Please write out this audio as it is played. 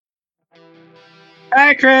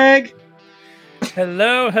Hi, Craig.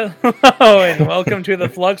 Hello, and welcome to the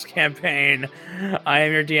Flux campaign. I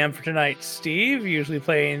am your DM for tonight, Steve, usually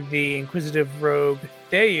playing the Inquisitive Rogue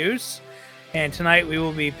Theus, and tonight we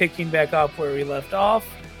will be picking back up where we left off,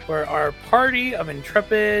 where our party of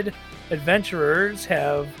intrepid adventurers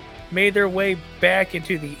have made their way back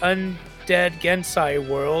into the undead Gensai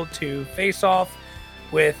world to face off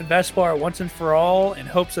with Vespar once and for all in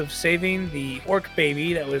hopes of saving the orc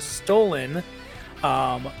baby that was stolen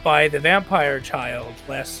by the vampire child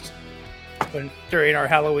during our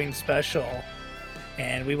Halloween special,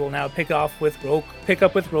 and we will now pick up with roll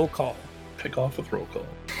call. Pick off with roll call.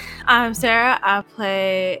 I'm Sarah. I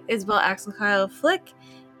play Isabel Axel Kyle Flick.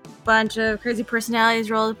 Bunch of crazy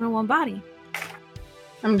personalities rolled up in one body.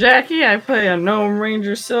 I'm Jackie. I play a Gnome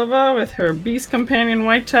Ranger Silva with her beast companion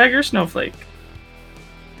White Tiger Snowflake.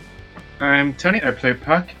 I'm Tony. I play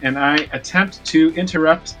Puck, and I attempt to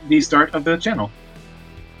interrupt the start of the channel.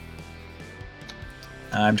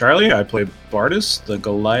 I'm Charlie. I play Bardus, the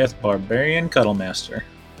Goliath Barbarian Cuddlemaster.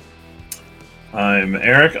 I'm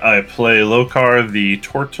Eric. I play Lokar, the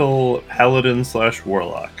Tortle Paladin /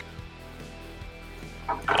 Warlock.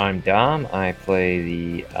 I'm Dom. I play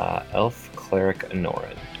the Elf Cleric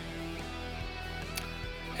Anoran.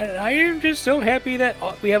 And I am just so happy that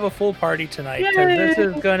we have a full party tonight, because this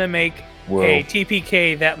is going to make a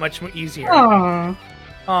TPK that much easier. Aww.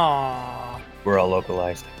 We're all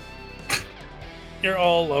localized. You're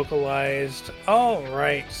all localized. All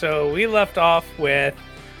right, so we left off with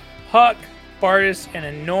Puck, Bardus, and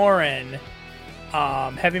Anoran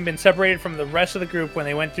having been separated from the rest of the group when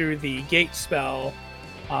they went through the gate spell,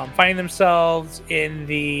 finding themselves in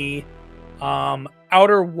the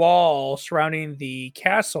outer wall surrounding the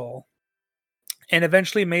castle, and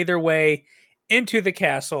eventually made their way into the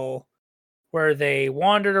castle, where they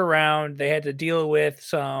wandered around. They had to deal with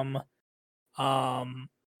some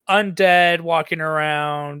undead walking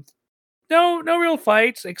around. No real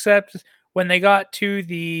fights, except when they got to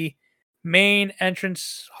the main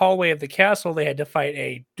entrance hallway of the castle, they had to fight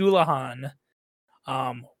a Dullahan,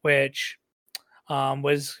 which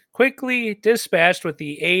was quickly dispatched with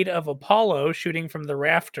the aid of Apollo shooting from the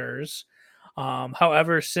rafters.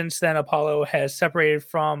 However, since then, Apollo has separated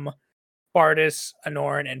from Bardus,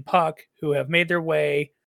 Anoran, and Puck, who have made their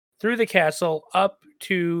way through the castle up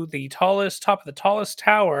to the top of the tallest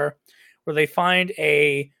tower, where they find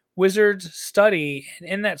a wizard's study, and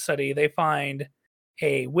in that study they find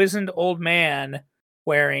a wizened old man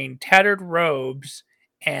wearing tattered robes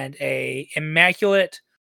and a immaculate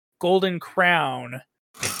golden crown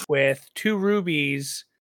with 2 rubies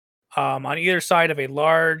on either side of a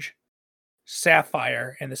large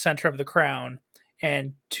sapphire in the center of the crown,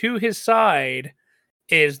 and to his side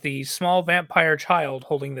is the small vampire child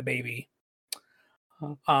holding the baby.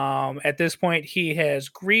 At this point, he has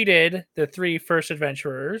greeted the 3 first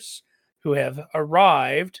adventurers who have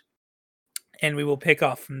arrived, and we will pick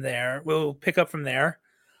up from there.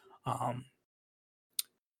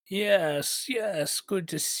 Yes, good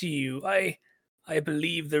to see you. I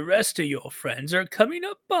believe the rest of your friends are coming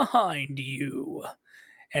up behind you.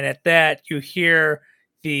 And at that, you hear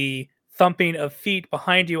the thumping of feet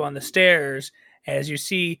behind you on the stairs, as you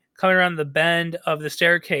see coming around the bend of the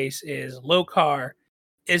staircase is Lokar,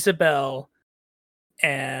 Isabel,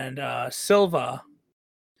 and Silva,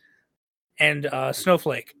 and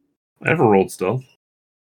Snowflake. I never rolled stealth.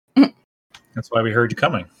 That's why we heard you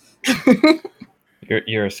coming.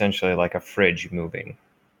 You're essentially like a fridge moving.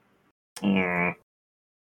 Seems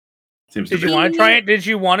Did you want to try it? Did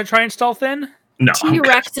you want to try and stealth in? No.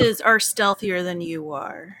 T-Rexes are stealthier than you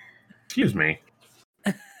are. Excuse me.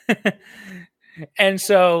 And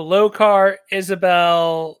so Lokar,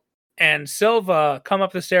 Isabel, and Silva come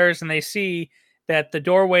up the stairs, and they see that the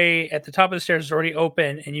doorway at the top of the stairs is already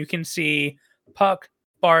open, and you can see Puck,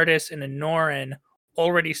 Bardus, and Anoran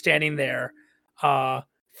already standing there,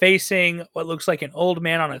 facing what looks like an old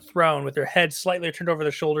man on a throne with their heads slightly turned over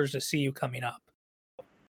their shoulders to see you coming up.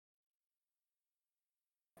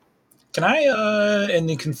 Can I, in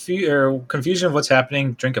the confusion of what's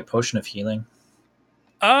happening, drink a potion of healing?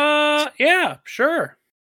 Yeah, sure.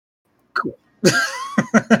 Cool.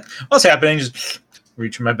 What's happening? Just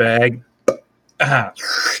reach in my bag.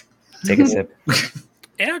 Take a sip.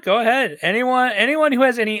 Yeah, go ahead. Anyone who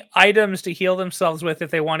has any items to heal themselves with,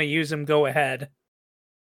 if they want to use them, go ahead.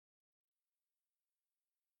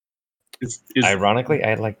 Ironically,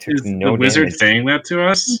 I'd like to Is know the wizard damage. saying that to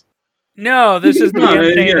us? No, this is the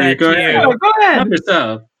DM saying that go to ahead. you. Go ahead. Help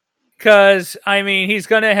yourself. Because, I mean, he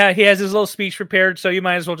has his little speech prepared, so you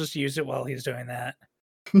might as well just use it while he's doing that.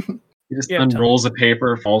 He just Yeah, unrolls a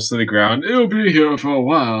paper, falls to the ground. It'll be here for a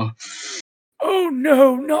while. Oh, Oh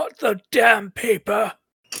no, not the damn paper.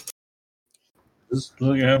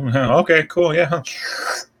 Okay, cool, yeah.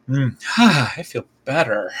 I feel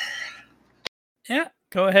better. Yeah,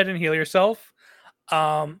 go ahead and heal yourself.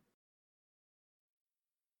 Yeah,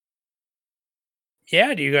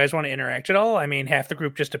 do you guys want to interact at all? I mean, half the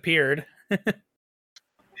group just appeared. How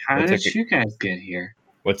We'll did take it. you guys get here?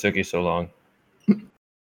 What took you so long?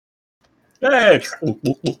 Hey.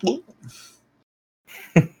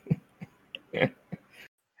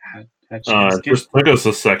 How'd you guys It get just took us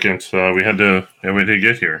a second. We had to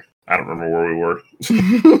get here. I don't remember where we were.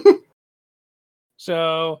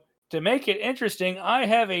 So, to make it interesting, I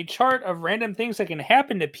have a chart of random things that can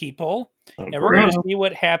happen to people, Oh, and we're great. going to see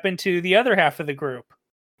what happened to the other half of the group.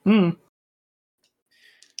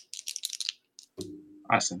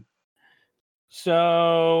 Awesome.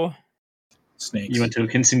 So, Snakes. You went to a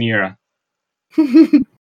quinceanera.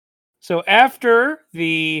 so after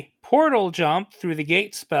the portal jump through the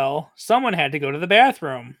gate spell, someone had to go to the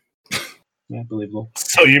bathroom. Yeah, believable.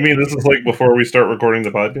 So you mean this is like before we start recording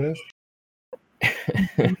the podcast?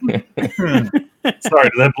 Sorry,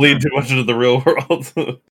 did that bleed too much into the real world?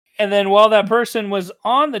 And then while that person was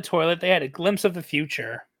on the toilet, they had a glimpse of the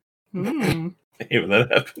future. Hey, when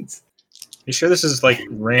that happens. You sure this is like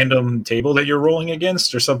random table that you're rolling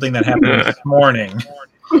against, or something that happened this morning?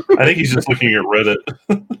 I think he's just looking at Reddit.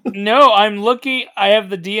 No, I'm looking. I have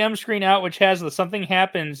the DM screen out, which has the something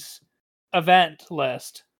happens event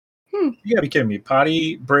list. You gotta be kidding me.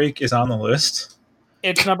 Potty break is on the list.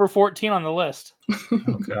 It's number 14 on the list.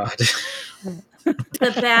 Oh god.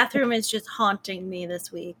 The bathroom is just haunting me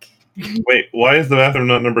this week. Wait, why is the bathroom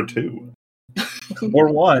not number 2? Or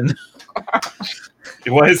one.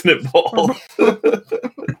 Why isn't it Paul?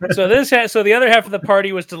 So so the other half of the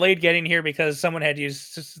party was delayed getting here because someone had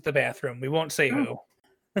used the bathroom. We won't say who.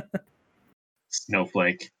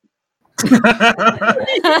 Snowflake.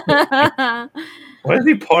 Why is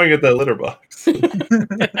he pawing at that litter box?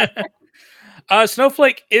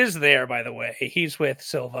 Snowflake is there, by the way. He's with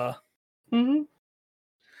Silva. Mm-hmm.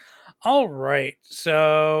 All right.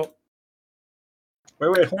 So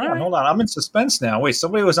Wait, hold on. I'm in suspense now. Wait,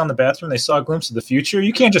 somebody was on the bathroom, they saw a glimpse of the future?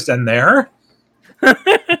 You can't just end there. I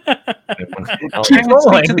Keep would speak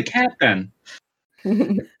rolling. to the cat then.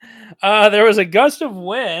 there was a gust of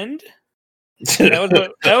wind. That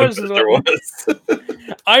was There was.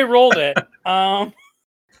 I rolled it. What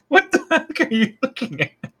the heck are you looking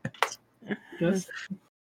at? Yes.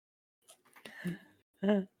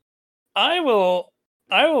 I will.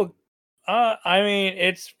 I mean,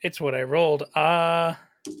 it's what I rolled. And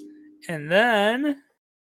then,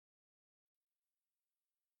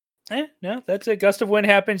 no, that's it. Gust of wind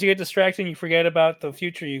happens. You get distracted. And you forget about the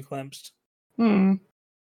future you glimpsed. For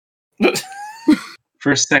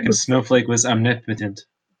a second, Snowflake was omnipotent.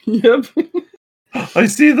 Yep. I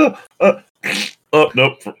see the. Oh,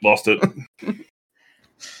 nope. Lost it.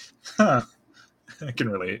 Huh. I can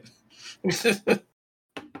relate. That's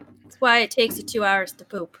why it takes you 2 hours to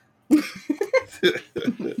poop.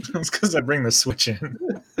 It's because I bring the Switch in.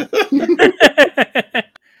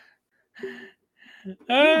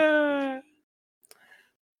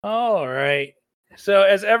 All right. So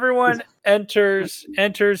as everyone enters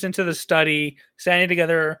into the study, standing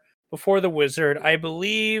together before the wizard, I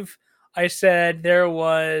believe I said there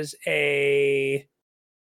was a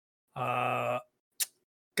I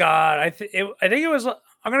think it was.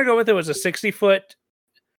 I'm gonna go with it was a 60-foot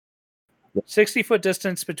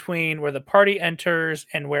distance between where the party enters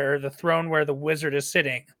and where the throne where the wizard is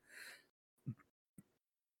sitting.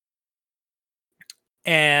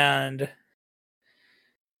 And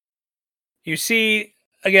you see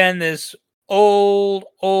again this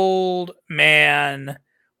old man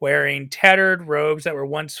wearing tattered robes that were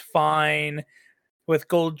once fine with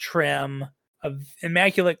gold trim, an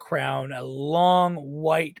immaculate crown, a long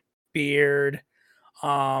white beard,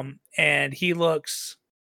 and he looks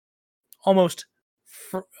almost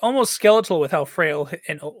skeletal with how frail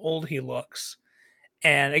and old he looks.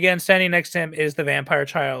 And again, standing next to him is the vampire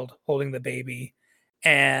child holding the baby.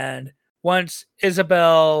 And once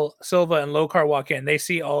Isabel, Silva, and Lokar walk in, they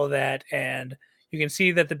see all of that, and you can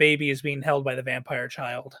see that the baby is being held by the vampire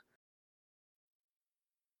child.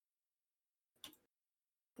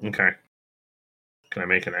 Okay. Can I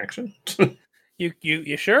make an action?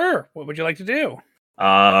 You sure? What would you like to do?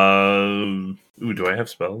 Do I have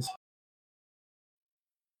spells?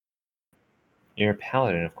 You're a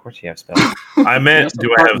paladin, of course you have spells. I meant,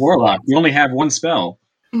 do I have warlock? You only have one spell.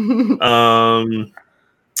 I'm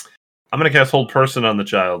gonna cast Hold Person on the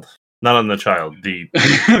child. Not on the child, the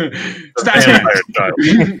vampire child.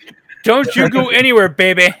 Don't you go anywhere,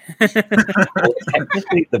 baby. Well,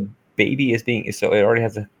 technically, the baby is being so it already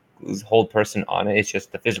has a hold person on it. It's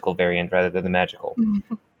just the physical variant rather than the magical.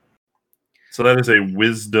 So that is a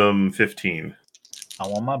wisdom 15. I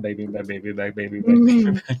want my baby back, baby back, baby back,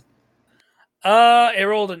 baby back. It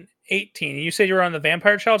rolled an 18. You said you were on the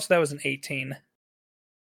vampire child, so that was an 18.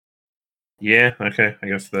 Yeah, okay. I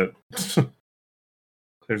guess that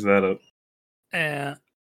clears that up. Yeah.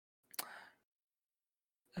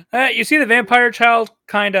 You see the vampire child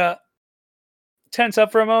kind of tense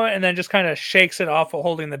up for a moment and then just kind of shakes it off while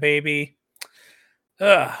holding the baby.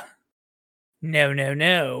 Ugh. No, no,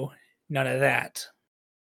 no. None of that.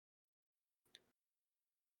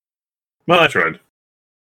 Well, I tried.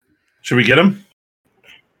 Should we get him?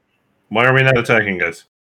 Why are we not attacking, guys?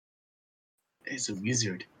 He's a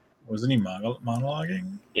wizard. Wasn't he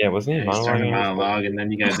monologuing? Yeah, wasn't he He's starting a monologuing? monologue, and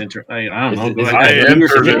then you guys I don't know. Is Go it- ahead. I Do am your-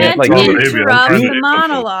 sure You that- can't Like, maybe I'm trying interrupt to the do something.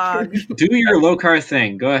 monologue. Do your Lokar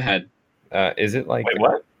thing. Go ahead. Is it like Wait,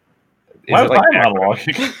 what? Is Why it was like I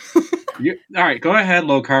monologuing? All right, go ahead,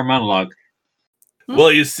 Lokar monologue.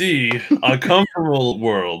 Well, you see, I come from a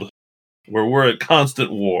world where we're at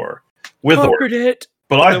constant war with orcs, Conquered it.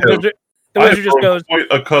 but I The have, wizard just goes, quite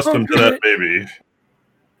accustomed to that baby.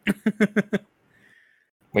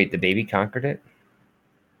 Wait, the baby conquered it?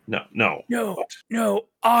 No. no,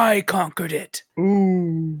 I conquered it.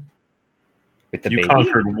 With the You baby?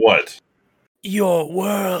 conquered what? Your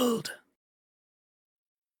world.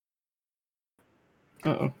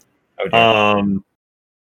 Uh-oh. Oh, dear.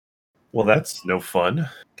 Well, that's no fun.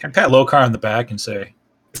 Can I pat Lokar on the back and say,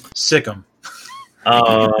 sick him?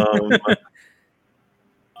 I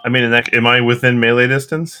mean, am I within melee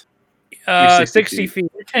distance? 60 60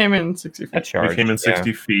 feet. It came in 60 feet. That charge. We came in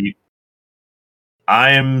 60 feet.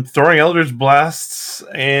 I am throwing Eldritch Blasts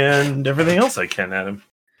and everything else I can at him.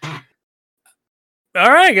 All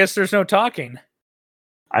right, I guess there's no talking.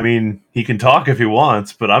 I mean, he can talk if he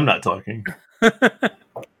wants, but I'm not talking.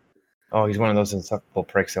 Oh, he's one of those insufferable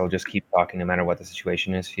pricks that'll just keep talking no matter what the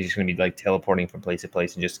situation is. He's just going to be like teleporting from place to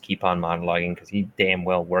place and just keep on monologuing because he damn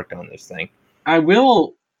well worked on this thing. I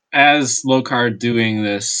will, as Lokar doing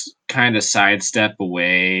this, kind of sidestep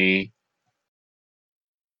away.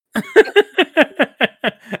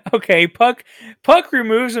 Okay, Puck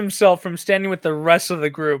removes himself from standing with the rest of the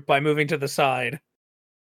group by moving to the side.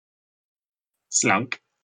 Slunk.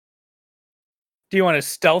 Do you want to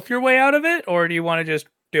stealth your way out of it, or do you want to just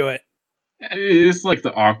do it? It's like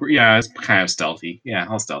the awkward. Yeah, it's kind of stealthy. Yeah,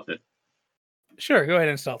 I'll stealth it. Sure, go ahead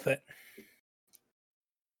and stealth it.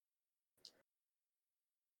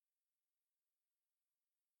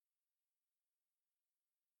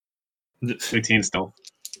 Just 18 stealth.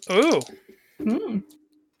 Ooh, Hmm.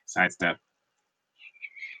 Sidestep.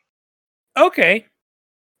 okay.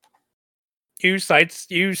 You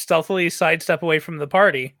stealthily sidestep away from the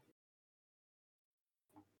party.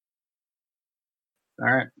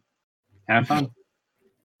 All right. Have fun.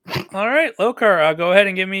 All right, Lokar, go ahead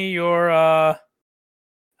and give me your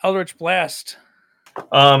Eldritch Blast.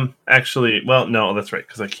 Actually, well, no, that's right,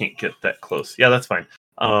 because I can't get that close. Yeah, that's fine.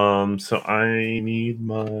 So I need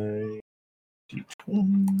my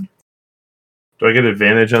D20. Do I get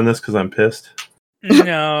advantage on this because I'm pissed?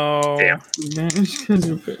 No. Damn. Advantage because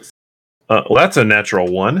you're pissed. Well, that's a natural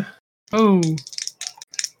 1 Oh.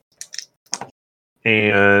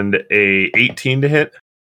 and a 18 to hit.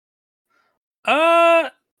 All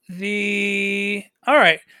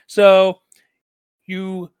right. So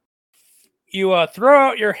you throw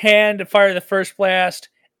out your hand to fire the first blast,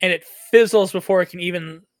 and it fizzles before it can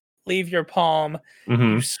even leave your palm.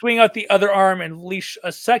 Mm-hmm. You swing out the other arm and unleash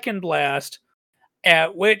a second blast,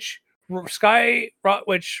 at which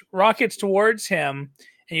which rockets towards him,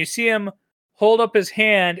 and you see him hold up his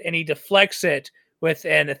hand, and he deflects it with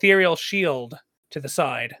an ethereal shield to the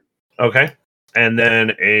side. Okay. And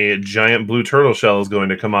then a giant blue turtle shell is going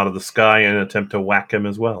to come out of the sky and attempt to whack him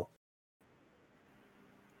as well.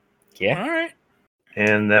 Yeah. All right.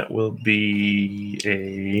 And that will be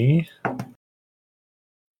a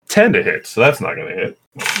 10 to hit, so that's not going to hit.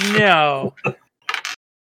 No.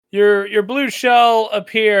 Your blue shell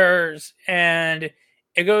appears and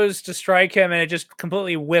it goes to strike him, and it just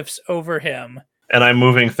completely whiffs over him. And I'm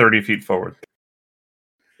moving 30 feet forward.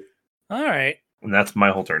 All right. And that's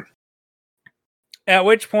my whole turn. At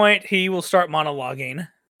which point he will start monologuing.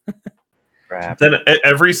 Crap. Then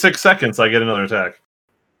every 6 seconds, I get another attack.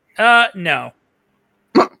 No.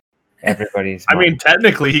 Everybody's. I mean,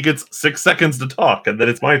 technically, he gets 6 seconds to talk, and then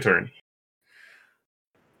it's my turn.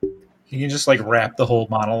 You can just like wrap the whole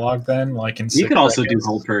monologue then, like in. You could also do seconds.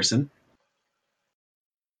 hold person.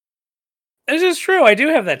 This is true. I do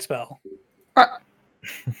have that spell.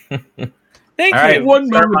 Thank All you. right. One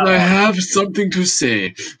Start moment, I monologue. have something to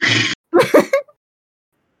say.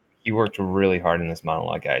 He worked really hard in this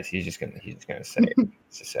monologue, guys. He's just gonna say it.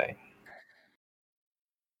 To say.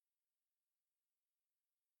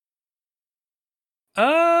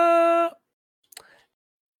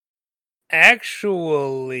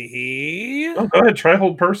 Actually, Oh, go ahead. Try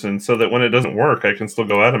hold person so that when it doesn't work, I can still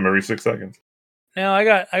go at him every 6 seconds. no, I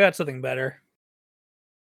got something better.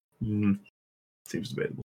 Seems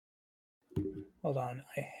debatable. Hold on,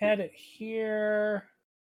 I had it here.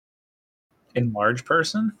 Enlarge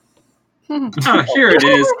person. Ah, here it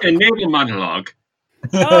is. Enable monologue.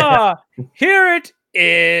 Here it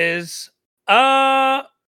is. I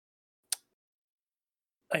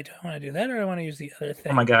don't want to do that, or I want to use the other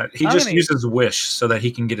thing. Oh my god, he I'm just gonna uses wish so that he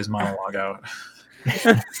can get his monologue out.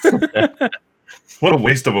 What a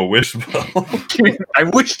waste of a wish spell. I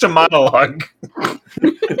wish to monologue.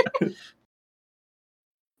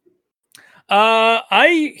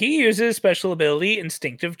 He uses special ability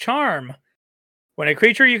Instinctive Charm. When a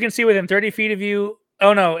creature you can see within 30 feet of you.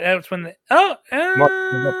 Oh no, that's when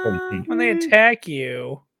when they attack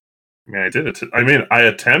you. I mean, I did it. I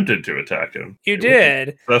attempted to attack him. You It wasn't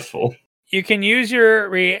did. successful. You can use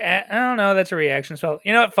your I don't know, that's a reaction spell.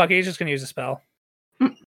 You know what? Fuck it, he's just gonna use a spell.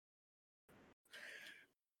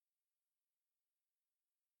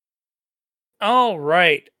 All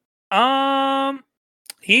right.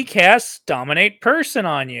 He casts Dominate Person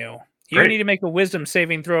on you. You Great. need to make a Wisdom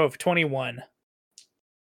saving throw of 21.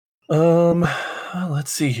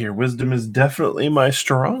 Let's see here. Wisdom is definitely my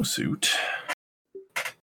strong suit.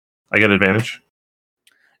 I get advantage.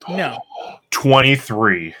 No.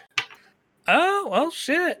 23. Oh, well,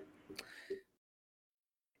 shit.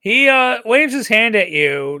 He waves his hand at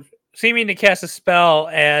you, seeming to cast a spell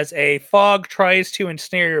as a fog tries to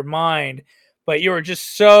ensnare your mind, but you are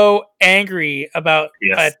just so angry about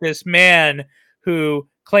at this man who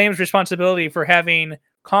claims responsibility for having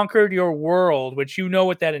conquered your world, which you know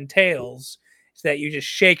what that entails, is that you just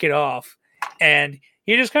shake it off. And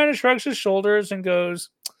he just kind of shrugs his shoulders and goes,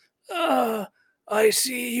 I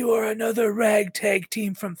see you are another ragtag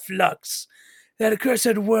team from Flux. That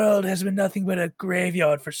accursed world has been nothing but a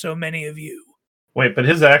graveyard for so many of you. Wait, but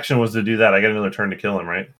his action was to do that. I get another turn to kill him,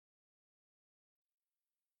 right?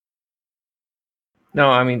 No,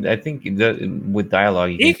 I mean, I think with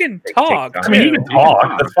dialogue, He can talk. I mean, he can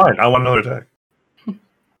talk. That's fine. I want another attack.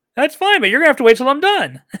 That's fine, but you're gonna have to wait till I'm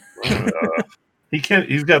done. He can't.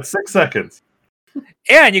 He's got 6 seconds.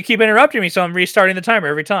 And you keep interrupting me, so I'm restarting the timer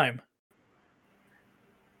every time.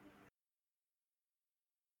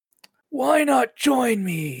 Why not join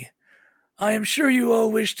me? I am sure you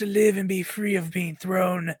all wish to live and be free of being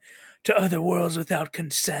thrown to other worlds without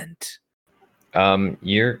consent.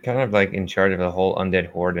 You're kind of like in charge of the whole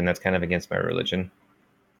undead horde, and that's kind of against my religion.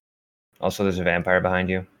 Also, there's a vampire behind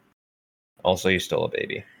you. Also, you stole a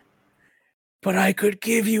baby. But I could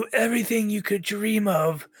give you everything you could dream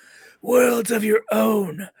of. Worlds of your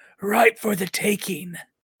own, ripe for the taking.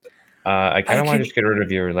 I kind of want to just get rid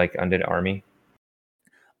of your like undead army.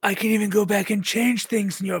 I can even go back and change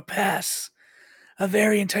things in your past. A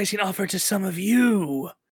very enticing offer to some of you.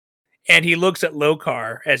 And he looks at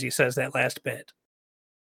Lokar as he says that last bit.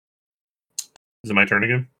 Is it my turn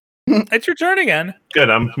again? It's your turn again. Good.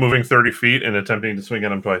 I'm moving 30 feet and attempting to swing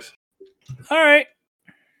at him twice. All right.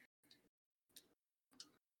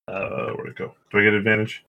 Where'd it go? Do I get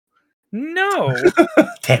advantage? No.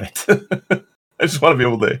 Damn it. I just want to be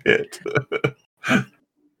able to hit.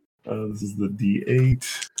 This is the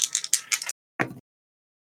D8.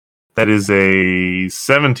 That is a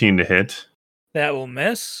 17 to hit. That will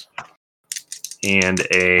miss. And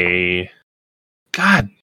a... God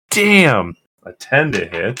damn! A 10 to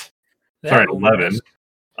hit. That Sorry, will 11. miss.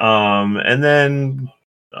 And then...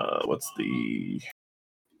 what's the...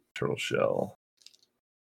 Turtle shell?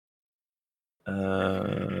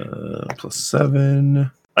 Plus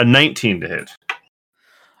 7. A 19 to hit.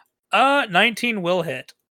 19 will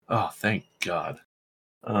hit. Oh, thank God.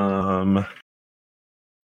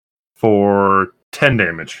 For 10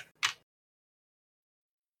 damage.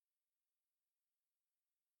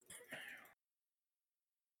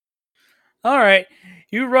 All right.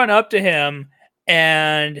 You run up to him,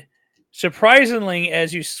 and surprisingly,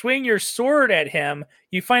 as you swing your sword at him,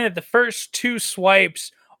 you find that the first 2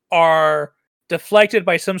 swipes are deflected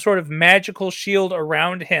by some sort of magical shield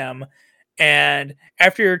around him. And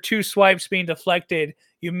after your 2 swipes being deflected,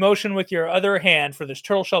 you motion with your other hand for this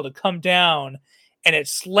turtle shell to come down, and it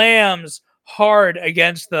slams hard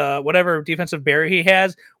against the whatever defensive barrier he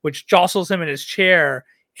has, which jostles him in his chair,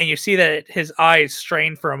 and you see that his eyes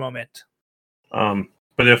strain for a moment.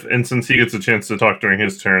 But and since he gets a chance to talk during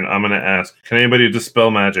his turn, I'm going to ask, can anybody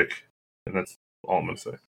dispel magic? And that's all I'm going to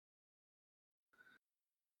say.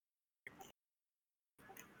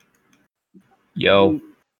 Yo.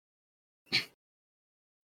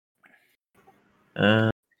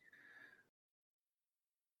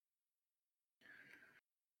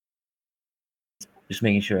 Just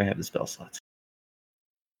making sure I have the spell slots.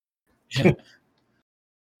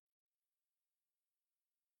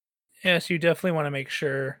 Yes, you definitely want to make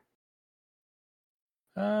sure.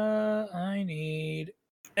 I need.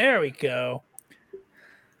 There we go.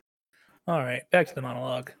 All right, back to the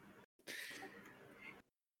monologue.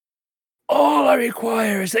 All I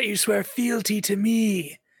require is that you swear fealty to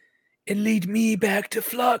me and lead me back to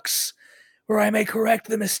Flux, where I may correct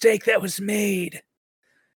the mistake that was made,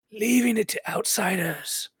 leaving it to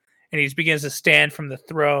outsiders. And he begins to stand from the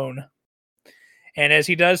throne. And as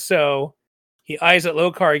he does so, he eyes at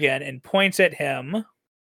Lokar again and points at him.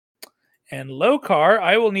 And Lokar,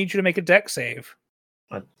 I will need you to make a dex save.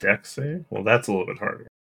 A dex save? Well, that's a little bit harder.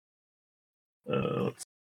 Let's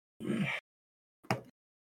see.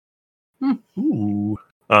 Ooh.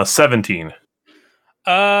 17.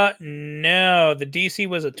 No, the DC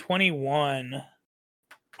was a 21.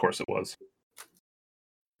 Of course it was.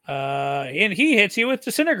 And he hits you with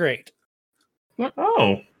Disintegrate. What?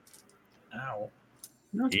 Oh. Ow.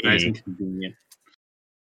 That's nice and convenient.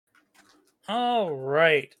 All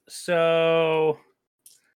right. So,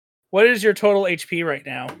 what is your total HP right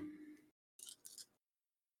now?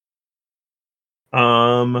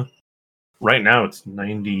 Right now it's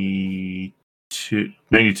 92.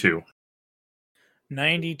 92.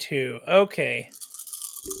 92. Okay.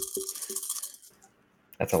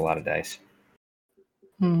 That's a lot of dice.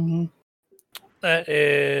 Mm-hmm. That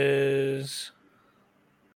is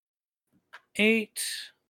 8,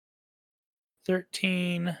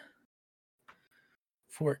 13,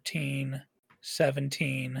 14,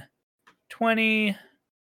 17, 20,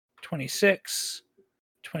 26,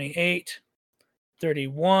 28,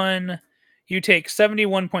 31. You take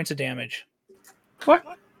 71 points of damage. What?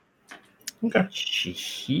 Okay.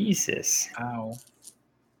 Jesus. Ow.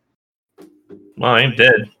 Well, I ain't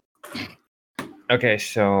dead. Okay,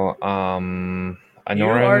 so You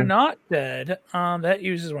Anoran, are not dead. That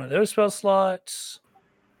uses one of those spell slots.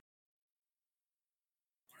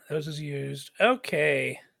 One of those is used.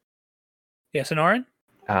 Okay. Yes, Anoran?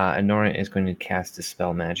 Anoran is going to cast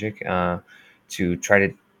Dispel Magic to try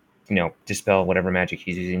to, dispel whatever magic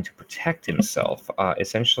he's using to protect himself.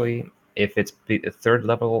 Essentially, if it's the third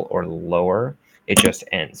level or lower, it just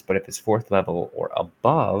ends. But if it's fourth level or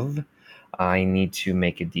above, I need to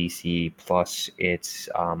make a DC plus its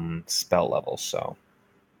spell level. So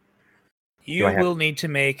You I have- will need to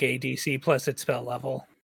make a DC plus its spell level.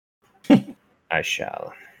 I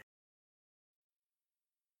shall.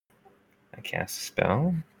 I cast a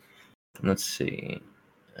spell. Let's see.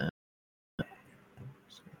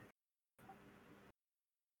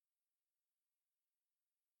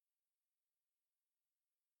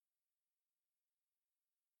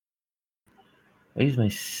 I use my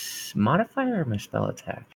modifier or my spell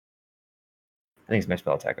attack? I think it's my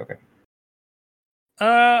spell attack. Okay.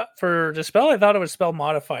 For dispel, I thought it was spell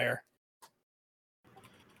modifier.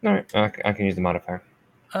 All right. I can use the modifier.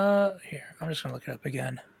 Here, I'm just gonna look it up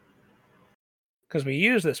again because we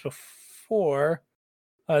used this before.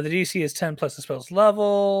 The DC is 10 plus the spell's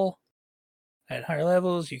level. At higher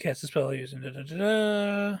levels, you cast the spell using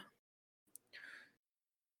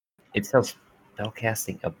It says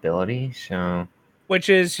spellcasting ability, so which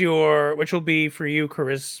will be for you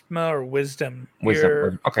charisma or wisdom. Wisdom.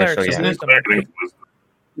 Your Okay, so cleric's yeah. wisdom, I think.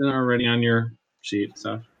 They're already on your sheet,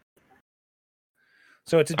 so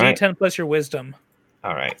So it's a All right. D10 plus your wisdom.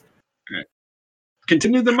 all right.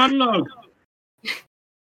 continue the monologue.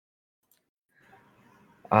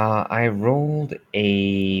 I rolled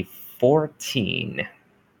a 14.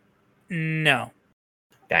 No,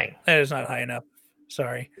 Dang. that is not high enough.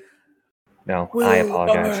 Sorry. No, I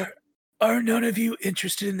apologize. Are none of you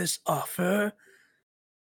interested in this offer?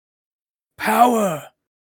 Power,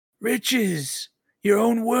 riches, your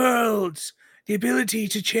own worlds, the ability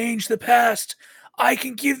to change the past. I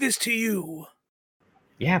can give this to you.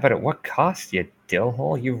 Yeah, but at what cost, you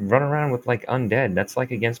dillhole? You run around with like undead. That's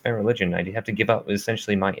like against my religion. I'd have to give up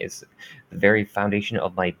essentially it's the very foundation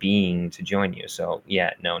of my being to join you. So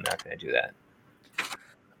yeah, no, not gonna do that.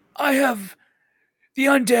 The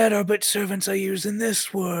undead are but servants I use in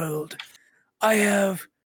this world. I have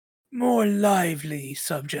more lively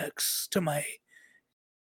subjects to my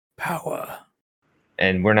power.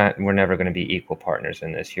 And we're never gonna be equal partners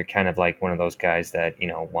in this. You're kind of like one of those guys that,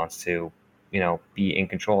 wants to be in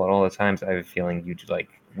control at all the times, I have a feeling you'd like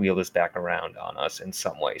wheel this back around on us in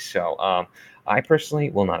some way. So I personally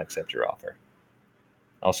will not accept your offer.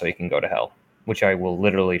 Also, you can go to hell, which I will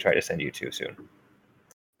literally try to send you to soon.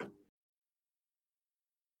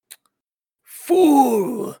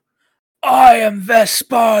 Fool! I am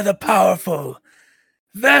Vespar the Powerful,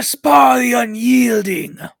 Vespar the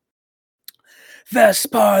Unyielding,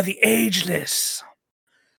 Vespar the Ageless,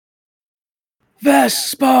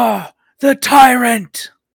 Vespar the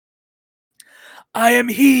Tyrant. I am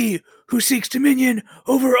he who seeks dominion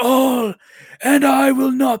over all, and I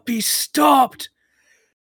will not be stopped.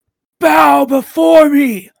 Bow before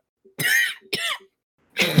me!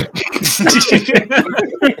 Can I take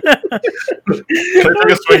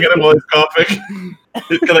a swing at him while he's coughing?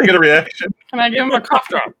 Can I get a reaction? Can I give him a cough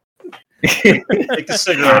drop? Take the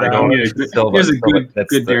cigarette out. Here's a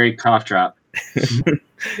good dairy cough drop.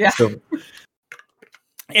 Yeah. So,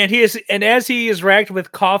 And as he is racked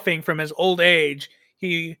with coughing from his old age,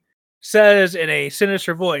 he says in a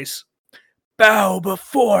sinister voice, "Bow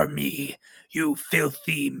before me, you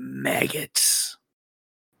filthy maggots."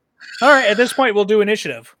 All right, at this point, we'll do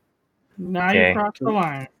initiative. Now Okay. you crossed the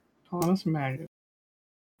line. Calling us maggot.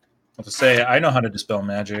 I'll just say, I know how to dispel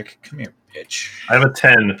magic. Come here, bitch. I have a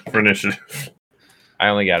 10 for initiative. I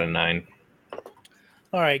only got a 9.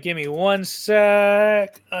 All right, give me 1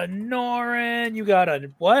 sec. Norin, you got a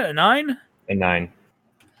what? A 9? A 9.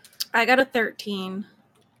 I got a 13.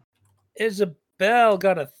 Isabel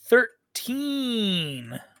got a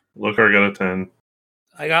 13. Lokar got a 10.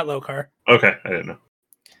 I got Lokar. Okay, I didn't know.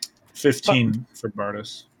 15 for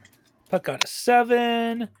Bardos. Puck got a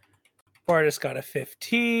 7. Bardis got a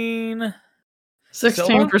 15. 16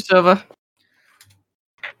 Silva? for Silva.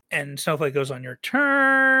 And Snowflake goes on your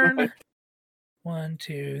turn. Okay. 1,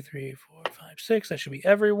 2, 3, 4, 5, 6. That should be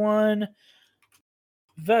everyone.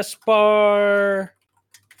 Vespar.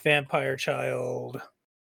 Vampire Child.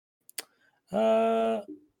 There's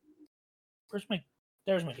my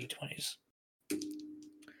D20s.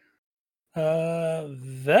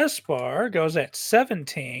 Vespar goes at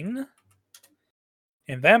 17.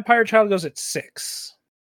 And Vampire Child goes at 6.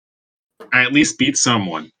 I at least beat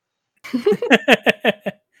someone.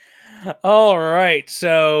 All right,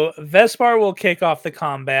 so Vespar will kick off the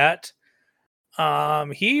combat.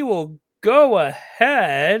 He will go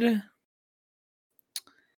ahead.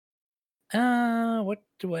 What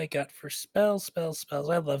do I got for spells? I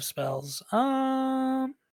love spells.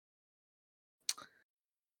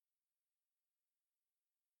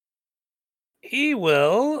 He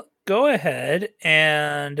will go ahead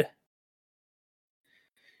and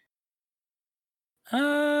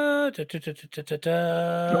Go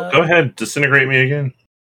ahead, disintegrate me again.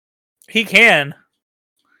 he can.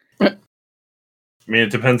 I mean,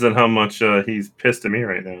 it depends on how much he's pissed at me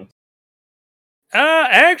right now.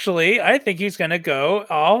 Actually, I think he's gonna go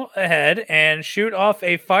all ahead and shoot off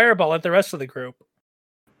a fireball at the rest of the group.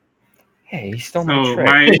 Hey, he stole my So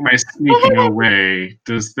trick. my sneaking away,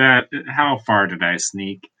 does that, how far did I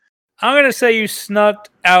sneak? I'm gonna say you snuck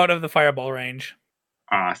out of the fireball range.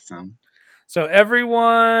 Awesome. So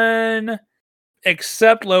everyone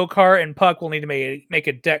except Lokar and Puck will need to make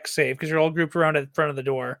a dex save because you're all grouped around at the front of the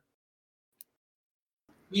door.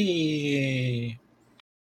 Yay.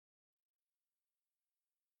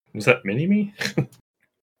 Was that mini-me?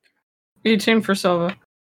 18 for Silva.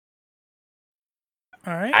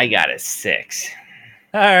 All right. I got a 6.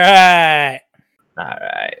 All right. All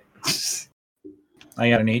right. I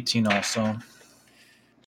got an 18 also.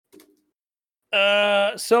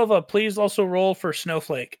 Silva, please also roll for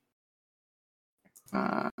Snowflake.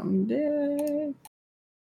 I'm dead.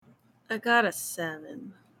 I got a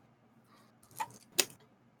 7.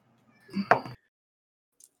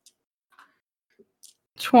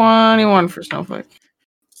 $21 for Snowflake.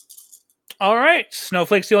 All right.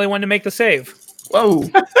 Snowflake's the only one to make the save. Whoa.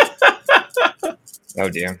 Oh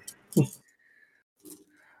dear.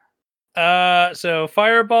 So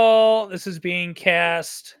Fireball, this is being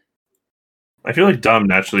cast. I feel like Dom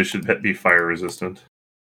naturally should be fire resistant.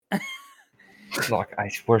 Look, I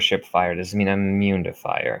worship fire. Doesn't mean I'm immune to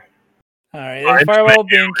fire. All right. This Fireball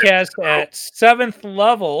being cast at 7th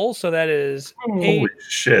level, so that is 8, Holy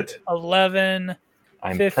shit. 11,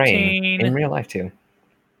 I'm 15. praying in real life too.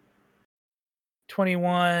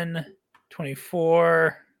 21,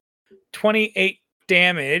 24, 28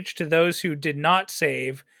 damage to those who did not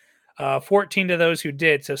save, 14 to those who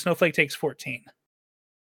did. So Snowflake takes 14.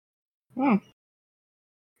 Hmm.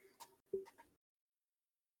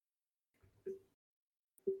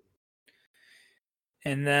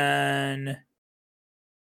 And then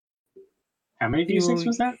How many D6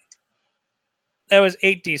 was that? that was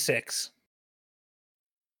 8d6.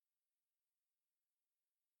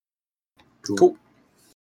 Cool.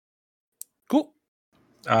 Cool.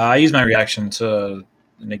 I use my reaction to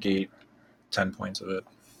negate 10 points of it.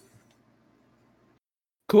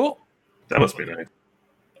 Cool. That must be nice.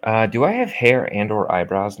 Do I have hair and or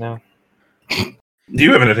eyebrows now?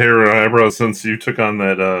 You haven't had hair or eyebrows since you took on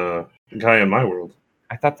that guy in my world.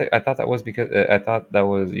 I thought that was because I thought that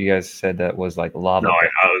was you guys said that was like lava. No,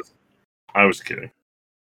 I was kidding.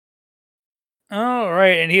 All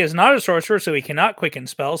right, and he is not a sorcerer, so he cannot quicken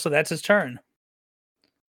spell, so that's his turn.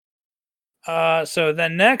 So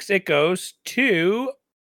then next it goes to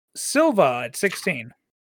Silva at 16.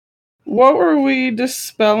 What were we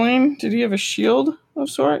dispelling? Did he have a shield of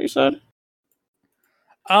sort, you said?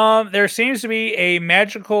 There seems to be a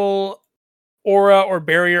magical aura or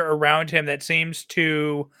barrier around him that seems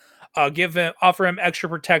to offer him extra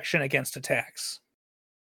protection against attacks.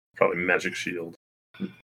 Probably magic shield.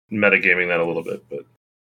 Metagaming that a little bit, but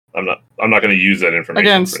I'm not going to use that information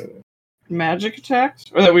Against for anything. magic attacks?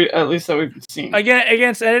 Or that we've seen. Again,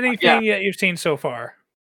 against anything that you've seen so far.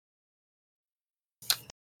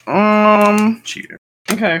 Cheater.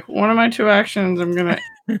 Okay, one of my 2 actions I'm gonna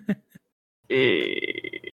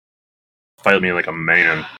Fight me like a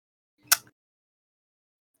man.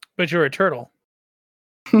 But you're a turtle.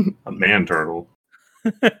 A man turtle.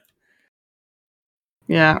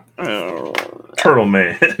 Yeah. Turtle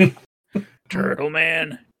man. Turtle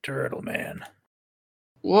man. Turtle man.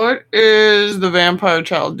 What is the vampire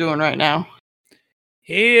child doing right now?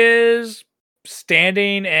 He is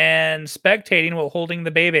standing and spectating while holding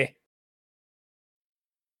the baby.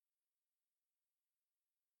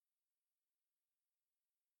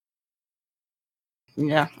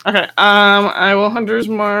 Yeah. Okay. I will Hunter's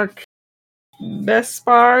Mark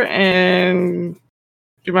Bespar and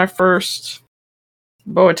do my first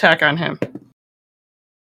bow attack on him.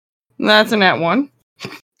 That's a nat 1.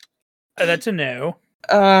 That's a no.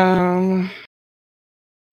 Yeah,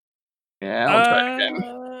 I'll try again.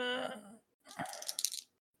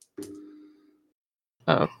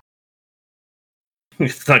 Oh.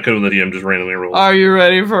 It's not good when the DM just randomly rolls. Are you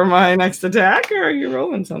ready for my next attack, or are you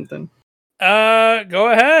rolling something?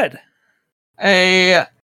 Go ahead. A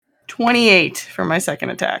 28 for my second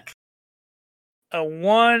attack. A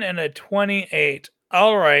 1 and a 28.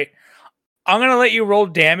 All right. I'm going to let you roll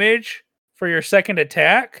damage for your second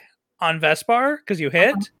attack on Vespar because you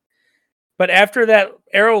hit. But after that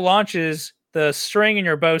arrow launches, the string in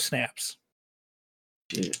your bow snaps.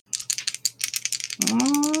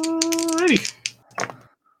 Alrighty.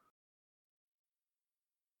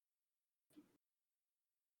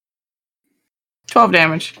 $12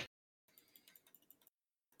 damage.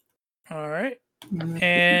 All right.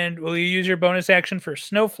 And will you use your bonus action for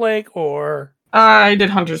Snowflake or? I did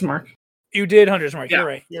Hunter's Mark. You did Hunter's Mark. Yeah, You're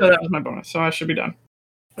right. So that was my bonus. So I should be done.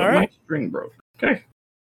 But All right. my string broke. Okay.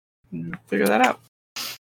 Figure that out.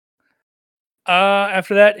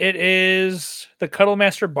 After that, it is the Cuddle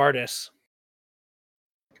Master Bardus.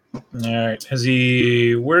 All right.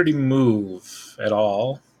 Where did he move at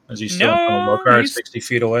all? Is he still in front of Lokar, 60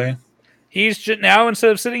 feet away? He's just now,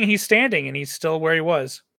 instead of sitting, he's standing, and he's still where he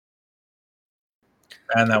was.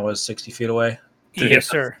 And that was 60 feet away? Yes,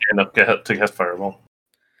 sir. Stand up to cast Fireball.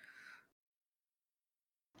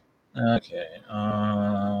 Okay.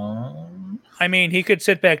 I mean, he could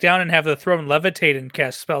sit back down and have the throne levitate and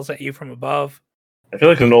cast spells at you from above. I feel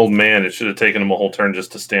like an old man. It should have taken him a whole turn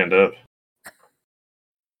just to stand up.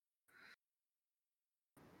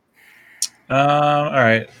 All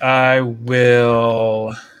right. I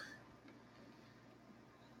will.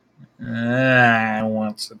 I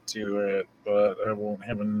want to do it, but I won't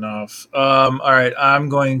have enough. All right. I'm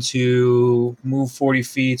going to move 40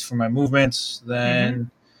 feet for my movements, then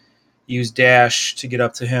use dash to get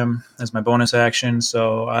up to him as my bonus action.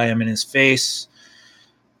 So I am in his face.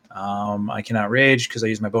 I cannot rage because I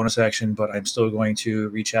use my bonus action, but I'm still going to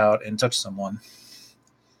reach out and touch someone.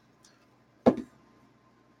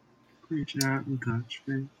 Reach out and touch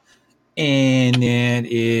me. And it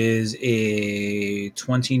is a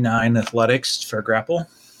 29 athletics for grapple.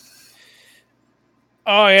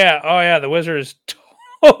 Oh, yeah. The wizard is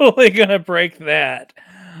totally going to break that.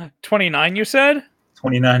 29, you said?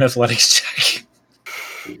 29 athletics check.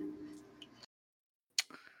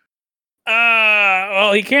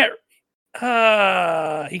 Well, he can't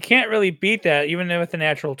really beat that even with a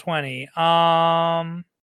natural 20. Yeah,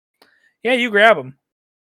 you grab him.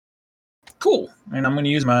 Cool. And I'm going to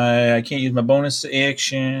use I can't use my bonus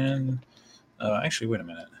action. Actually, wait a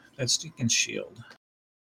minute. That's Deacon's Shield.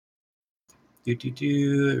 It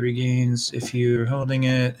regains if you're holding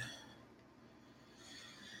it.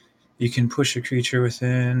 You can push a creature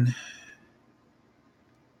within.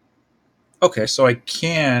 Okay, so I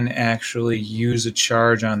can actually use a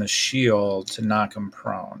charge on the shield to knock him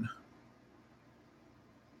prone.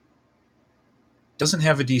 Doesn't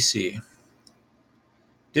have a DC.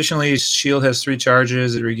 Additionally, shield has 3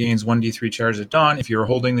 charges. It regains 1d3 charges at dawn. If you're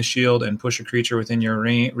holding the shield and push a creature within your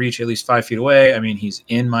reach at least 5 feet away, I mean, he's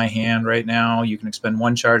in my hand right now. You can expend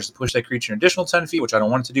 1 charge to push that creature an additional 10 feet, which I don't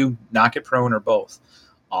want it to do, knock it prone, or both.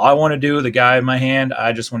 All I want to do, the guy in my hand,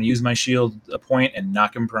 I just want to use my shield, a point, and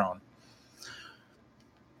knock him prone.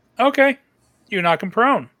 Okay. You knock him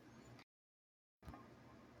prone.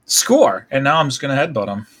 Score! And now I'm just going to headbutt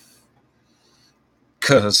him.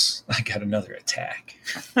 Because I got another attack.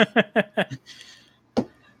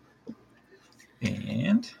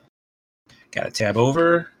 And got to tab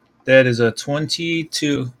over. That is a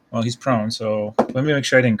 22. Well, he's prone, so let me make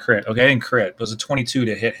sure I didn't crit. Okay, I didn't crit. It was a 22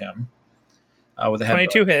 to hit him. With a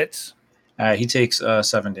headbutt. 22 hits. He takes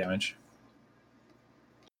 7 damage.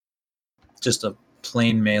 Just a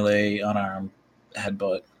plain melee unarmed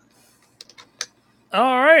headbutt.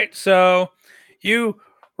 All right. So you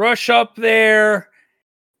rush up there.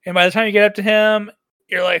 And by the time you get up to him,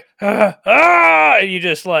 you're like, and you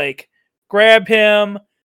just like grab him,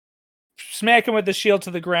 smack him with the shield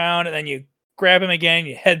to the ground, and then you grab him again, and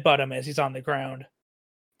you headbutt him as he's on the ground.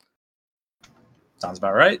 Sounds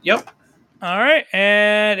about right. Yep. All right.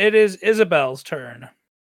 And it is Isabel's turn.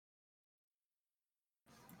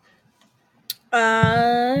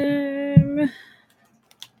 I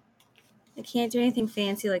can't do anything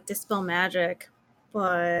fancy like Dispel Magic,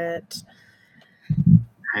 but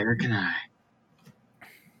Neither can I.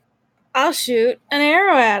 I'll shoot an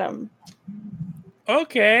arrow at him.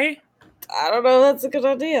 Okay. I don't know if that's a good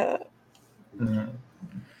idea. He's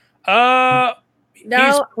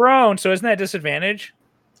No, prone, so isn't that a disadvantage?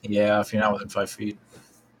 Yeah, if you're not within 5 feet.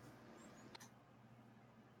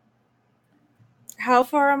 how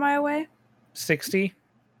far am I away? 60.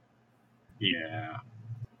 Yeah.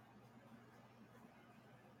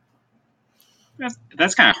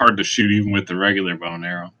 That's kind of hard to shoot even with the regular bow and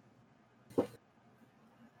arrow.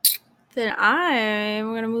 Then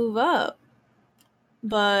I'm gonna move up.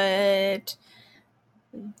 But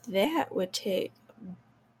that would take.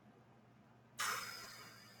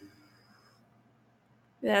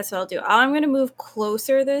 That's what I'll do. I'm gonna move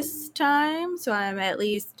closer this time, so I'm at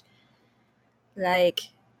least like,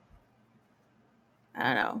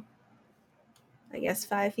 I don't know, I guess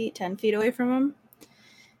 5 feet, 10 feet away from him.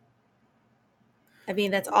 I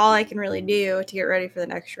mean, that's all I can really do to get ready for the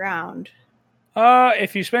next round.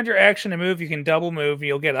 If you spend your action to move, you can double move.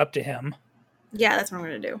 You'll get up to him. Yeah, that's what I'm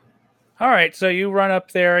gonna do. All right, so you run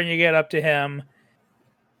up there and you get up to him.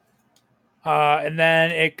 And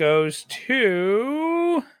then it goes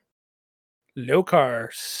to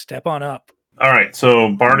Lokar. Step on up. All right, so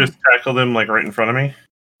Bard has tackled him like right in front of me.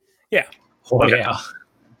 Oh, Okay. yeah.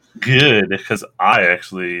 Good, because I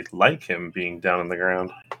actually like him being down on the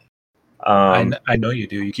ground. I know you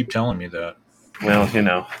do. You keep telling me that. Well, you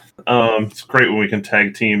know, it's great when we can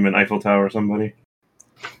tag team an Eiffel Tower or somebody.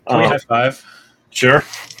 Can we high five? Sure,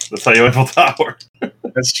 that's how you Eiffel Tower.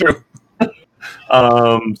 That's true.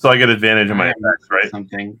 So I get advantage on my attacks, right?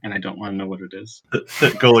 Something, and I don't want to know what it is.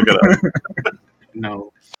 Go look it up.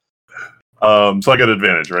 No. So I get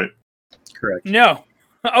advantage, right? Correct. No.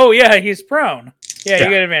 Oh, yeah, he's prone. Yeah, Yeah. you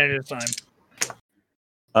get advantage this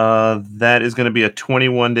time. That is going to be a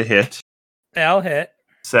 21 to hit. That'll hit.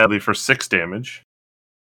 Sadly, for 6 damage.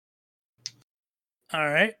 All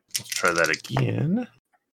right. Let's try that again.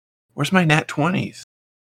 Where's my nat 20s?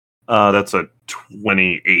 That's a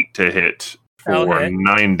 28 to hit That'll for hit.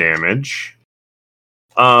 9 damage.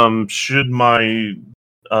 Should my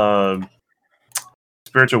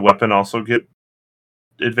spiritual weapon also get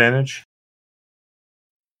advantage?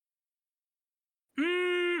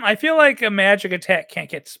 I feel like a magic attack can't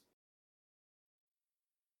get.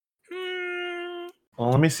 Well,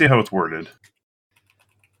 let me see how it's worded.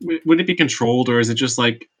 Would it be controlled, or is it just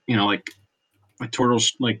like, like a turtle,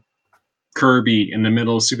 like Kirby in the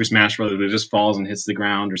middle of Super Smash Bros. That just falls and hits the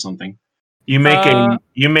ground or something? You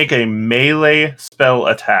make a melee spell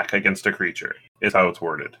attack against a creature. Is how it's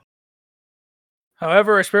worded.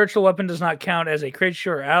 However, a spiritual weapon does not count as a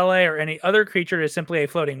creature or ally or any other creature. It is simply a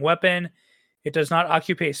floating weapon. It does not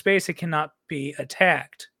occupy space. It cannot be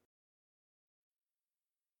attacked.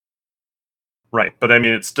 Right, but I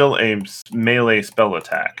mean, it's still a melee spell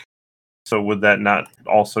attack. So would that not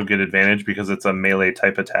also get advantage because it's a melee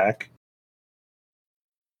type attack?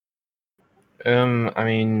 I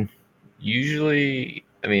mean, usually,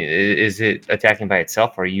 is it attacking by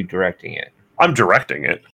itself, or are you directing it? I'm directing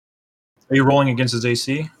it. Are you rolling against his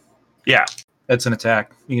AC? Yeah. That's an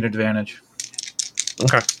attack. You get advantage.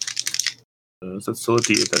 Okay. Is that still a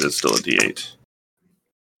D8? That is still a D8.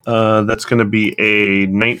 That's going to be a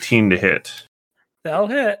 19 to hit. That'll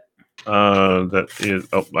hit. That is.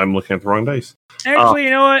 Oh, I'm looking at the wrong dice. Actually, you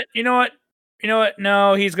know what?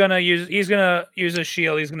 No, he's gonna use a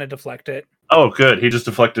shield. He's gonna deflect it. Oh, good. He just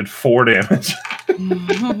deflected 4 damage.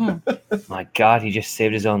 My God, he just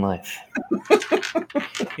saved his own life.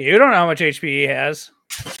 You don't know how much HP he has.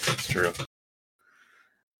 That's true.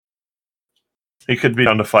 He could be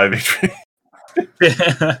down to 5 HP.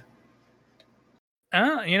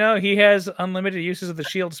 He has unlimited uses of the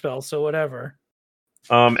shield spell, so whatever.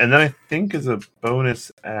 And then I think as a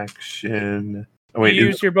bonus action. Oh, wait, you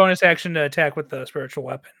use your bonus action to attack with the spiritual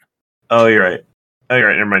weapon. Oh, you're right. Oh, you're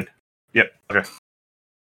right. Never mind. Yep. Okay.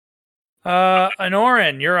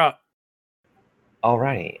 Anoran, you're up.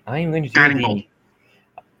 Alrighty, I am going to do Guiding bolt.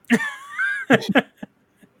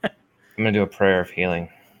 I'm going to do a prayer of healing.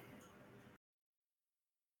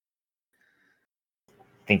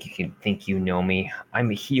 Think you know me.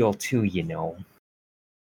 I'm a heal too, you know.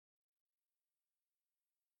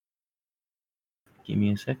 Give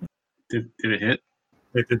me a second. Did it hit?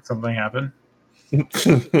 Did something happen?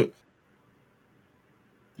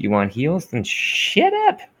 You want heals? Then shut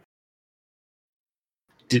up.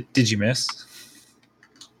 Did you miss?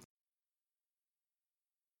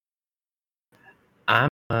 I'm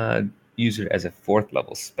use it as a 4th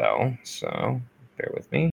level spell, so bear with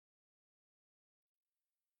me.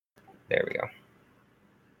 There we go.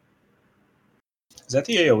 Is that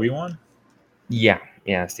the AoE one? Yeah,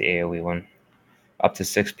 it's the AoE one. Up to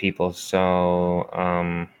 6 people, so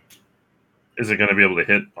Is it going to be able to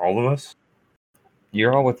hit all of us?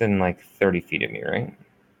 you're all within like 30 feet of me, right?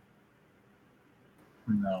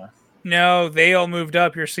 No. No, they all moved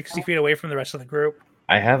up. You're 60 feet away from the rest of the group.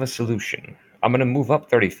 I have a solution. I'm going to move up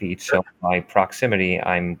 30 feet, so by proximity,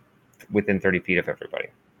 I'm within 30 feet of everybody.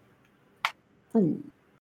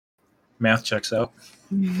 Math checks out.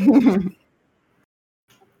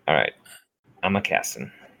 All right. I'm a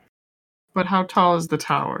casting. But how tall is the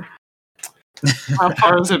tower? How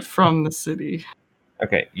far is it from the city?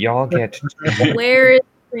 Okay, y'all get... Where is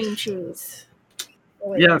green cheese? Oh,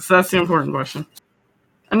 wait. Yes, that's the important question.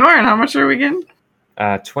 And Lauren, how much are we getting?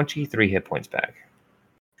 23 hit points back.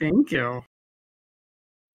 Thank you.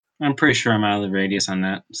 I'm pretty sure I'm out of the radius on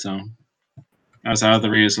that. So I was out of the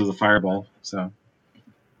radius of the fireball. So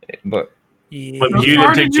But Yeah. But How you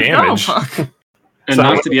far didn't did take you go, damage. Puck?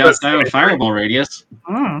 enough to be outside of the fireball radius.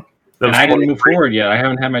 Oh. And I didn't move forward yet. I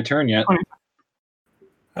haven't had my turn yet.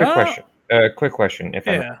 Quick question. If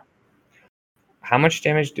Yeah. how much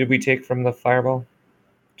damage did we take from the fireball?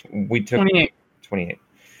 We took 28. 28.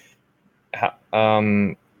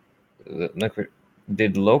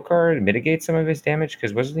 Did Lokar mitigate some of his damage?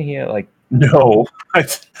 Because wasn't he at like... No. I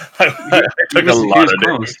took He a was lot of close.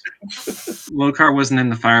 damage. Lokar wasn't in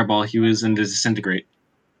the fireball. He was in the disintegrate.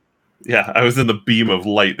 Yeah, I was in the beam of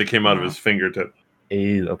light that came out of his fingertip.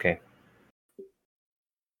 Ew, okay.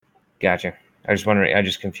 Gotcha. I was wondering. I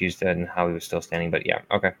just confused that and how he was still standing, but yeah,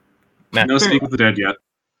 okay. Matt, No speak with the dead yet.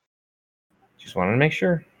 just wanted to make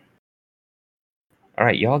sure. All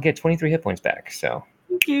right, y'all get 23 hit points back, so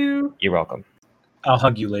Thank you. you're welcome. I'll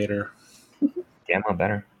hug you later. Damn, I'm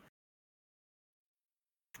better.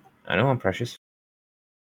 I know I'm precious.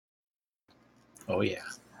 Oh yeah.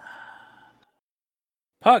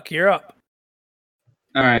 Puck, you're up.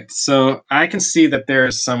 All right, so I can see that there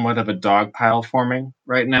is somewhat of a dog pile forming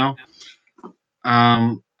right now.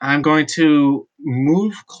 I'm going to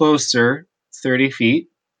move closer 30 feet.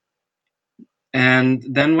 And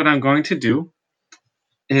then what I'm going to do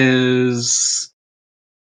is,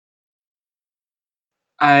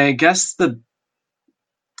 I guess,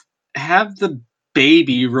 have the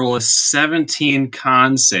baby roll a 17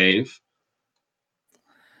 con save.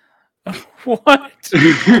 What?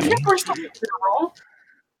 We're still gonna roll.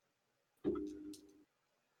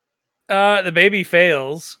 The baby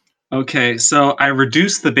fails. Okay, so I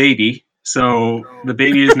reduce the baby. So the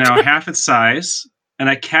baby is now half its size, and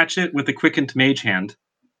I catch it with a quickened mage hand.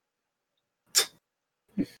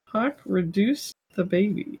 Puck, reduce the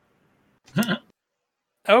baby.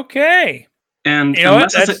 Okay. And You know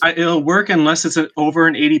what? it'll work unless it's over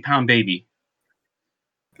an 80-pound baby.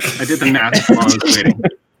 I did the math while I was waiting.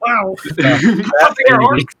 Wow.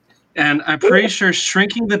 And I'm pretty sure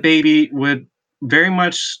shrinking the baby would very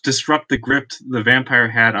much disrupt the grip the vampire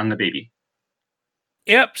had on the baby.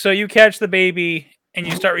 Yep. So you catch the baby and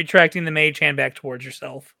you start retracting the mage hand back towards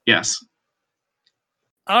yourself. Yes,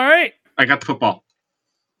 All right. I got the football.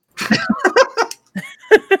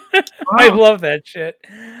 I love that shit.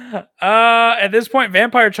 At this point,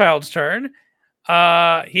 Vampire Child's turn.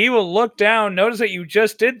 He will look down, notice that you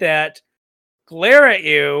just did that, glare at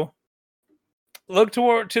you, look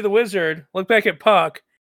to the wizard, look back at Puck,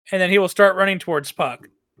 and then he will start running towards Puck.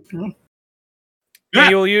 And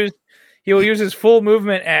he will use his full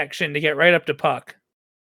movement action to get right up to Puck.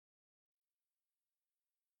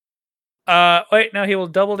 Wait, no, he will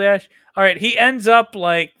double dash. All right, he ends up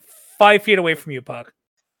like 5 feet away from you, Puck.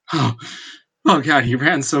 Oh God, he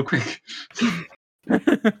ran so quick. And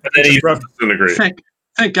then he disintegrates.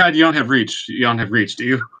 Thank God you don't have reach. You don't have reach, do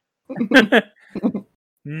you?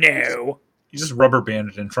 No. You just rubber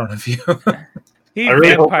banded in front of you. He's I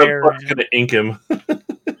really hope that vampire. Puck's going to ink him.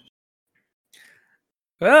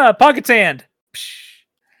 Pocket's hand.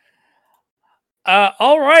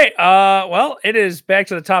 All right. Well, it is back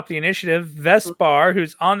to the top of the initiative. Vespar,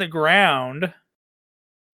 who's on the ground.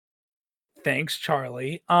 Thanks,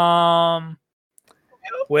 Charlie.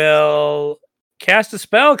 Will cast a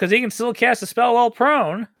spell because he can still cast a spell while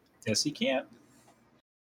prone. Yes, he can.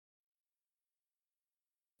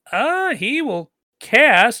 He'll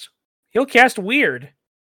cast Weird.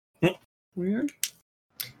 Weird.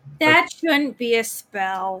 That shouldn't be a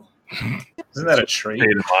spell. Isn't that a trait?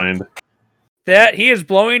 State of mind. That he is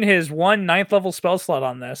blowing his 1 9th level spell slot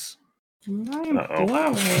on this.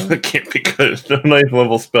 That can't be good. No 9th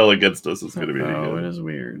level spell against us is going to be any Oh, good. it is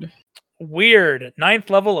weird. Weird 9th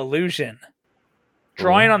level illusion.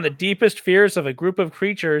 Drawing on the deepest fears of a group of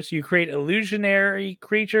creatures, you create illusionary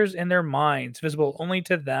creatures in their minds, visible only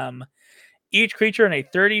to them. Each creature in a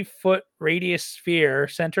 30-foot radius sphere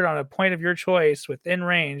centered on a point of your choice within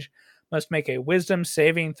range must make a wisdom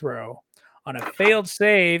saving throw. On a failed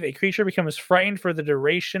save, a creature becomes frightened for the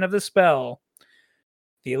duration of the spell.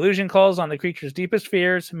 The illusion calls on the creature's deepest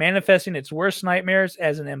fears, manifesting its worst nightmares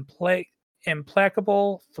as an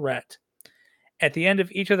implacable threat. At the end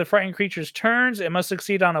of each of the frightened creature's turns, it must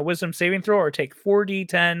succeed on a wisdom saving throw or take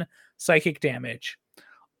 4d10 psychic damage.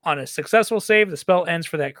 On a successful save, the spell ends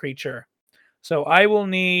for that creature. So I will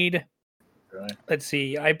need, let's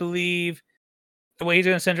see, I believe the way he's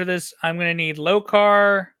going to center this, I'm going to need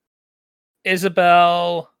Lokar,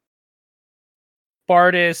 Isabel,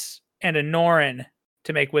 Bardis, and a Norin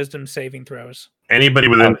to make wisdom saving throws. Anybody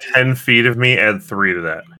within 10 feet of me, add 3 to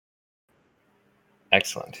that.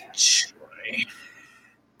 Excellent.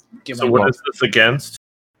 So what is this against?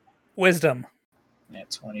 Wisdom.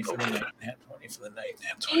 Nat 20 for the night. Nat 20 for the night.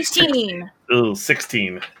 Nat 20 for 18. Ooh,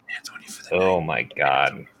 16. Nat 20 for the Oh my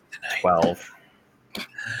god. 12.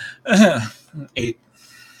 night. 8.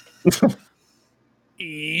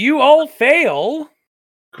 You all fail.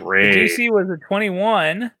 Great. The DC was a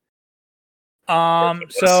 21.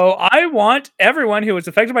 So I want everyone who was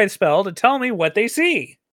affected by the spell to tell me what they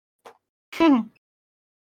see.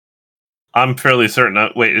 I'm fairly certain.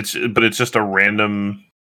 Wait, it's just a random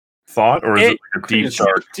thought, or is it like a deep It's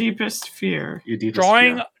dark? deepest fear. You deepest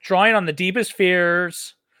Drawing fear. on the deepest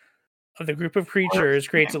fears of the group of creatures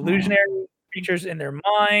creates illusionary creatures in their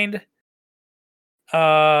mind.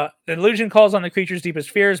 The illusion calls on the creature's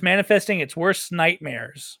deepest fears, manifesting its worst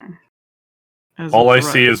nightmares. As All a I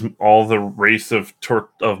threat. see is all the race of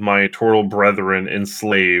my turtle brethren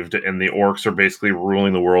enslaved, and the orcs are basically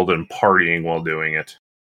ruling the world and partying while doing it.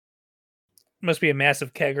 Must be a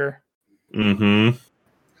massive kegger. Mm-hmm.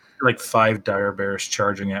 Like 5 dire bears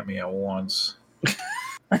charging at me at once.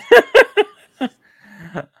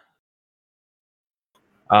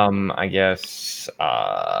 I guess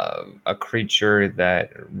a creature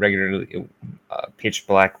that regularly, pitch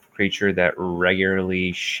black creature that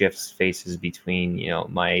regularly shifts faces between,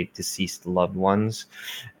 my deceased loved ones,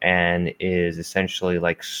 and is essentially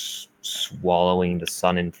like swallowing the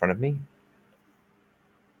sun in front of me.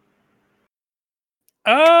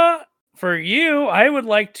 For you, I would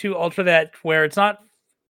like to alter that where it's not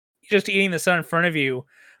just eating the sun in front of you,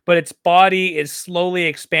 but its body is slowly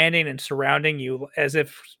expanding and surrounding you as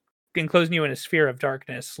if enclosing you in a sphere of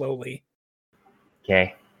darkness slowly.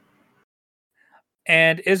 Okay.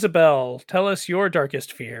 And Isabel, tell us your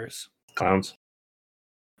darkest fears. Clowns.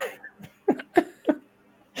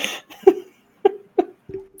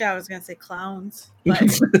 I was gonna say clowns,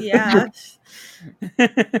 but yeah,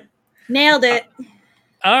 nailed it.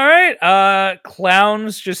 All right.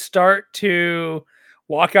 Clowns just start to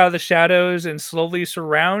walk out of the shadows and slowly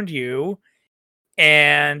surround you.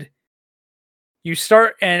 And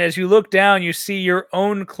as you look down, you see your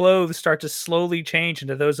own clothes start to slowly change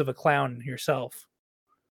into those of a clown yourself.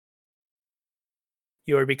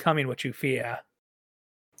 You are becoming what you fear.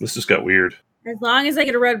 This just got weird. As long as I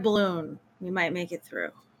get a red balloon, we might make it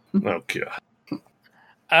through. Oh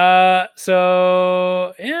god.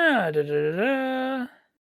 So yeah.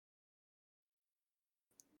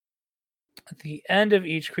 At the end of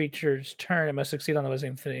each creature's turn, it must succeed on the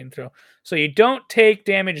wisdom saving throw. So you don't take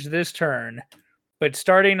damage this turn, but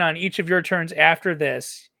starting on each of your turns after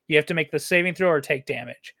this, you have to make the saving throw or take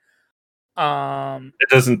damage. It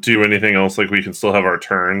doesn't do anything else. Like we can still have our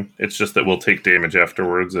turn. It's just that we'll take damage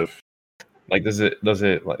afterwards if. Like, does it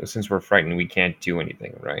like, since we're frightened, we can't do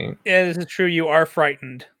anything, right? Yeah, this is true. You are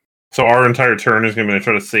frightened. So our entire turn is going to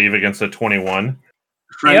try to save against a 21.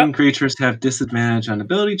 Frightened creatures have disadvantage on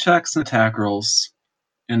ability checks and attack rolls,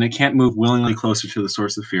 and they can't move willingly closer to the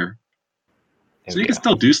source of fear. So you can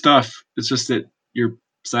still do stuff. It's just that you're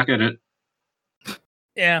stuck at it.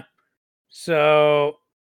 Yeah. So,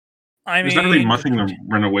 I There's mean, not really nothing to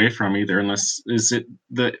run away from either, unless is it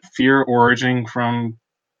the fear originating from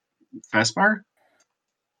Fespar?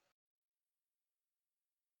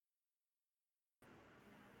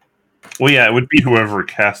 Well, yeah, it would be whoever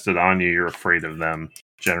cast it on you. You're afraid of them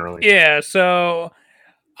generally. Yeah. So,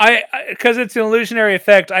 I because it's an illusionary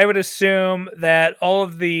effect, I would assume that all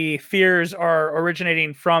of the fears are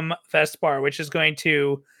originating from Vespar, which is going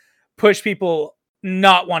to push people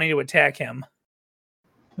not wanting to attack him.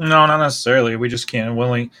 No, not necessarily. We just can't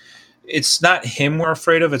willing. It's not him we're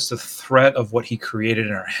afraid of. It's the threat of what he created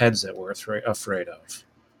in our heads that we're afraid of.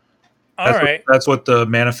 All right. That's what the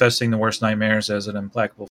manifesting the worst nightmares as an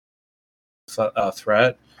implacable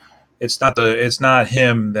threat. It's not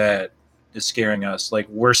him that is scaring us. Like,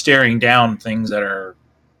 we're staring down things that are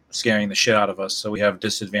scaring the shit out of us, so we have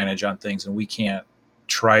disadvantage on things, and we can't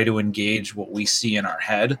try to engage what we see in our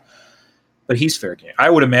head. But he's fair game. I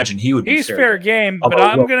would imagine he would be He's fair game, but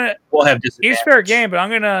we'll have disadvantage. He's fair game, but I'm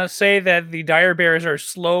gonna say that the dire bears are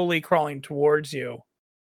slowly crawling towards you.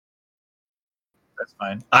 That's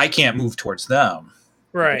fine. I can't move towards them.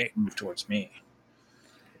 Right. Move towards me.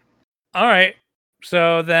 All right.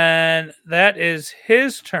 So then that is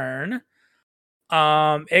his turn.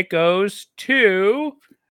 It goes to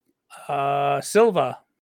Silva.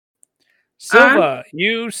 Silva,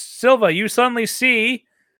 you suddenly see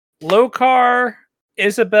Lokar,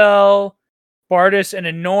 Isabel, Bardis, and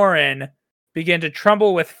Anoran begin to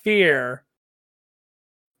tremble with fear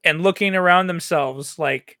and looking around themselves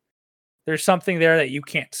like there's something there that you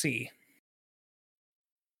can't see.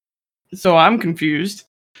 So I'm confused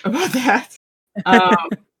about that.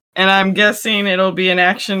 And I'm guessing it'll be an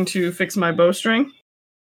action to fix my bowstring.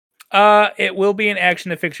 It will be an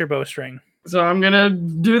action to fix your bowstring. So I'm gonna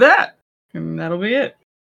do that, and that'll be it.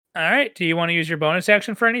 All right. Do you want to use your bonus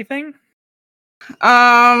action for anything?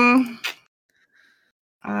 I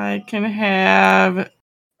can have. Is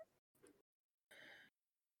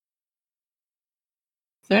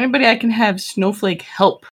there anybody I can have Snowflake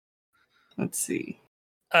help? Let's see.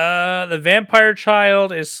 The vampire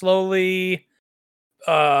child is slowly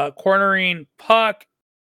cornering Puck.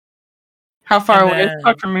 How far away is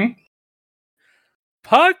Puck from me?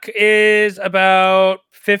 Puck is about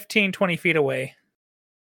 15, 20 feet away.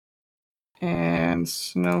 And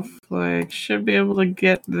Snowflake should be able to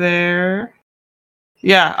get there.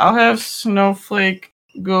 Yeah, I'll have Snowflake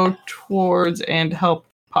go towards and help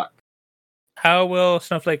Puck. How will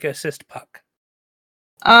Snowflake assist Puck?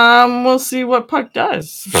 We'll see what Puck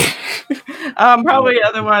does. Probably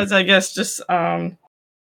otherwise, I guess, just try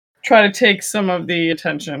to take some of the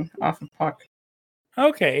attention off of Puck.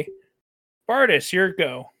 Okay. Bardis, your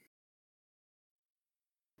go.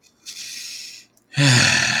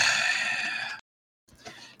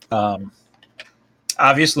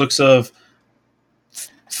 Obvious looks of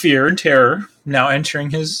fear and terror now entering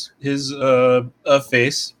his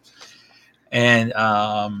face, and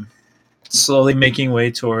slowly making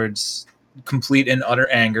way towards complete and utter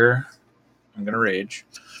anger. I'm gonna rage.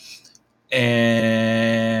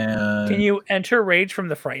 And can you enter rage from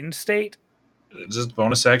the frightened state? Just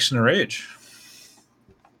bonus action to rage.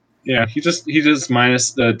 Yeah, he just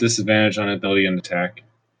minus the disadvantage on ability and attack.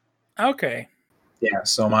 Okay. Yeah,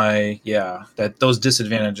 so those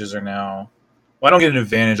disadvantages are now. Well, I don't get an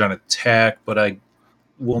advantage on attack, but I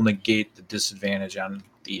will negate the disadvantage on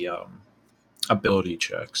the ability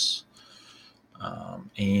checks.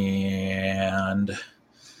 And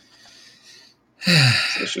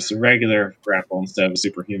so it's just a regular grapple instead of a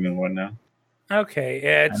superhuman one now. Okay,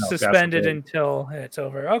 yeah, it's suspended until it's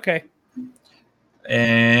over. Okay.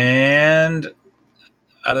 And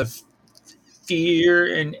out of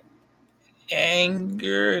fear and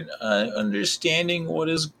anger and understanding what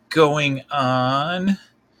is going on,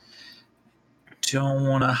 don't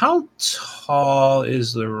want to. How tall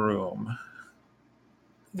is the room?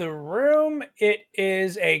 The room, it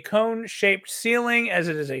is a cone-shaped ceiling as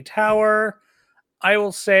it is a tower. I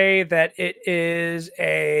will say that it is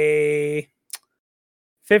a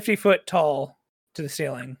 50-foot tall to the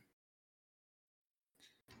ceiling.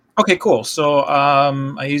 Okay, cool. So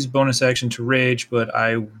I use bonus action to rage, but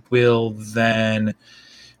I will then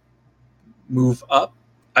move up.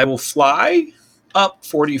 I will fly up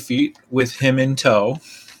 40 feet with him in tow.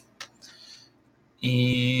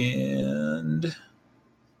 And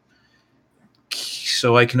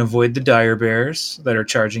so I can avoid the dire bears that are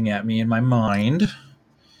charging at me in my mind.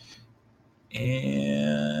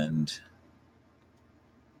 And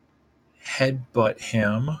headbutt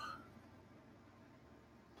him.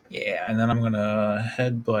 Yeah, and then I'm going to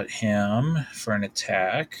headbutt him for an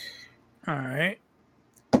attack. All right.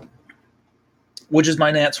 Which is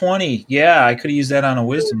my nat 20. Yeah, I could have used that on a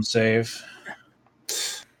wisdom save.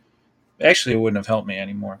 Actually, it wouldn't have helped me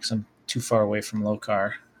anymore because I'm too far away from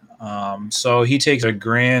Lokar. So he takes a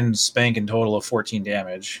grand spanking total of 14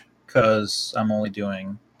 damage because I'm only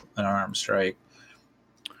doing an arm strike.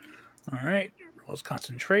 All right. Rolls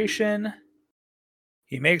concentration.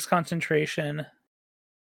 He makes concentration.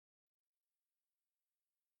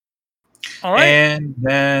 All right. And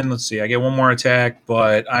then, let's see, I get one more attack,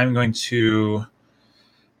 but I'm going to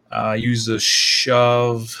use the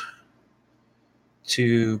shove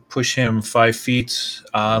to push him 5 feet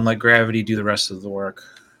and let gravity do the rest of the work.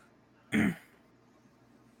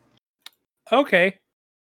 Okay.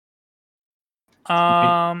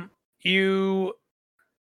 You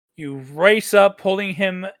race up, holding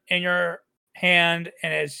him in your hand,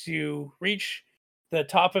 and as you reach the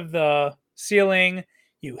top of the ceiling,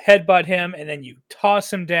 you headbutt him, and then you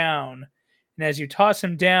toss him down. And as you toss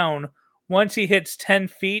him down, once he hits 10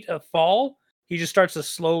 feet of fall, he just starts to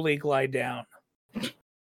slowly glide down.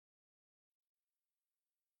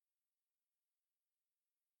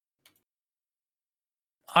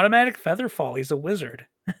 Automatic feather fall. He's a wizard.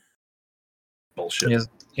 Bullshit.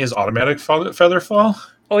 He has automatic feather fall?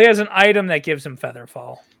 Oh, he has an item that gives him feather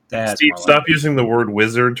fall. That's Steve, more like stop using the word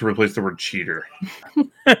wizard to replace the word cheater.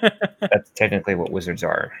 That's technically what wizards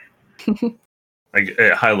are. Like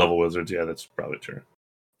high level wizards, yeah, that's probably true.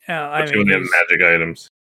 Yeah, I Especially when mean, they have magic items.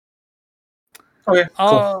 Okay, cool.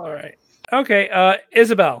 all right. Okay,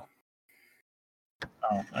 Isabel.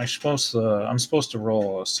 Oh, I'm supposed to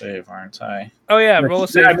roll a save, aren't I? Oh yeah, roll a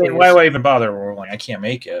save. I mean, please. why would I even bother rolling? I can't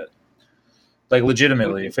make it. Like,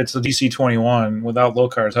 legitimately, if it's the DC 21, without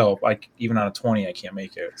Lokar's help, even on a 20, I can't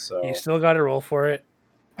make it. So You still got to roll for it.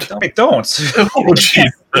 I don't. Oh,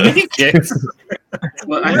 Jesus. Make it.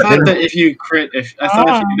 Well, I thought that if you if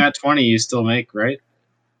you got 20, you still make, right?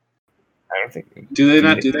 I don't think. Do they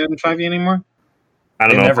not do that in 5e anymore? I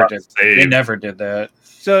don't They know never if did. I saved. They never did that.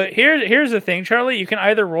 So here's the thing, Charlie. You can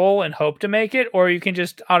either roll and hope to make it, or you can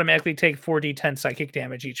just automatically take 4d10 psychic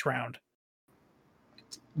damage each round.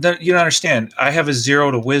 You don't understand. I have a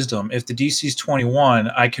 0 to wisdom. If the DC's 21,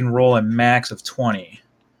 I can roll a max of 20.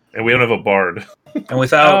 And we don't have a bard. And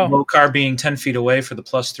without Oh. Lokar being 10 feet away for the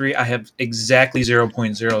 +3, I have exactly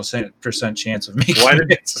 0.0% chance of making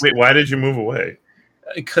it. Why did you move away?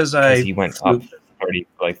 Because Because he went up 40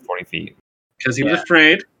 feet. Because he was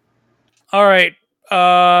afraid. All right.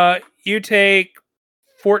 You take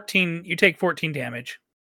 14. You take 14 damage.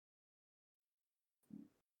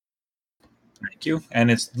 Thank you.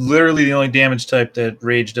 And it's literally the only damage type that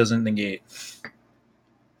Rage doesn't negate.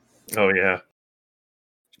 Oh, yeah.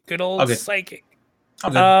 Good old Okay. psychic.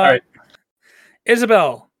 Okay. All right.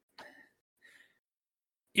 Isabel,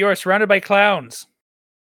 you are surrounded by clowns.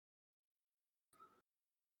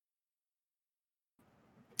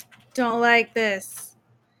 Don't like this.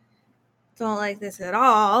 Don't like this at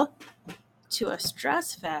all. To a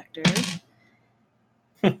stress factor.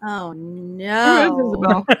 Oh no. Who is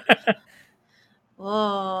Isabel?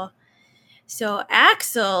 Oh. So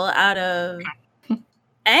Axel, out of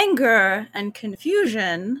anger and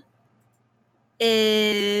confusion,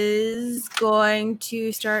 is going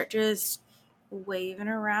to start just waving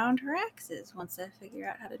around her axes once I figure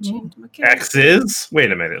out how to change my character. Axes?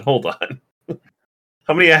 Wait a minute. Hold on.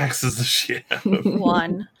 How many axes does she have?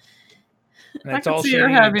 One. That's I can all see she her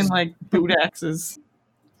needs. having like boot axes.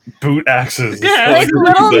 Boot axes. Yeah, Like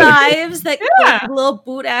little knives that Yeah. like little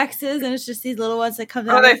boot axes, and it's just these little ones that come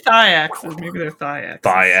Or out. they thigh axes. Maybe they're thigh axes.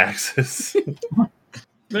 Thigh axes.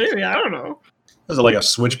 Maybe, I don't know. Is it like a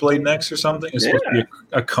switchblade next or something? It's supposed to be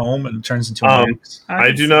a comb and it turns into an axe. I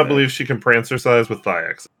can do see not that. believe she can prancer size with thigh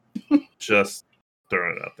axes. Just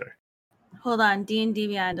throwing it out there. Hold on, D&D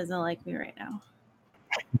Beyond doesn't like me right now.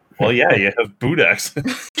 Well, yeah, you have boot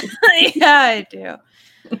axes. Yeah, I do.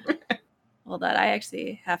 Hold on, I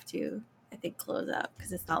actually have to, I think, close out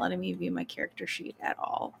because it's not letting me view my character sheet at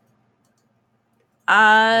all.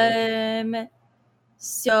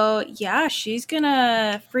 So yeah, she's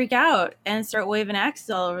gonna freak out and start waving axes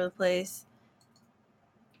all over the place.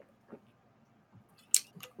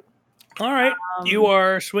 All right. You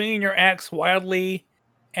are swinging your axe wildly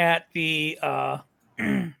at the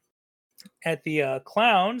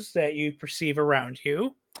clowns that you perceive around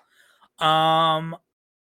you.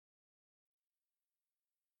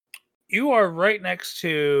 You are right next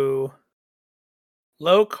to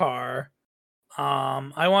Lokar.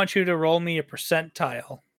 I want you to roll me a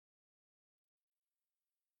percentile.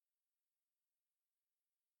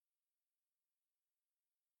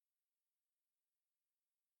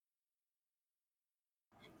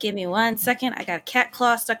 Give me 1 second. I got a cat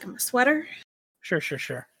claw stuck in my sweater.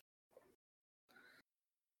 Sure.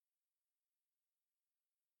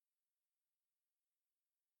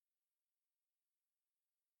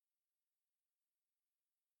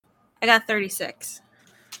 I got 36.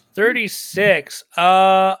 36.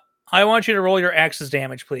 I want you to roll your axe's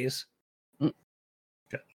damage, please. Okay.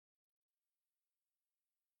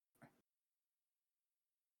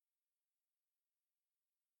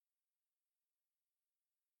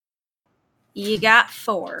 You got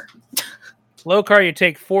 4. Lokar, you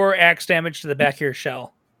take 4 axe damage to the back of your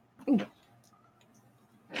shell.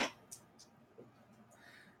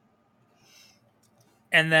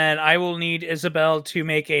 And then I will need Isabel to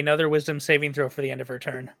make another wisdom saving throw for the end of her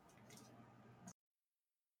turn.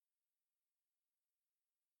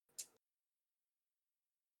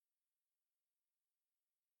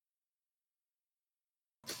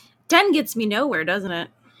 Ten gets me nowhere, doesn't it?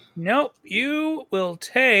 Nope. You will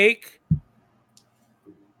take...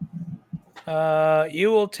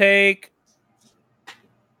 you will take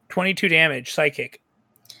 22 damage, psychic.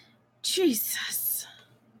 Jesus.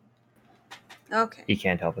 Okay. He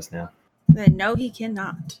can't help us now. Then no, he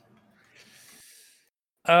cannot.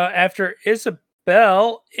 After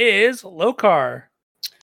Isabel is Lokar.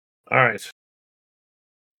 All right.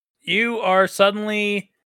 You are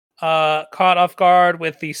suddenly caught off guard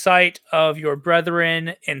with the sight of your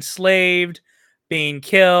brethren enslaved, being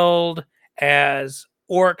killed, as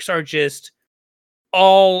orcs are just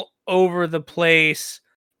all over the place,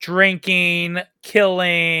 drinking,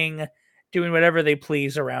 killing, doing whatever they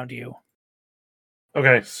please around you.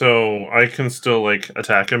 Okay, so I can still like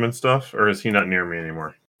attack him and stuff, or is he not near me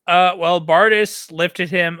anymore? Well, Bardis lifted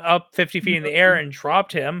him up 50 feet in the air and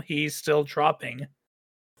dropped him. He's still dropping.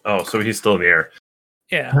 Oh, so he's still in the air.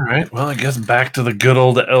 Yeah. All right. Well, I guess back to the good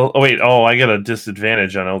old. Oh wait. Oh, I get a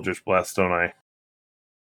disadvantage on Eldritch Blast, don't I?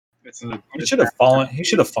 He should have fallen. He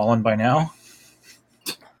should have fallen by now.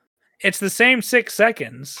 It's the same 6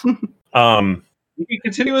 seconds. You can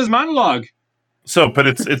continue his monologue. So, but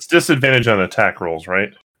it's disadvantage on attack rolls,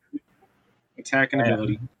 right? Attack and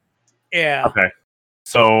ability. Yeah. Okay.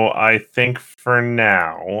 So I think for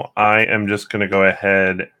now I am just going to go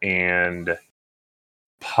ahead and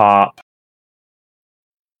pop.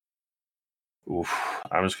 Oof,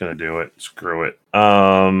 I'm just going to do it. Screw it.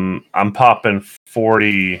 I'm popping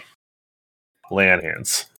 40 land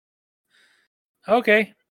hands.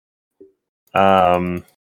 Okay.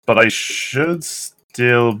 But I should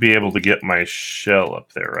still be able to get my shell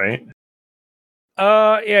up there, right?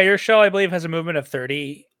 Yeah, your shell, I believe, has a movement of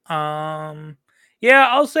 30. Yeah,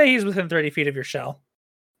 I'll say he's within 30 feet of your shell.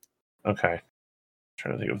 Okay.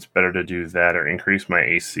 Trying to think if it's better to do that or increase my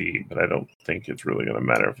AC, but I don't think it's really going to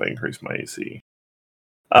matter if I increase my AC.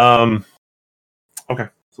 Okay,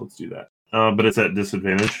 so let's do that. But it's at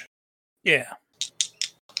disadvantage. Yeah.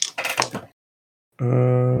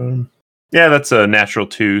 Yeah, that's a natural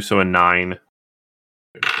 2, so a 9.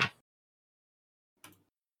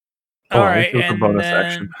 All right, and bonus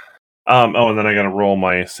action. And then I got to roll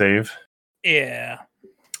my save. Yeah.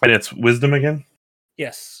 And it's wisdom again.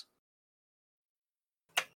 Yes.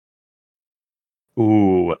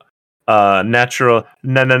 Ooh. Natural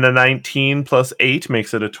 19 plus 8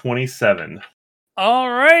 makes it a 27. All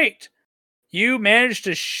right. You managed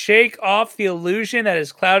to shake off the illusion that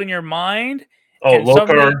is clouding your mind. Oh, and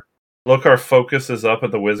suddenly- Lokar focuses up at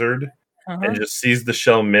the wizard and just sees the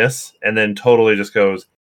shell miss and then totally just goes,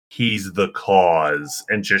 "He's the cause,"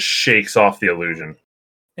 and just shakes off the illusion.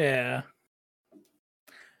 Yeah.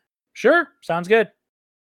 Sure. Sounds good.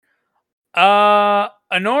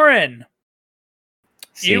 Anorin,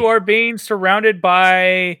 you are being surrounded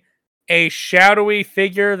by a shadowy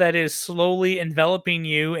figure that is slowly enveloping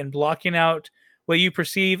you and blocking out what you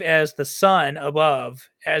perceive as the sun above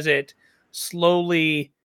as it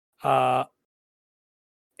slowly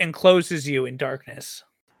encloses you in darkness.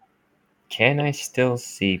 Can I still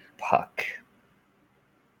see Puck?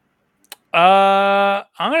 I'm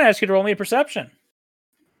going to ask you to roll me a perception.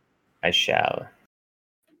 I shall.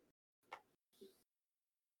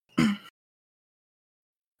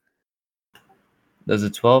 Does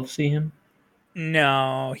a 12 see him?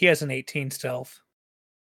 No, he has an 18 stealth.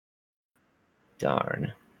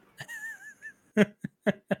 Darn.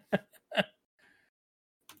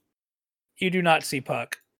 You do not see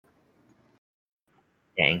Puck.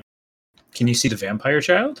 Dang. Can you see the vampire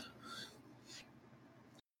child?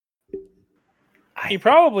 You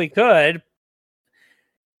probably could.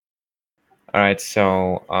 All right,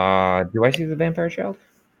 so do I see the vampire child?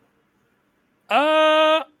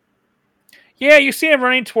 Yeah, you see him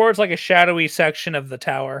running towards like a shadowy section of the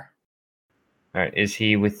tower. All right, is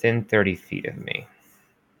he within 30 feet of me?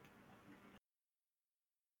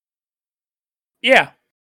 Yeah.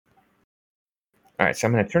 All right, so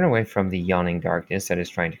I'm going to turn away from the yawning darkness that is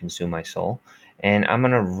trying to consume my soul, and I'm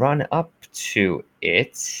going to run up to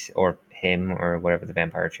it, or him, or whatever the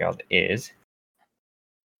vampire child is.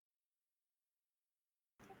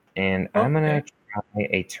 And I'm going to try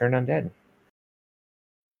a turn undead.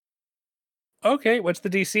 Okay, what's the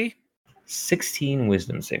DC? 16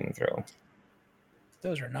 wisdom saving throw.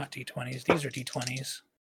 Those are not D20s. These are D20s.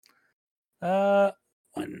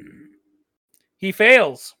 1. He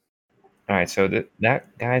fails. All right, so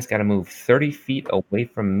that guy's got to move 30 feet away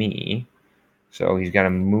from me. So he's got to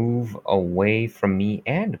move away from me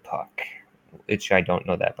and Puck, which I don't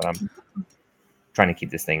know that, but I'm trying to keep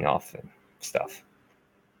this thing off and stuff.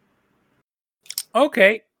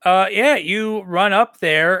 Okay. Yeah, you run up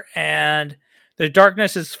there and the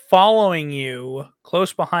darkness is following you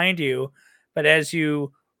close behind you. But as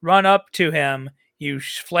you run up to him, you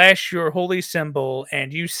flash your holy symbol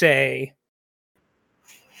and you say,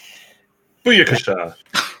 Booyakasha.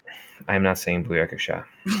 I'm not saying Booyakasha.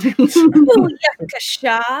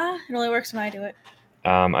 Booyakasha. It only works when I do it.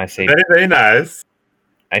 I say Very, very nice.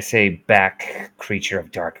 I say back, creature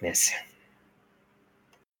of darkness.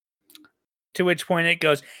 to which point it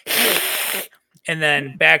goes and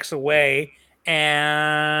then backs away.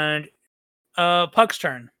 And Puck's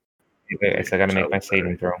turn. Okay, so I got to make my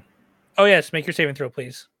saving throw. Oh, yes. Make your saving throw,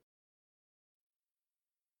 please.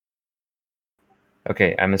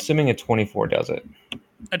 Okay, I'm assuming a 24 does it.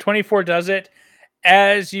 A 24 does it.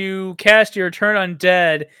 As you cast your turn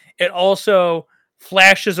undead, it also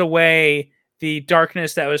flashes away the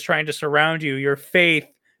darkness that was trying to surround you, your faith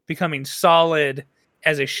becoming solid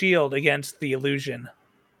as a shield against the illusion.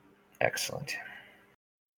 Excellent.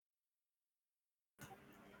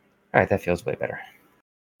 All right, that feels way better.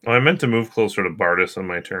 Oh, I meant to move closer to Bardus on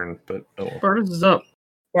my turn, but oh. Bardus is up.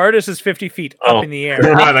 Bardus is 50 feet up in the air.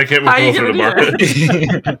 Never mind, I can't move How you closer to gonna do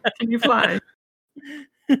Bardus. Can you fly?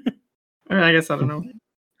 I guess I don't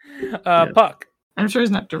know. Puck. I'm sure he's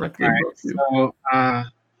not directly All above you. right,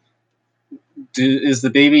 so, is the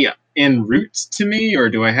baby en route to me, or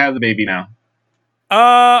do I have the baby now?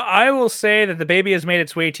 I will say that the baby has made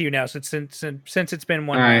its way to you now since it's been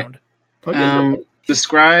one All right. round. Puck is up.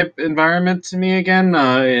 Describe environment to me again.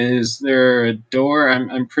 Is there a door?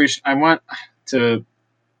 I'm pretty. I'm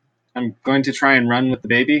going to try and run with the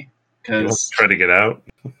baby Let's because try to get out.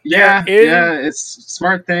 yeah, There is- yeah, it's a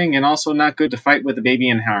smart thing and also not good to fight with a baby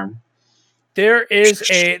in harm. There is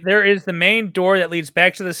the main door that leads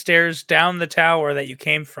back to the stairs down the tower that you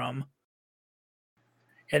came from.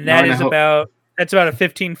 And that is about a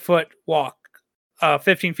 15-foot walk.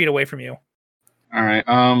 15 feet away from you. All right,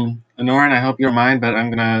 Anoran, I hope you don't mind, but I'm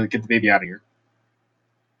gonna get the baby out of here.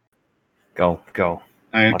 Go.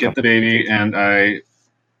 I get the baby and I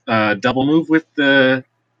double move with the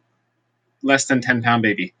less than 10-pound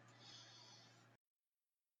baby.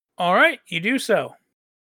 All right, you do so.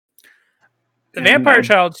 The And vampire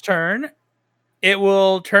child's turn. It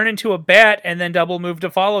will turn into a bat and then double move to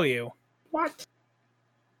follow you. What?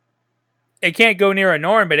 It can't go near a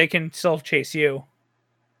Norn, but it can still chase you.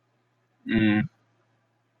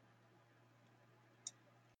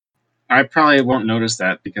 I probably won't notice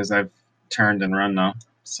that because I've turned and run now.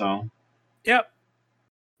 So Yep.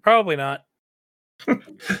 Probably not.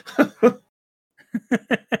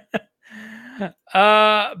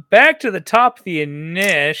 Back to the top of the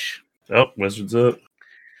Inish. Oh, wizard's up.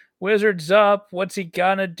 Wizard's up. What's he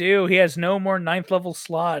gonna do? He has no more 9th level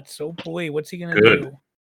slots. Oh boy, what's he gonna Good. do?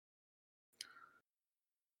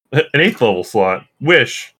 An 8th level slot.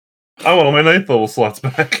 Wish. I want my 9th level slots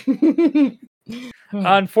back.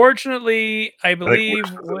 Unfortunately, I believe Wish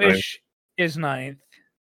is the Wish is 9th.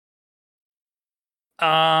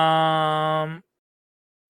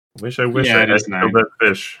 Wish I wish Yeah, I it had is killed 9. that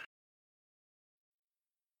fish.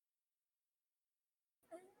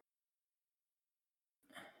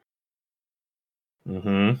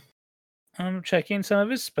 I'm checking some of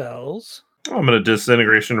his spells. I'm gonna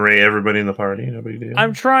disintegration ray everybody in the party. No big deal.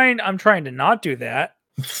 I'm trying to not do that.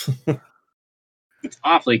 it's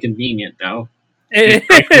awfully convenient, though. You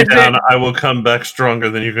take me down, I will come back stronger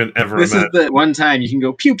than you can ever This imagine. is the one time you can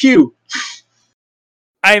go pew pew.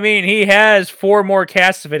 I mean, he has 4 more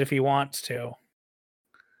casts of it if he wants to.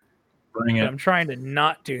 Bring But it. I'm trying to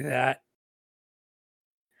not do that.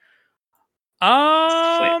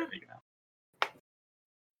 I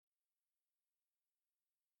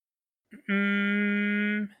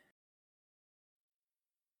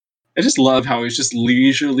just love how he's just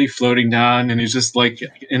leisurely floating down, and he's just like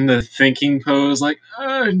in the thinking pose, like,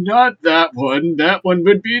 not that one. That one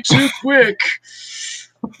would be too quick.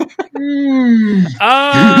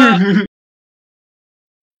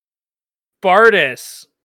 Bardis.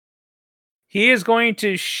 He is going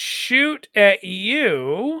to shoot at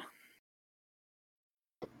you.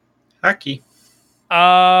 Hockey.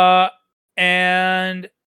 And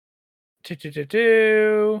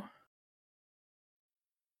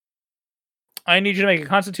I need you to make a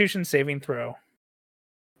Constitution saving throw.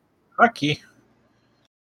 Hockey.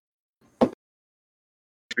 Are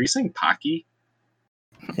you saying Pocky?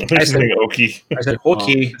 I said Oki. I said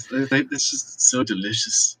hockey. It's just so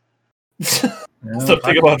delicious.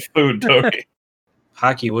 Something about food, Tony.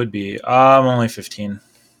 Hockey would be. I'm only 15.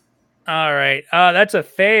 All right. That's a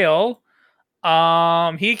fail.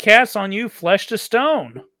 He casts on you Flesh to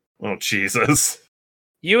Stone. Oh, Jesus.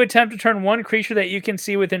 You attempt to turn one creature that you can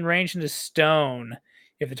see within range into stone.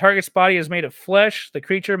 If the target's body is made of flesh, the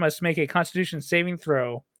creature must make a Constitution saving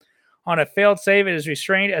throw. On a failed save, it is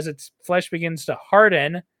restrained as its flesh begins to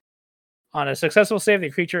harden. On a successful save,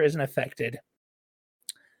 the creature isn't affected.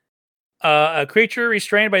 A creature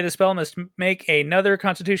restrained by the spell must make another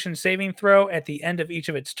Constitution saving throw at the end of each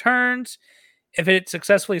of its turns. If it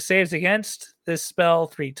successfully saves against this spell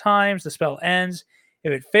 3 times, the spell ends.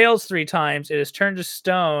 If it fails 3 times, it is turned to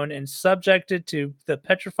stone and subjected to the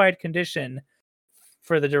petrified condition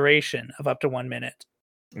for the duration of up to 1 minute.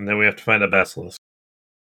 And then we have to find a basilisk.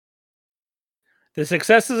 The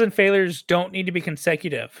successes and failures don't need to be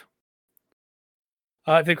consecutive.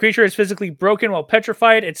 If the creature is physically broken while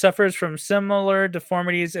petrified, it suffers from similar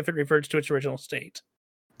deformities if it reverts to its original state.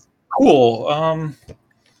 Cool.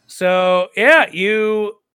 So, yeah,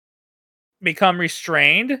 you become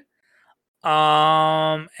restrained.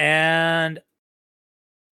 And I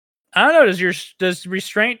don't know, does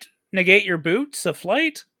restraint negate your boots of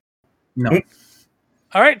flight? No.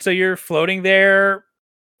 All right, so you're floating there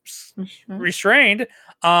restrained.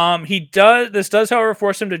 This does, however,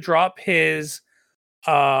 force him to drop his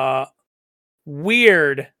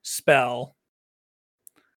weird spell.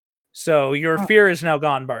 So your fear is now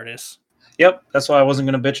gone, Bardis. Yep, that's why I wasn't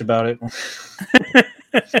going to bitch about it.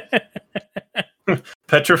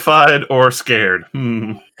 Petrified or scared?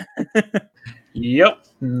 Yep,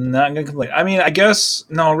 not going to complain. I mean, I guess,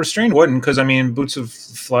 no, Restrained wouldn't, because, I mean, Boots of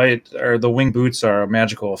Flight, or the wing boots are a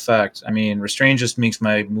magical effect. I mean, Restrained just makes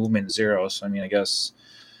my movement 0, so, I mean, I guess,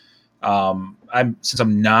 since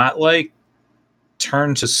I'm not, like,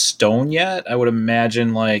 turned to stone yet, I would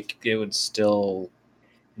imagine, like, it would still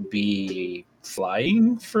be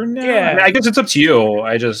flying for now. Yeah. I mean, I guess it's up to you.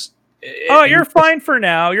 You're fine for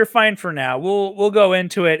now. You're fine for now. We'll go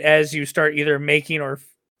into it as you start either making or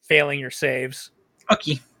failing your saves.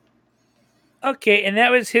 Okay, and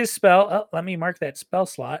that was his spell. Oh, let me mark that spell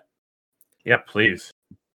slot. Yeah, please.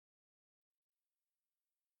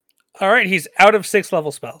 All right, he's out of 6th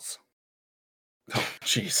level spells.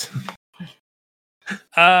 Jeez.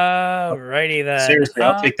 Alrighty then. Seriously,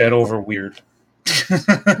 I'll take that over weird.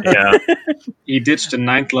 Yeah. He ditched a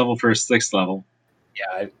 9th level for a 6th level.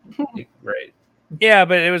 Yeah, right. Yeah,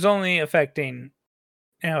 but it was only affecting,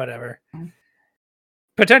 whatever.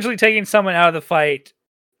 Potentially taking someone out of the fight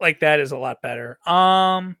like that is a lot better.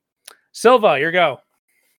 Silva, your go.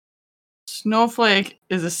 Snowflake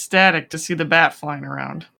is ecstatic to see the bat flying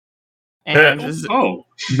around. And is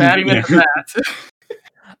batting with the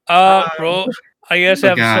bat. Roll. I guess Oh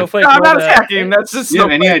have God. Snowflake. No, I'm roll not that. attacking. That's just Do you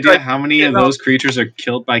have any Snowflake, idea like, how many of those creatures are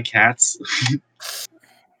killed by cats?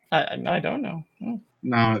 I don't know.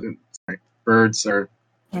 No, like, birds are.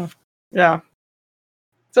 Yeah.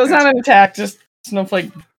 So it's not an attack, just Snowflake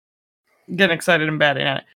getting excited and batting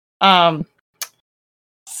at it.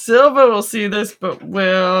 Silva will see this, but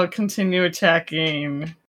will continue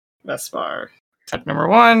attacking Vespar. Attack number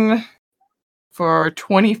 1 for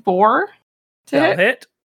 24 to That'll hit. hit.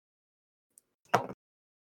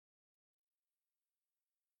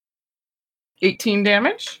 18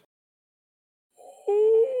 damage.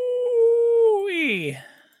 Ooh-wee.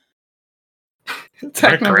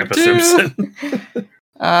 Attack number Grandpa 2. Simpson.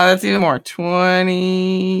 That's even more.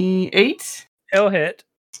 28 He'll hit.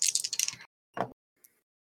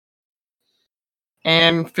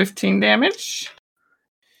 and 15 damage.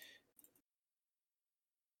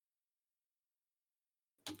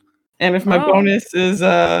 And if my bonus is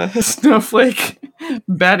Snowflake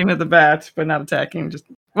batting with the bat, but not attacking. Just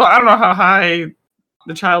I don't know how high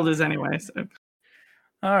the child is anyway. So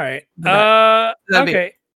All right. That'd be-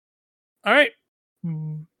 Okay. All right.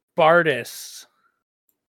 Bardis.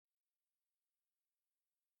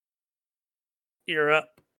 You're up.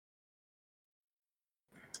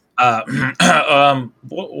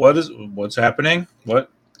 What's happening?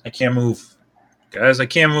 What? I can't move, guys. I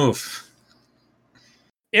can't move.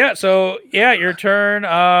 Yeah, so your turn.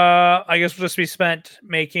 I guess will just be spent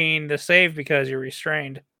making the save because you're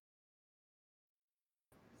restrained.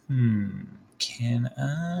 Can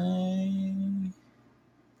I?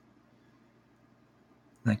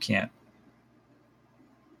 I can't.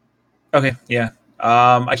 Okay, yeah.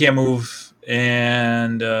 I can't move,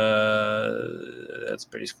 and that's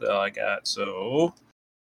basically all I got. So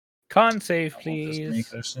Con save, I'll just please.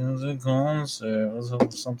 make ourselves a con save. Let's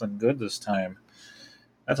hope something good this time.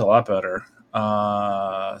 That's a lot better.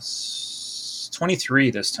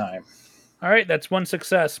 23 this time. All right, that's one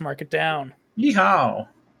success. Mark it down. Yeehaw!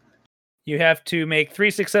 You have to make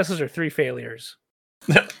 3 successes or 3 failures.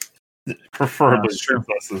 Preferably Sure.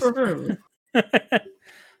 successes.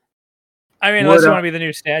 I mean, unless you Would, want to be the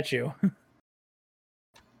new statue.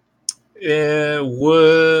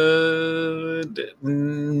 Would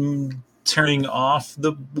turning off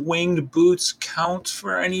the winged boots count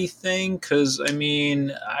for anything? Because I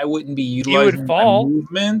mean, I wouldn't be utilizing fall. my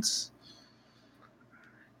movement.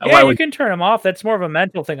 Yeah, Why you would- can turn them off. That's more of a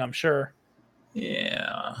mental thing, I'm sure.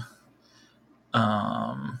 Yeah.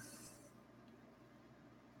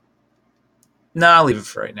 Nah, I'll leave it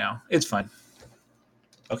for right now. It's fine.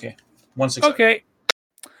 Okay. 1 success. Okay.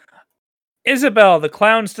 Isabel, the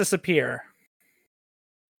clowns disappear.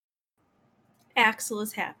 Axel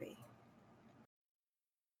is happy.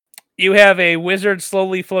 You have a wizard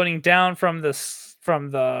slowly floating down from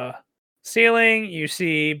the ceiling. You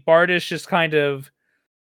see Bardish just kind of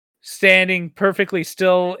standing perfectly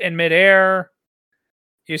still in midair.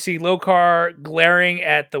 You see Lokar glaring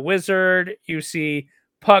at the wizard. You see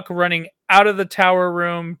Puck running out of the tower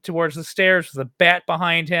room towards the stairs with a bat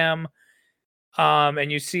behind him.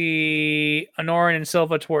 And you see Honorin and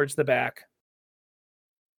Silva towards the back.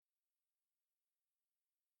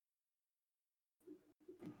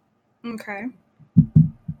 Okay.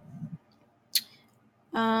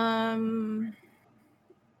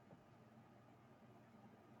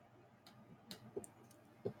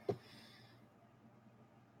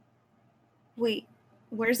 Wait,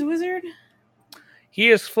 where's the wizard? He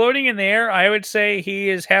is floating in the air. I would say he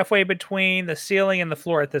is halfway between the ceiling and the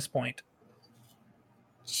floor at this point.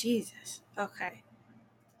 Jesus. Okay.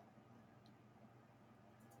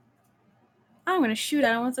 I'm gonna shoot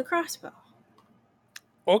at him with a crossbow.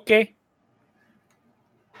 Okay.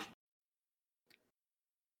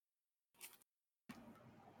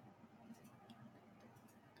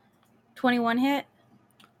 $21 hit.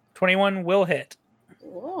 21 will hit.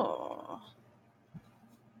 Whoa.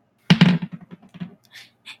 Ow,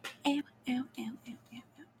 ow, ow, ow, ow, ow.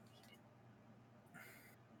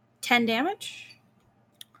 10 damage.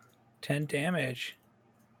 10 damage.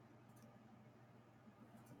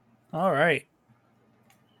 All right.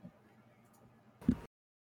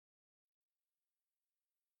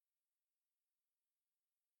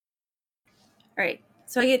 All right.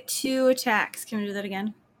 So I get 2 attacks. Can we do that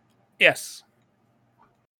again? Yes.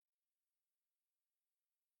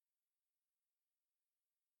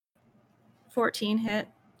 $14 hit.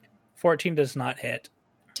 14 does not hit.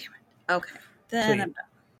 Okay. Then Sweet. I'm done.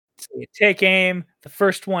 So you take aim. The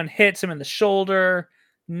first one hits him in the shoulder.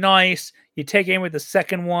 Nice. You take aim with the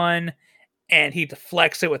second one, and he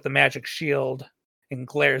deflects it with the magic shield and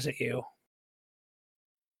glares at you.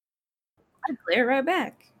 I glare right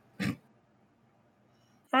back.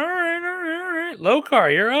 All right.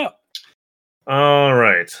 Lokar, you're up. All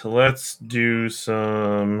right, let's do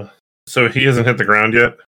some. So he hasn't hit the ground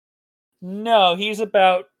yet? No, he's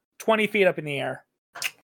about 20 feet up in the air.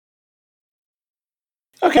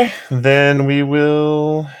 Okay. Then we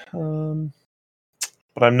will.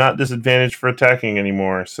 But I'm not disadvantaged for attacking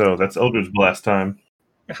anymore, so that's Eldritch Blast time.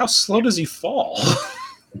 How slow does he fall?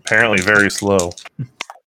 Apparently, very slow.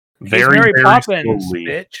 He's Mary Poppins, slowly.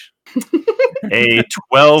 bitch. A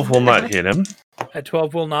 12 will not hit him, A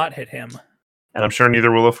 12 will not hit him. and I'm sure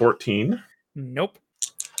neither will a 14. Nope.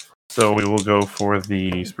 So we will go for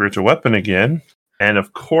the spiritual weapon again. And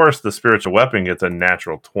of course, the spiritual weapon gets a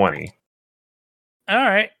natural 20. All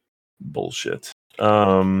right. Bullshit.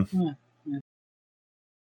 I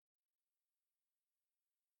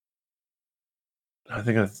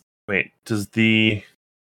think that's. Wait, does the.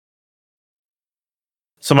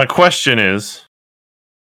 So my question is,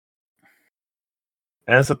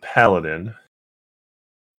 as a paladin,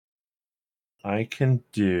 I can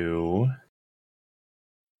do.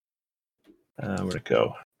 Where'd it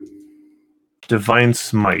go? Divine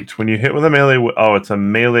Smite. When you hit with a melee, it's a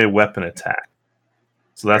melee weapon attack.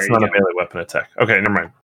 So that's There you not a go. melee weapon attack. Okay, never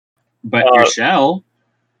mind. But your shell.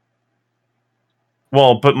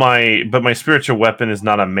 Well, but my spiritual weapon is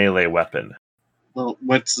not a melee weapon. Well,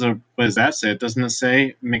 what does that say? Doesn't it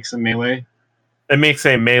say makes a melee? It makes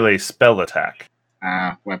a melee spell attack,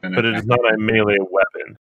 Weapon but attack. it is not a melee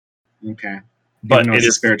weapon. Okay. But though it it's a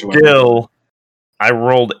is spiritual weapon. still. I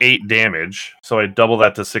rolled 8 damage, so I double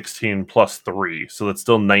that to 16 plus 3, so that's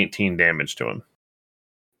still 19 damage to him.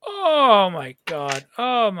 Oh my god.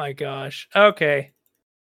 Oh my gosh. Okay.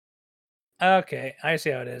 Okay, I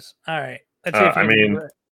see how it is. All right. Let's see if I you mean,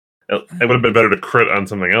 it would have been better to crit on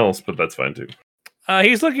something else, but that's fine too.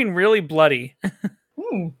 he's looking really bloody.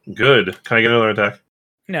 Ooh. Good. Can I get another attack?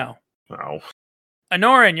 No. Oh.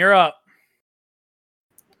 Anoran, you're up.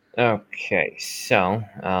 Okay, so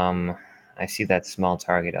I see that small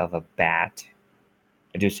target of a bat.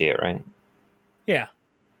 I do see it, right? Yeah.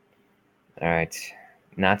 All right.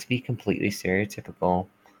 Not to be completely stereotypical,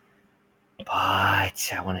 but I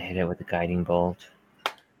want to hit it with a guiding bolt.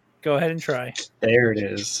 Go ahead and try. There it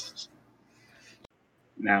is.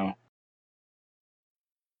 Now.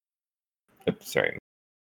 Oops, sorry.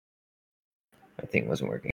 My thing wasn't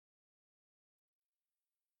working.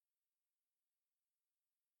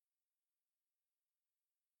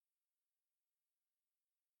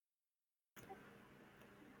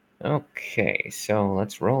 Okay, so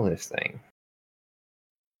let's roll this thing.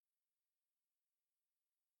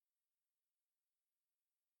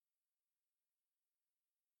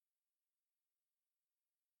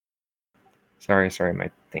 Sorry,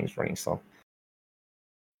 my thing's running slow.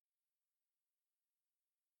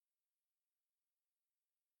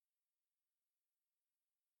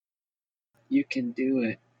 You can do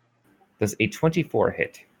it. Does a 24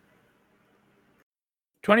 hit?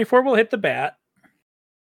 24 will hit the bat.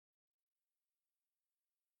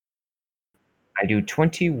 I do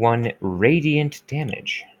 21 radiant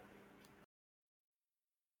damage.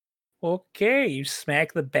 Okay, you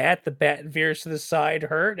smack the bat veers to the side,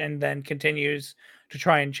 hurt, and then continues to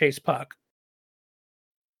try and chase Puck,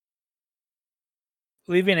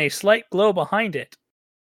 leaving a slight glow behind it.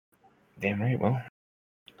 Damn right, well.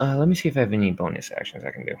 Let me see if I have any bonus actions I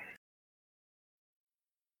can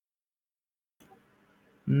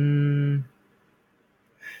do.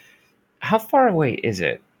 How far away is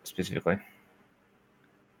it, specifically?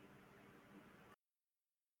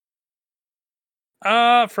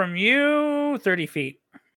 From you, 30 feet.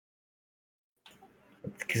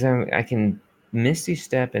 Because I can Misty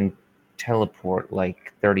Step and teleport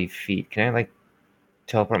like 30 feet. Can I like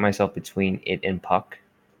teleport myself between it and Puck?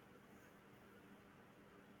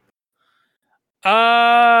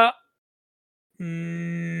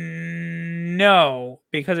 No,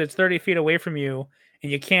 because it's 30 feet away from you,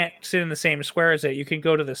 and you can't sit in the same square as it. You can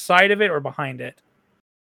go to the side of it or behind it.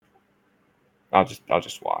 I'll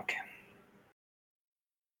just walk.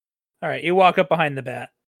 All right, you walk up behind the bat.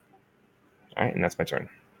 All right, and that's my turn.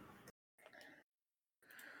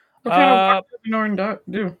 What kind of work does Norn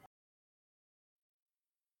do?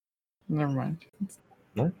 Never mind.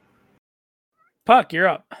 What? Puck, you're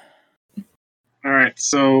up. All right,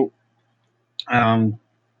 so can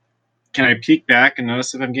I peek back and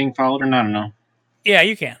notice if I'm getting followed or not? I don't know. Yeah,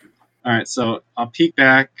 you can. All right, so I'll peek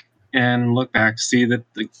back and look back, see that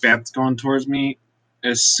the bat's going towards me.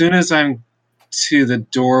 As soon as I'm to the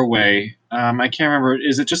doorway, I can't remember.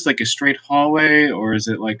 Is it just like a straight hallway, or is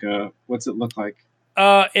it like a? What's it look like?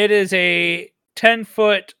 It is a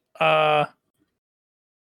 10-foot.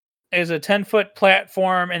 Is a 10-foot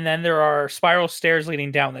platform, and then there are spiral stairs leading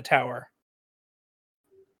down the tower.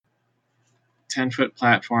 10-foot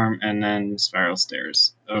platform and then spiral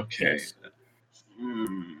stairs. Okay. Yes.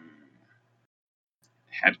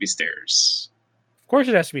 Had to be stairs. Of course,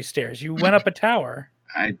 it has to be stairs. You went up a tower.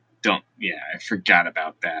 I forgot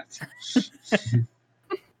about that.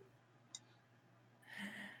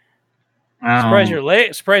 Surprise your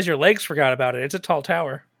legs forgot about it. It's a tall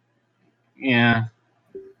tower. Yeah.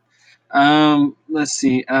 Let's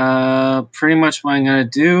see. Pretty much what I'm gonna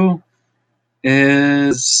do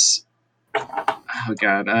is, oh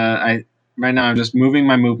god, right now I'm just moving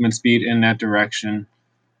my movement speed in that direction.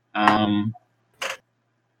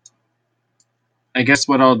 I guess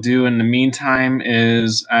what I'll do in the meantime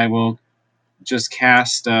is I will just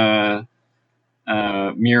cast a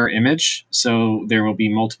mirror image, so there will be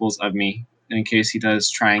multiples of me in case he does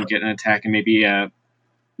try and get an attack and maybe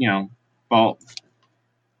ball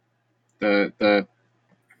the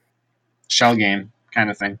shell game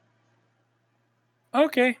kind of thing.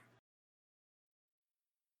 Okay.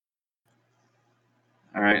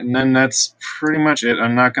 All right, and then that's pretty much it.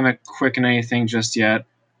 I'm not going to quicken anything just yet.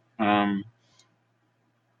 I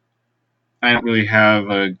don't really have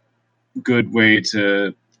a good way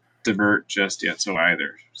to divert just yet, so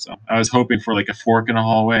either. So I was hoping for like a fork in a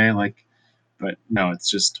hallway, but no, it's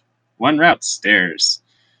just one route, stairs.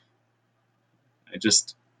 I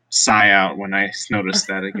just sigh out when I notice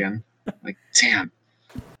that again. Like, damn.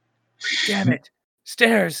 Damn it.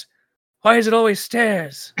 Stairs. Why is it always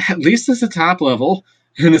stairs? At least it's the top level,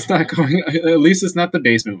 and it's not going. At least it's not the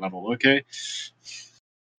basement level. Okay.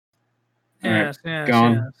 All right, Yes, yes,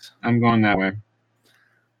 going. yes. I'm going that way.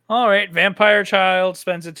 All right, Vampire Child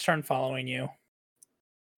spends its turn following you.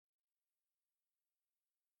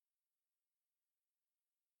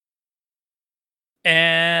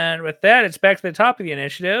 And with that, it's back to the top of the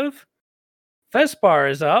initiative. Vespar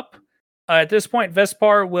is up. At this point,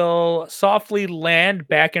 Vespar will softly land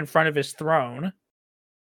back in front of his throne,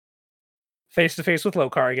 face to face with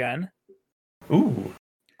Lokar again. Ooh.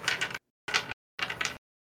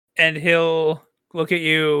 And he'll look at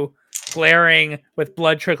you, glaring with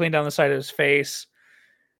blood trickling down the side of his face.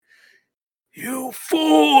 You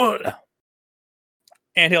fool!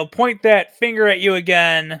 And he'll point that finger at you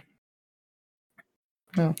again.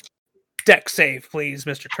 Oh. Deck save, please,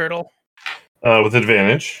 Mr. Turtle. With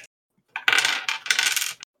advantage.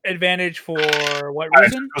 Advantage for what I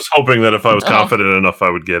reason? was hoping that if I was confident enough, I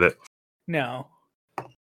would get it. No.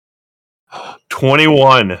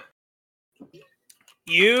 21.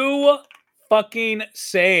 You fucking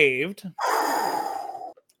saved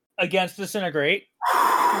against Disintegrate.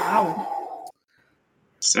 Wow.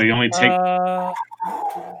 So you only take a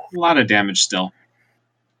lot of damage still.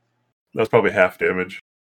 That's probably half damage.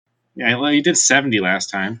 Yeah, well, you did 70 last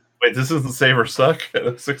time. Wait, this isn't save or suck at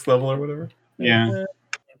a 6th level or whatever? Yeah.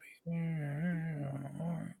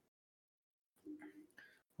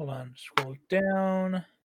 Hold on, scroll down.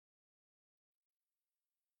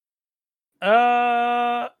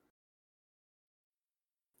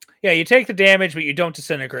 Yeah, you take the damage, but you don't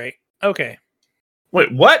disintegrate. Okay.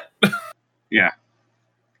 Wait, what? Yeah.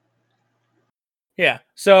 Yeah.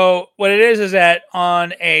 So what it is that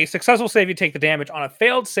on a successful save, you take the damage. On a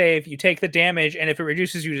failed save, you take the damage, and if it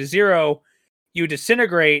reduces you to 0, you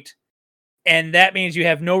disintegrate, and that means you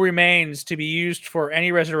have no remains to be used for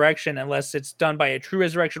any resurrection unless it's done by a true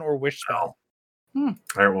resurrection or wish spell. All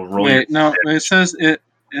right, we'll roll. Wait, no, it says if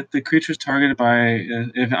the creature's targeted by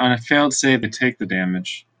if on a failed save, they take the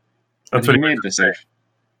damage. That's But what he he made the save.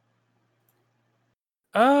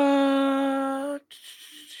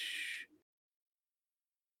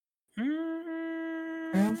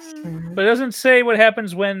 But it doesn't say what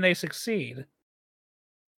happens when they succeed.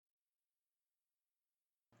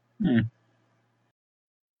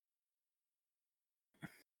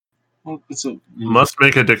 Well, Must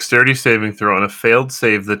make a dexterity saving throw. On a failed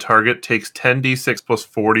save, the target takes 10d6 plus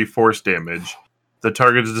 40 force damage. The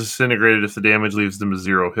target is disintegrated if the damage leaves them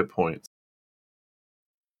 0 hit points.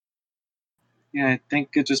 Yeah, I think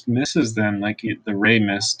it just misses then, like the ray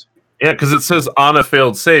missed. Yeah, because it says on a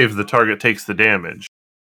failed save, the target takes the damage.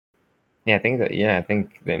 Yeah, I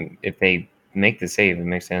think then if they make the save, it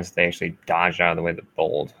makes sense they actually dodge out of the way of the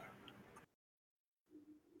bolt.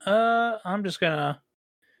 I'm just gonna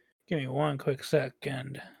give me one quick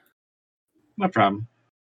second. No problem.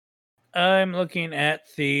 I'm looking at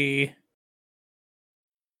the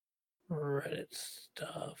Reddit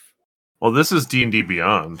stuff. Well, this is D&D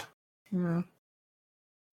Beyond. Yeah.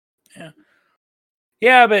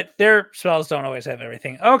 Yeah, but their spells don't always have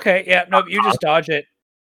everything. Okay, yeah, nope, you just dodge it.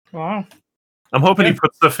 Wow. I'm hoping Yeah. he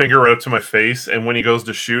puts the finger right up to my face, and when he goes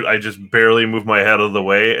to shoot, I just barely move my head out of the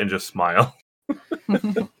way and just smile.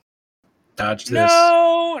 Dodge this.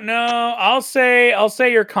 No, I'll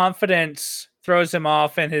say your confidence throws him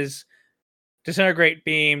off, and his disintegrate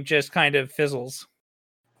beam just kind of fizzles.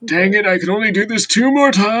 Dang it! I can only do this 2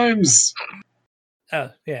 more times. Oh,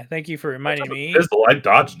 yeah. Thank you for reminding me. Fizzle, I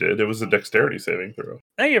dodged it. It was a dexterity saving throw.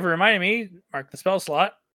 Thank you for reminding me. Mark the spell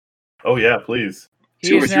slot. Oh yeah, please. He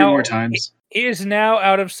 2 or is 3 now- more times. He is now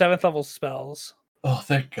out of 7th level spells. Oh,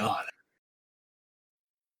 thank God.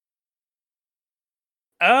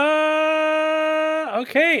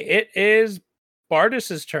 Okay. It is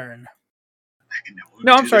Bardus's turn. I can no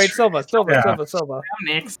No, longer I'm do sorry. this It's Silva. Yeah. Silva. I'm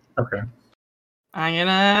next. Okay. I'm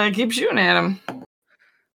gonna keep shooting at him.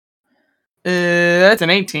 That's an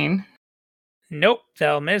 18. Nope.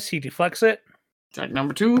 That'll miss. He deflects it. Check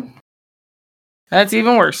number 2. That's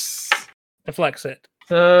even worse. Deflects it.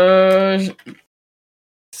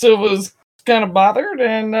 Silva's kind of bothered,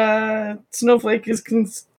 and Snowflake is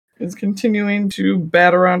continuing to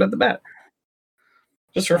bat around at the bat.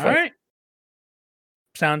 Just for All fun. right.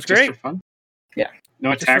 Sounds Just great. for fun.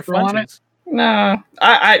 No Just attack for roll on it? funsies. No,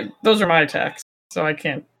 I those are my attacks, so I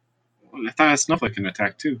can't. I thought a snowflake can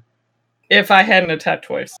attack too. If I hadn't attacked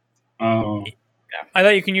twice. Oh. I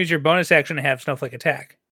thought you can use your bonus action to have Snowflake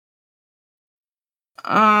attack.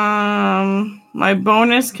 My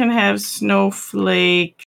bonus can have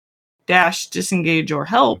Snowflake dash, disengage, or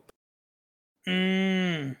help.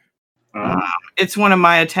 Mm. It's one of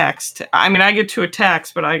my attacks. I mean, I get 2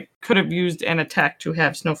 attacks, but I could have used an attack to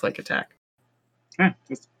have Snowflake attack. I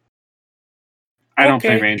don't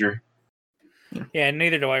play Okay. Ranger. Yeah,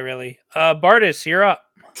 neither do I really. Bardis, you're up.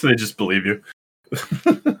 So they just believe you.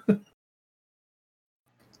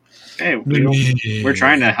 Hey, we're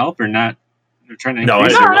trying to help or not? We're trying to No,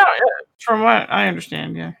 increase No, it. yeah. From what I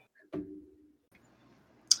understand, yeah.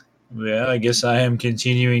 Well, I guess I am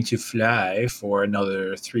continuing to fly for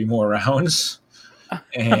another 3 more rounds.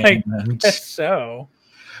 And So,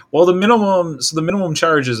 well, the minimum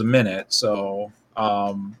charge is a minute. So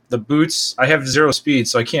the boots, I have 0 speed,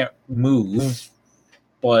 so I can't move.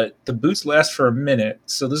 But the boots last for a minute,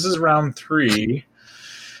 so this is round 3.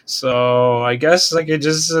 So I guess I could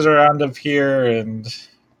just sit around up here and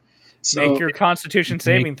make your Constitution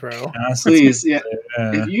saving throw. Please, yeah.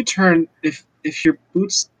 If you turn, if your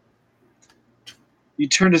boots, you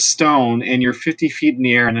turn to stone and you're 50 feet in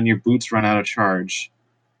the air, and then your boots run out of charge.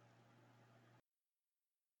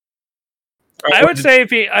 I would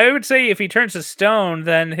say if he turns to stone,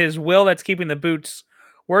 then his will that's keeping the boots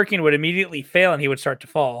working would immediately fail, and he would start to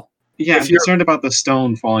fall. Yeah, I'm concerned about the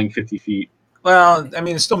stone falling 50 feet. Well, I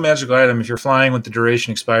mean, it's still a magical item. If you're flying when the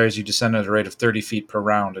duration expires, you descend at a rate of 30 feet per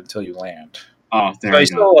round until you land. Oh, there So I you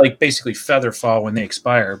still go. basically feather fall when they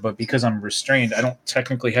expire, but because I'm restrained, I don't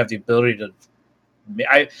technically have the ability to.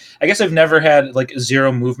 I guess I've never had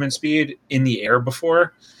 0 movement speed in the air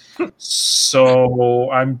before,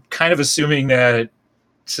 so I'm kind of assuming that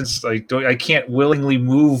since I can't willingly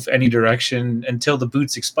move any direction until the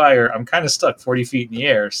boots expire, I'm kind of stuck 40 feet in the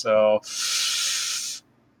air. So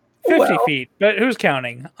 50 feet, but who's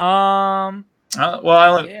counting? okay.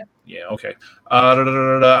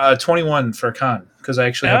 21 for a con because I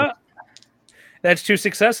actually have. That's 2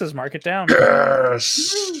 successes. Mark it down.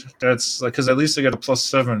 Yes, that's because at least I got a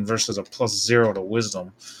 +7 versus a +0 to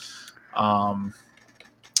wisdom.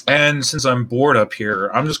 And since I'm bored up here,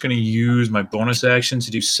 I'm just going to use my bonus action to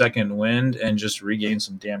do second wind and just regain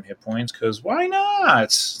some damn hit points. Because why not?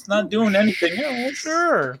 It's not doing anything else.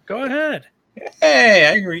 Sure, go ahead.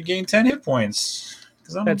 Hey, I can regain 10 hit points.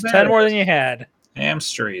 That's 10 more than you had. I'm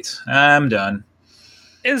straight. I'm done.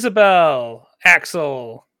 Isabel,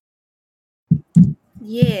 Axel.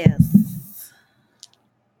 Yes.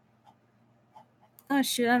 Oh,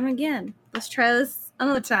 shoot him again. Let's try this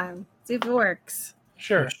another time. See if it works.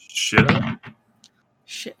 Sure. Shit.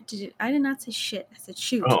 Shit. I did not say shit. I said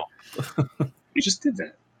shoot. Oh. You just did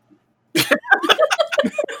that.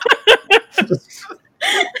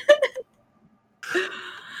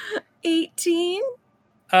 18?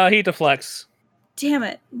 He deflects. Damn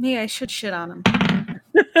it. Maybe I should shit on him.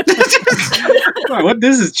 Wow, what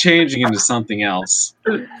this is changing into something else.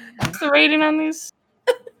 What's the rating on these?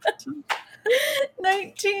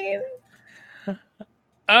 19.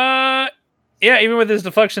 Yeah, even with his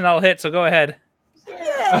deflection, I'll hit. So go ahead.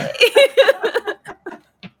 Yay.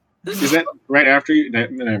 Is that right after you?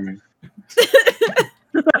 Never mind.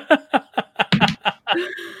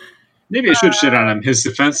 Maybe I should shit on him. His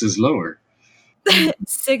defense is lower.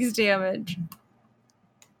 6 damage.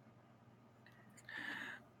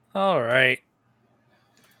 All right.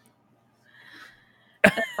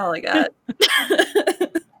 That's all I got.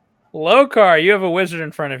 Lokar, you have a wizard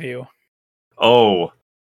in front of you. Oh,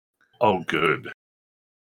 good.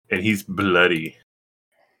 And he's bloody.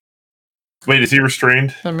 Wait, is he restrained?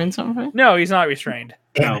 Does that mean something? No, he's not restrained.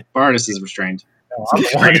 No, Bardis is restrained. I'm the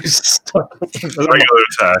one who's stuck. Regular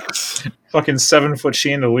attacks. Fucking 7-foot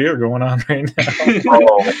chandelier going on right now.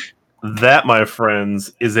 Oh, that, my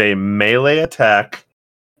friends, is a melee attack.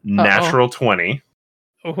 Natural 20.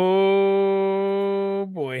 Oh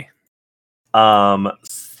boy.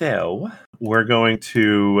 So we're going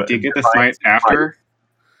to. Do you get the fight after?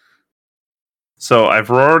 So I've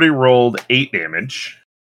already rolled 8 damage.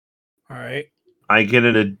 All right. I get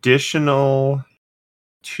an additional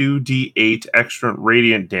 2d8 extra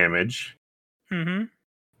radiant damage. Mm-hmm.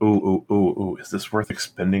 Ooh. Is this worth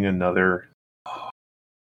expending another?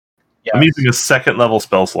 Yes. I'm using a 2nd level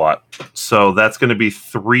spell slot. So that's going to be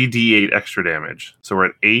 3d8 extra damage. So we're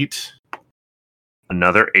at 8.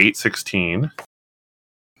 Another 8, 16.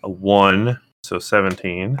 A 1, so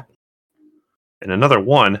 17. And another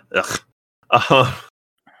 1.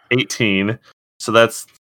 18. So that's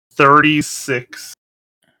 36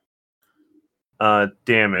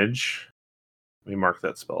 damage. Let me mark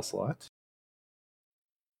that spell slot.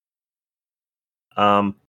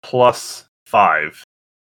 Plus 5.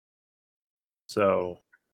 So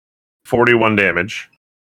 41 damage.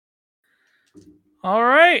 All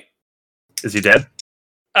right. Is he dead?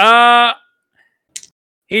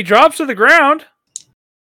 He drops to the ground.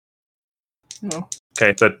 No.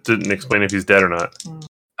 Okay, that didn't explain if he's dead or not.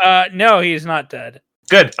 No, he's not dead.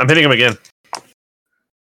 Good. I'm hitting him again.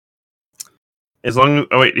 As long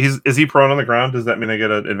as is he prone on the ground? Does that mean I get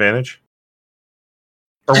an advantage?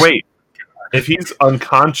 Or wait, if he's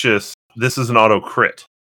unconscious, this is an auto crit.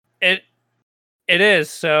 It is.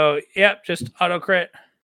 So, yep, just auto crit.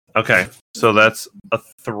 Okay, so that's a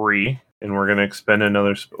 3, and we're gonna expend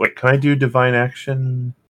another. Wait, can I do divine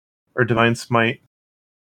action or divine smite?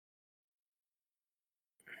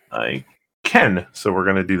 I can. So we're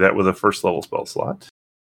gonna do that with a first level spell slot.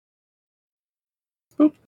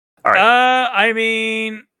 Boop. All right. I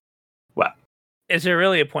mean, What? Is there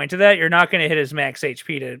really a point to that? You're not going to hit his max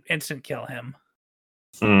HP to instant kill him.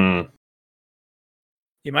 Hmm.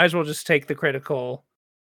 You might as well just take the critical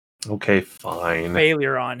Okay, fine.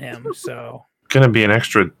 failure on him. So Gonna be an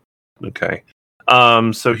extra. Okay.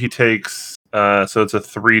 So he takes. So it's a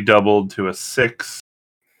 3 doubled to a 6.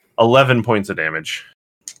 11 points of damage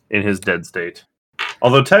in his dead state.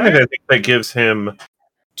 Although technically, I think that gives him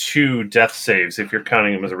 2 death saves if you're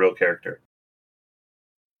counting him as a real character.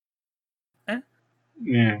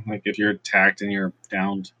 Yeah, like if you're attacked and you're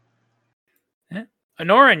downed.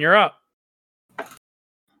 Anoran, you're up.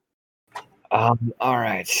 All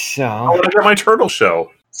right. Oh, So I got my turtle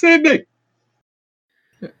shell. Same thing.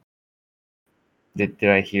 did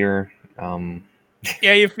I hear?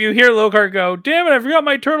 Yeah, if you hear Lokar go, damn it, I forgot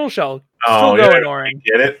my turtle shell. Oh, Still yeah, going, Orin.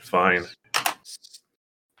 Get it? Fine.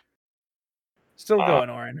 Still going,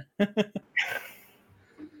 Orin. I'm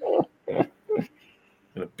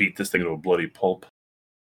gonna beat this thing to a bloody pulp.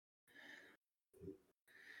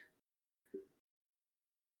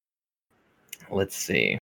 Let's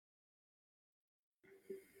see.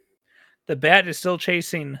 The bat is still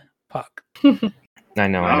chasing Puck. I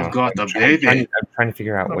know. I've got the I'm baby. trying to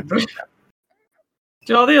figure out what.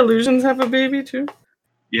 Do all the illusions have a baby too?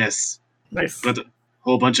 Yes. Nice. Got a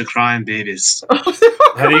whole bunch of crying babies.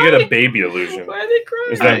 How do you get a baby illusion? Why are they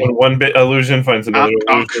crying? Is that when one illusion finds another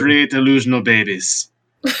I'll illusion? create illusional babies.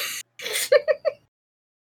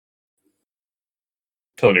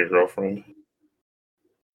 Telling your girlfriend.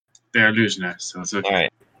 They're illusioners, so it's All okay.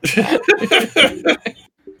 right.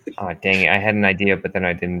 Oh, dang it. I had an idea, but then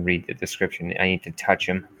I didn't read the description. I need to touch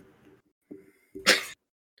him.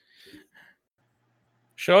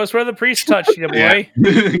 Show us where the priest touched you, boy.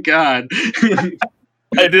 God.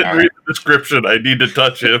 I didn't read the description. I need to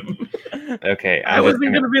touch him. Okay. I wasn't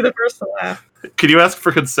going to be the first to laugh. Can you ask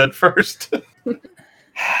for consent first?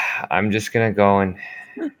 I'm just going to go and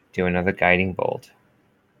do another guiding bolt.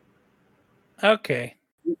 Okay.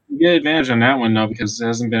 You get advantage on that one, though, because it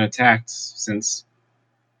hasn't been attacked since.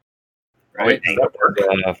 Wait, does that work? Get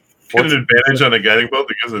an 14 advantage on a guiding bolt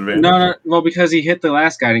that gives advantage? No, well, because he hit the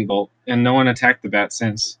last guiding bolt, and no one attacked the bat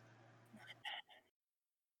since.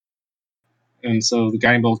 And so the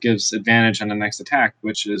guiding bolt gives advantage on the next attack,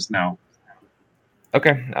 which is now.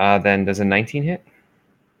 Okay. Then does a 19 hit?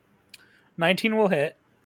 19 will hit.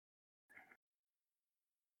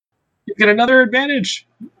 You get another advantage.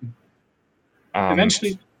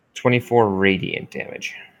 Eventually. 24 radiant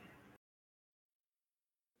damage.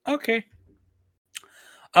 Okay.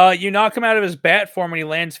 You knock him out of his bat form when he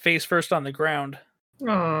lands face first on the ground.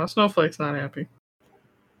 Oh, Snowflake's not happy.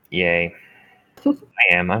 Yay. I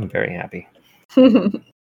am. I'm very happy.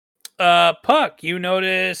 Puck, you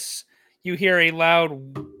notice you hear a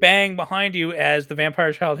loud bang behind you as the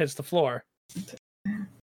vampire child hits the floor.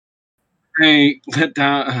 I let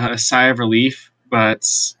down a sigh of relief, but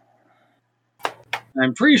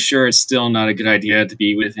I'm pretty sure it's still not a good idea to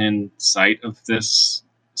be within sight of this.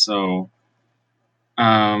 So,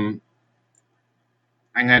 I'm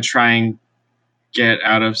gonna try and get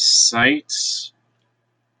out of sight.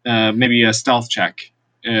 Maybe a stealth check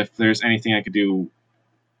if there's anything I could do.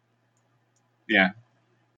 Yeah.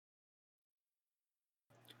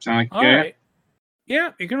 Sound like All right.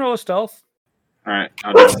 Yeah, you can roll a stealth. All right.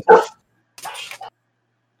 I'll do it.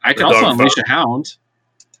 I can The also dog unleash found.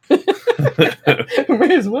 a hound.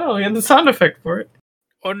 May as well. He had the sound effect for it.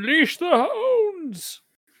 Unleash the hounds!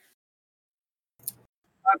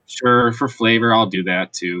 Sure, for flavor, I'll do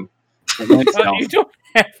that too. But like stealth. You don't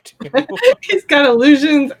have to. He's got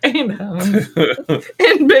illusions and hounds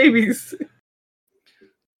and babies.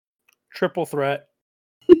 Triple threat.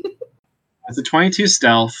 It's a 22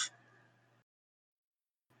 stealth.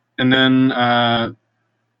 And then I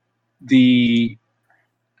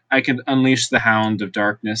could unleash the Hound of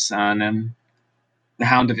Darkness on him. The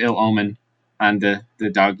Hound of Ill Omen on the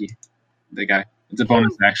doggy, the guy. It's a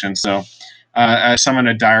bonus action. So I summon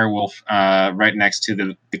a dire wolf right next to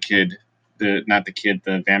the kid.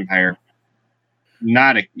 The vampire.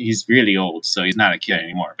 He's really old, so he's not a kid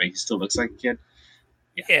anymore, but he still looks like a kid.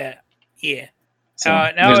 Yeah. So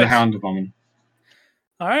Now there's a it's- Hound of Omen.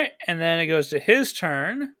 All right, and then it goes to his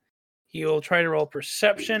turn. He will try to roll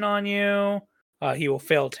perception on you. He will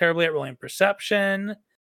fail terribly at rolling perception.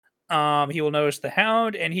 He will notice the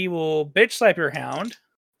Hound, and he will bitch slap your Hound.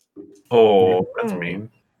 Oh, that's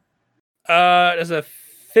mean. Does a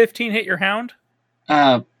 15 hit your Hound?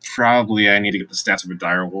 Probably I need to get the stats of a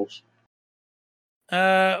dire wolf.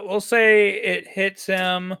 We'll say it hits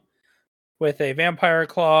him with a vampire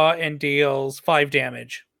claw and deals 5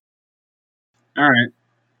 damage. All right,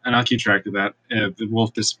 and I'll keep track of that. If the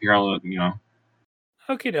wolf disappear, I'll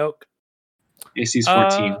Okie doke. AC's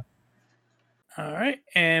 14. All right,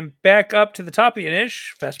 and back up to the top of the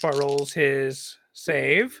initiative. Vespar rolls his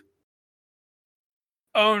save.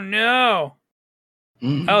 Oh no!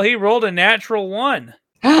 Oh, he rolled a natural 1.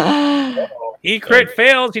 He crit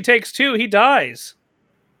fails. He takes 2. He dies.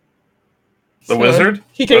 The wizard?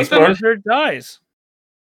 He takes Vespar? The wizard dies.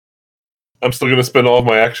 I'm still gonna spend all of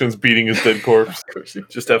my actions beating his dead corpse.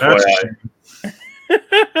 Just FYI.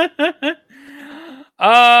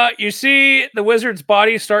 You see the wizard's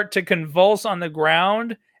body start to convulse on the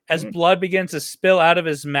ground as blood begins to spill out of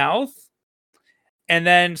his mouth. And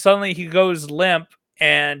then suddenly he goes limp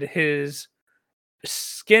and his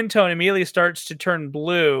skin tone immediately starts to turn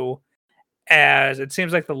blue as it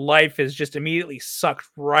seems like the life is just immediately sucked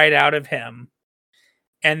right out of him.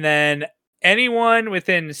 And then anyone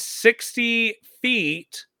within 60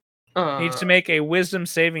 feet needs to make a wisdom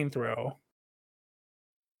saving throw.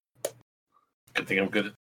 Good thing I'm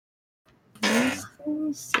good.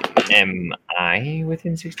 Am I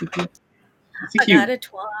within 60 feet? I think I got a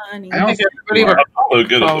 20. I don't think everybody you, I'm probably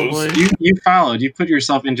good at Probably. those. you followed. You put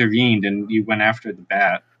yourself intervened, and you went after the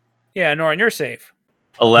bat. Yeah, Norin, you're safe.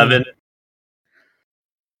 11.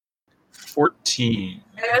 14.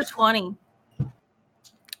 I got a 20.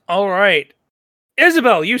 All right.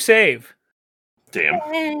 Isabel, you save. Damn.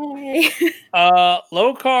 Yay.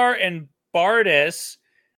 Lokar and Bardis,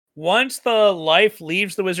 once the life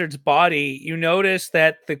leaves the wizard's body, you notice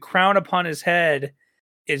that the crown upon his head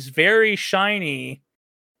is very shiny,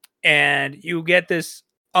 and you get this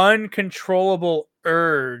uncontrollable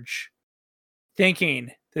urge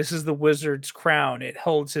thinking, this is the wizard's crown. It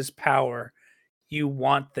holds his power. You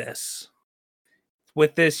want this.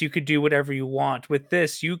 With this, you could do whatever you want. With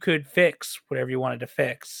this, you could fix whatever you wanted to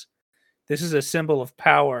fix. This is a symbol of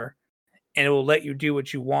power, and it will let you do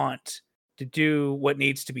what you want to do what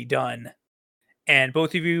needs to be done. And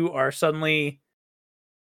both of you are suddenly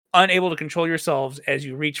unable to control yourselves as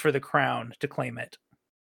you reach for the crown to claim it.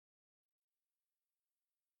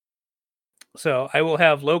 So I will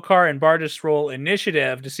have Lokar and Bardis roll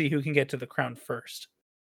initiative to see who can get to the crown first.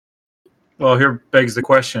 Well, here begs the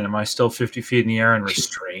question: am I still 50 feet in the air and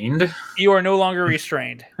restrained? You are no longer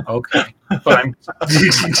restrained. Okay, but I'm.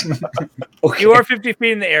 Okay. You are 50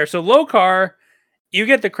 feet in the air. So Lokar, you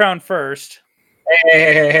get the crown first.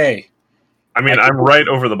 Hey. I mean, I'm right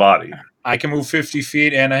over the body. I can move 50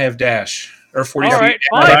 feet and I have dash. Or 40 All feet. right,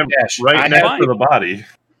 and I fine. have dash. Right I next have, to the body.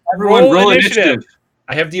 Everyone, roll initiative.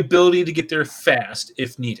 I have the ability to get there fast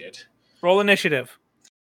if needed. Roll initiative.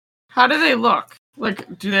 How do they look?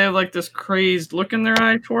 Like, do they have like this crazed look in their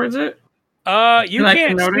eye towards it? You That I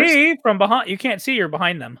can't can notice? see from behind. You can't see you're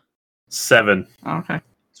behind them. 7. Okay.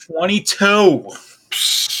 22.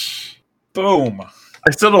 Boom.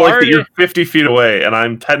 I still don't like that Already- you're 50 feet away, and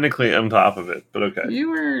I'm technically on top of it, but okay. You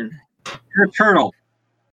were You're a turtle.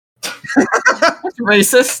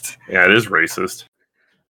 racist. Yeah, it is racist.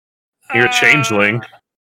 You're a changeling.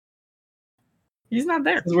 He's not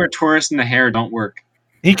there. This is where Taurus and the hare don't work.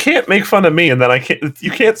 He can't make fun of me, and then I can't.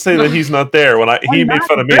 You can't say that he's not there when he made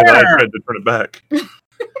fun of me, and then I tried to turn it back.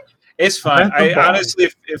 It's fine. That's the ball. Honestly,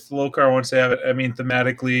 if Lokar wants to have it, I mean,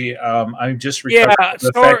 thematically, I'm just Yeah, recovering from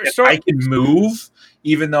the fact that I can move,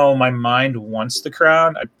 even though my mind wants the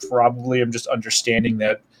crown. I probably am just understanding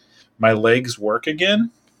that my legs work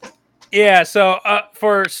again. Yeah. So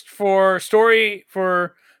for story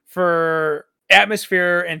for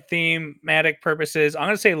atmosphere and thematic purposes, I'm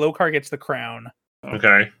gonna say Lokar gets the crown,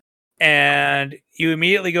 Okay, and you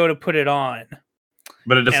immediately go to put it on.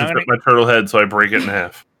 but it doesn't And I'm fit my turtle head, so I break it in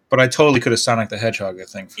half. But I totally could have Sonic the Hedgehog, I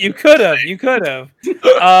think. You could have. You could have.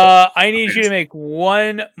 I need you to make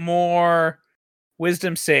one more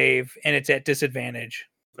wisdom save, and it's at disadvantage.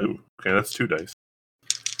 Ooh, okay, that's 2 dice.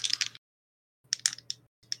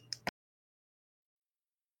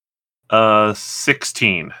 Uh,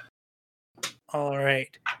 16. All right.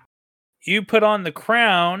 You put on the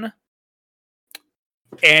crown,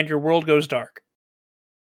 and your world goes dark.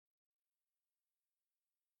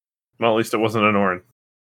 Well, at least it wasn't an Orin.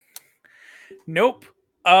 Nope.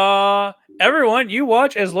 Everyone, you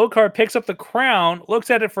watch as Lokar picks up the crown, looks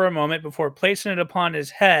at it for a moment before placing it upon his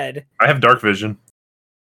head, I have dark vision.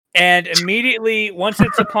 and immediately, once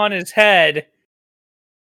it's upon his head,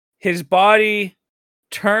 his body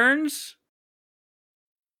turns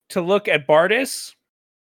to look at Bardis,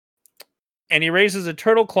 and he raises a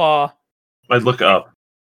turtle claw I look up.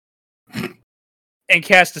 and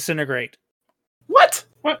casts Disintegrate. What?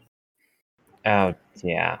 Oh,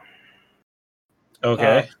 yeah.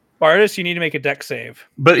 Okay. Bardis, you need to make a deck save.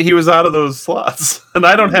 But he was out of those slots, and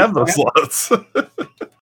I don't have those slots.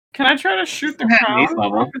 Can I try to shoot the At crown 8th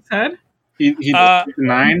level. off his head? He did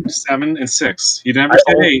 9, 7, and 6. He never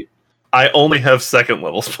said 8. I only have 2nd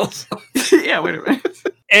level spells. Yeah, wait a minute.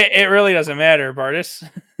 It really doesn't matter, Bardis.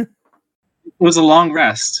 It was a long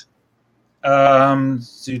rest. 12,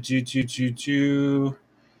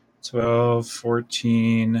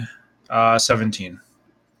 14, 17.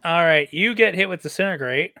 All right, you get hit with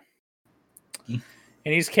Disintegrate, and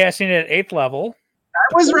he's casting it at 8th level. I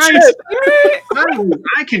was right.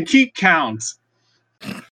 I can keep count.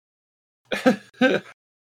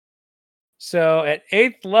 So at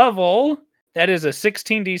 8th level, that is a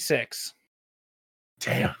 16d6.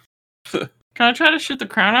 Damn. Can I try to shoot the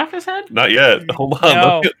crown off his head? Not yet. Hold on.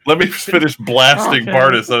 No. Let me finish blasting Okay.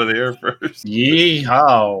 Bardis out of the air first.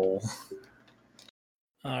 Yeehaw.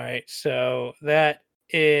 All right, so that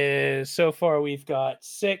is, so far we've got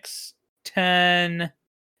 6, 10,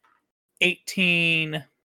 18,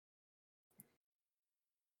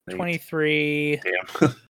 23,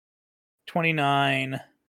 Damn. 29,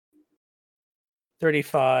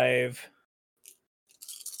 35.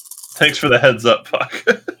 Thanks for the heads up, Puck.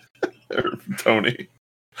 Or Tony.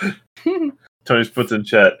 Tony's puts in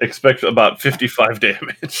chat. Expect about 55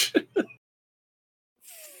 damage.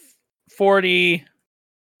 40,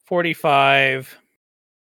 45,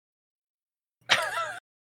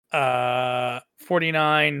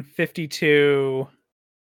 49, 52,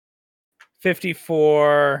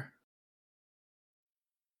 54,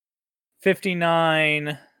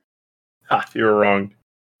 59, Ha, you were wrong.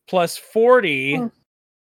 plus 40 Oh.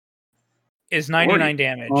 is 99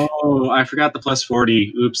 damage. Oh, I forgot the plus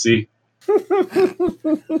 40. Oopsie. So,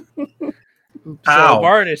 Ow.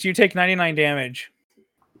 Bardis, you take 99 damage.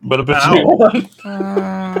 But a bit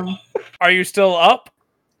Ow. Are you still up?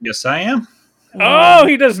 Yes, I am. Oh,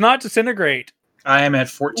 he does not disintegrate. I am at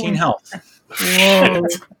 14 health. Whoa.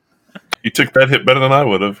 You took that hit better than I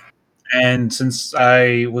would have. And since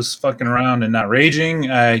I was fucking around and not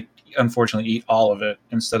raging, I unfortunately eat all of it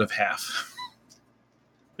instead of half.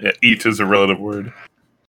 Yeah, eat is a relative word.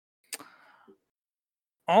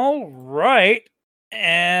 All right.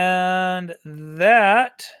 And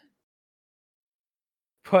that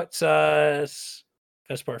puts us.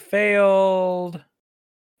 Vespar failed.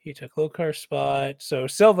 He took Lokar's spot. So,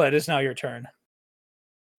 Silva, it is now your turn.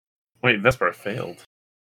 Wait, Vespar failed.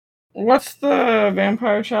 What's the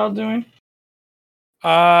vampire child doing?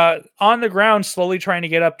 On the ground, slowly trying to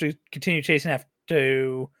get up to continue chasing after,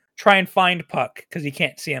 to try and find Puck because he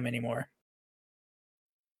can't see him anymore.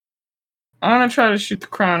 I'm gonna try to shoot the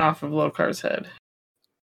crown off of Lokar's head.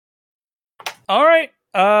 All right.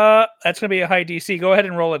 That's gonna be a high DC. Go ahead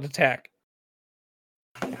and roll an attack.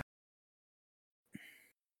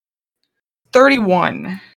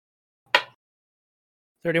 31.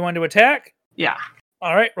 31 to attack. Yeah.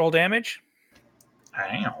 All right. Roll damage.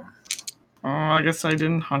 Damn. Oh, I guess I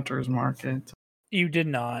didn't hunter's mark it. You did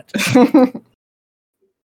not.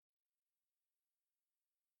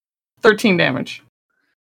 13 damage.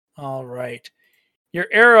 All right. Your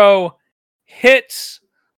arrow hits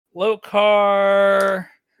Lokar.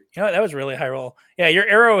 You know what? That was a really high roll. Yeah, your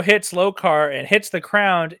arrow hits Lokar and hits the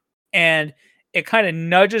crown, and it kind of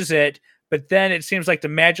nudges it, but then it seems like to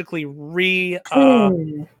magically reshift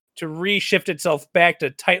itself back to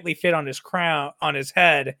tightly fit on his crown, on his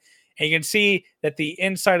head. And you can see that the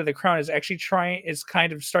inside of the crown is actually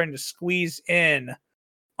kind of starting to squeeze in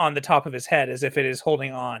on the top of his head as if it is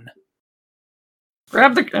holding on.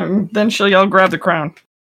 Grab the. Then she'll yell, "Grab the crown!"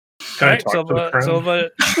 Can I All right, talk to the crown?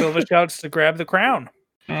 Silva shouts to grab the crown.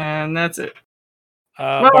 And that's it.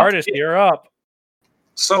 Bardis, you're up.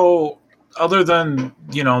 So, other than,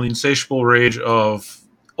 the insatiable rage of,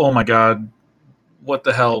 oh my god, what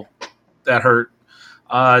the hell, that hurt,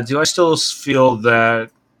 do I still feel that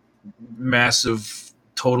massive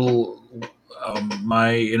total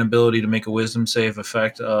my inability to make a wisdom save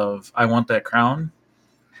effect of I want that crown?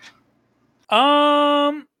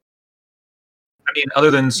 I mean,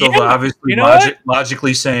 other than Silva Yeah, obviously you know what?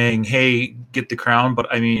 logically saying, hey, get the crown, but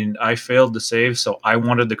I mean, I failed to save, so I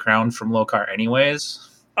wanted the crown from Lokar anyways.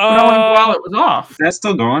 But only while it was off. Is that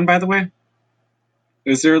still going, by the way?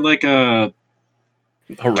 Is there like a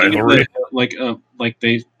rivalry. like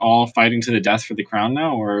they all fighting to the death for the crown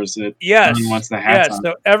now, or is it Yes. someone wants the hats Yes. on?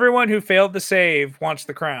 So everyone who failed to save wants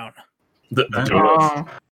the crown. The two of us. Oh.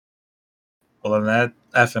 Well, then that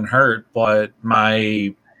effing hurt, but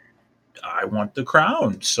I want the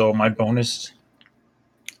crown, so my bonus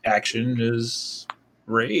action is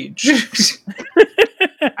rage.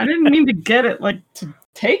 I didn't mean to get it, like, to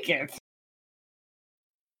take it.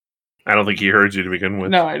 I don't think he heard you to begin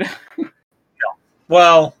with. No, I don't.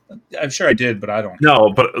 Well, I'm sure I did, but I don't.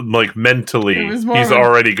 No, but like mentally, It was more he's of a-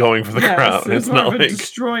 already going for the Yes, crown. it's It's more not of a like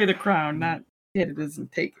destroy the crown, not hit it isn't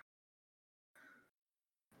take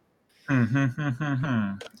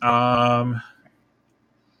it.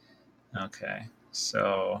 Okay,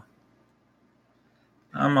 so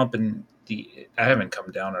I'm up in the. I haven't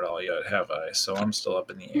come down at all yet, have I? So I'm still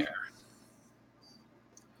up in the air.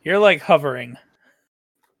 You're like hovering.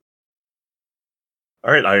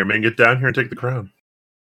 all right, Iron Man, get down here and take the crown.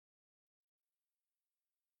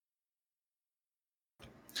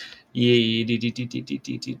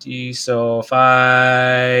 Yeah. So if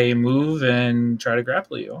I move and try to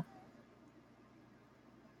grapple you,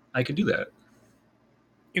 I could do that.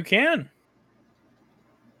 You can.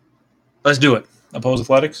 Let's do it. Oppose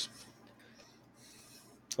athletics.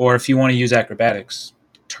 Or if you want to use acrobatics,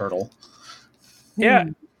 turtle. Yeah.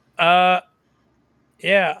 Yeah.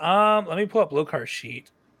 Let me pull up Lokar's sheet.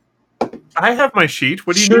 I have my sheet.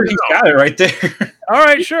 What do you Sure, need? he's to know? got it right there. All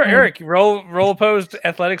right, sure, Eric. Roll opposed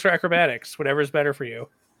athletics or acrobatics, whatever's better for you.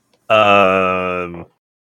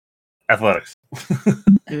 Athletics.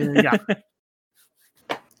 Yeah.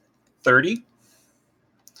 30.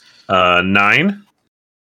 9.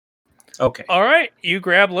 Okay. All right, you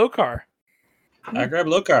grab Lokar. I grab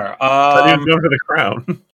Lokar. I didn't go for the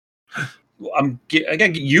crown. I gotta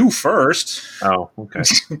get you first. Oh, okay.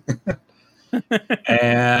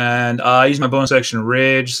 And I use my bonus action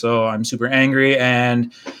rage, so I'm super angry.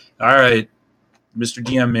 And all right, Mr.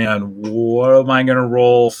 DM man, what am I gonna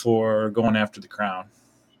roll for going after the crown?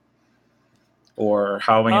 Or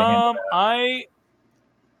how am I gonna handle that?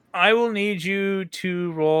 I will need you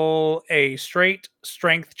to roll a straight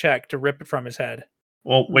strength check to rip it from his head.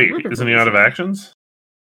 Well, wait, isn't he out of actions?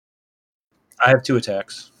 I have 2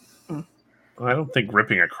 attacks. I don't think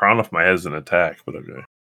ripping a crown off my head is an attack, but okay.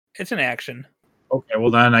 It's an action. Okay,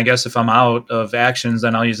 well then I guess if I'm out of actions,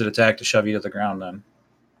 then I'll use an attack to shove you to the ground then.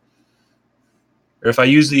 Or if I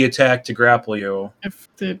use the attack to grapple you,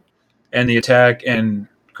 and the attack and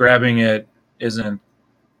grabbing it isn't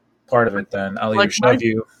part of it, then I'll either Like shove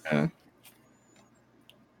you. I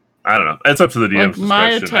don't know. It's up to the DM's Like my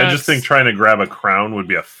discretion. I just attacks- think trying to grab a crown would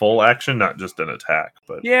be a full action, not just an attack.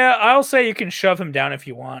 But Yeah, I'll say you can shove him down if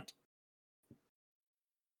you want.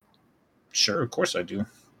 Sure, of course I do.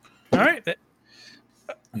 All right.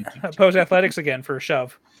 Oppose athletics again for a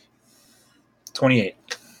shove. 28.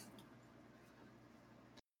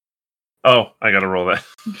 oh, I gotta roll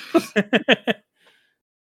that.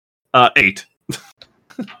 8.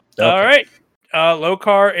 All right.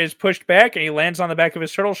 Lokar is pushed back and he lands on the back of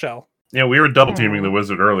his turtle shell. Yeah, we were double teaming the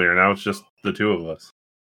wizard earlier. Now it's just the two of us.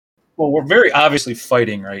 Well, we're very obviously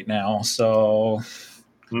fighting right now, so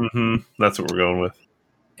That's what we're going with.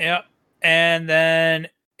 Yep. And then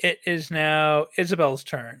it is now Isabel's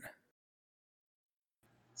turn.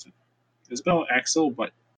 Isabel, Axel,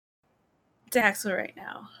 what? It's Axel right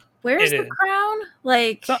now. Where's It the is. crown?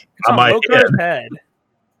 Like, It's on On my Lokar's head.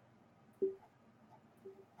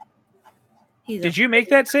 he's Did you make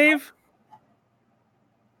that save?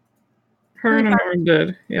 Hearn and Hearn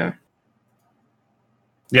did, yeah.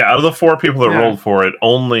 Yeah, out of the 4 people that Yeah. rolled for it,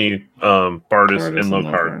 only Bardis Bardis and and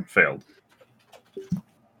Lokar Lokar. failed.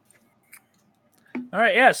 All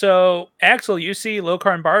right, yeah. So, Axel, you see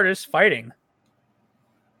Lokar and Bardis fighting.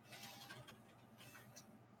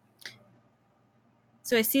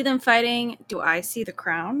 So I see them fighting. Do I see the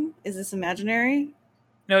crown? Is this imaginary?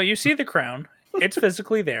 No, you see the crown. It's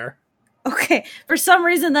physically there. Okay. For some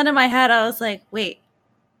reason, then in my head, I was like, wait,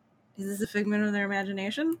 is this a figment of their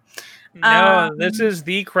imagination? No, this is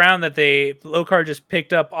the crown that Lokar just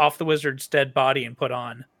picked up off the wizard's dead body and put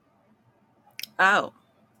on. Oh.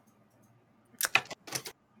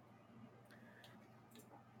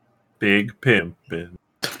 Big pimpin'.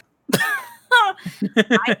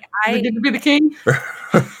 I I get to be the king?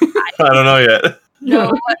 I don't know yet. know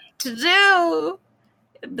what to do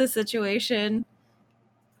in this situation.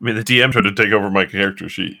 I mean, the DM tried to take over my character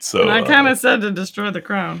sheet, so And I kind of said to destroy the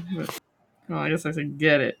crown. But, well, I guess I said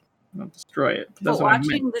get it, not destroy it. But that's But what I meant.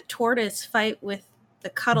 watching the tortoise fight with the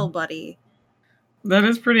cuddle buddy. That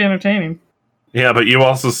is pretty entertaining. yeah. But you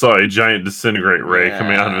also saw a giant disintegrate ray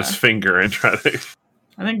coming out of his Yeah. finger and try to.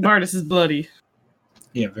 I think Bardis is bloody.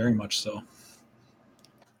 Yeah, very much so.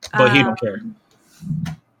 But he don't care.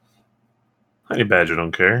 Honey Badger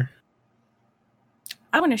don't care.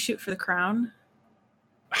 I want to shoot for the crown.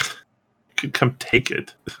 You could come take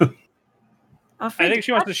it. I think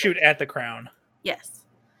she wants to shoot at the crown. Yes.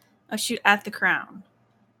 I'll shoot at the crown.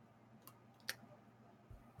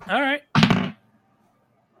 All right.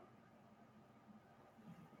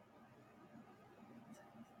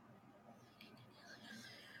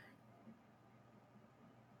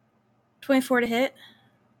 $24 to hit.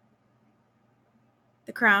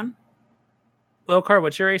 The crown. Lokar,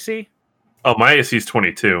 what's your AC? Oh, my AC is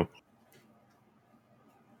 22.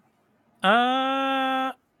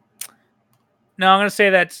 No, I'm gonna say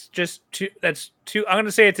that's just two. That's two. I'm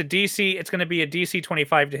gonna say it's a DC. It's gonna be a DC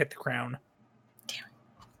 25 to hit the crown.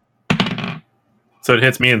 So it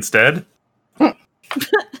hits me instead.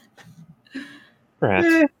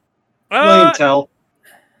 Perhaps. William Tell.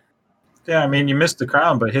 Yeah, I mean, you missed the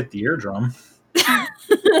crown, but hit the eardrum.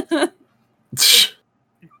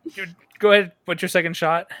 Go ahead. What's your second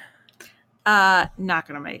shot? Not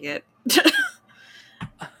gonna make it.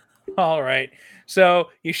 All right. So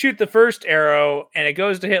you shoot the first arrow, and it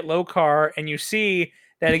goes to hit Lokar, and you see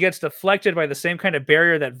that it gets deflected by the same kind of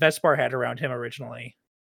barrier that Vespar had around him originally.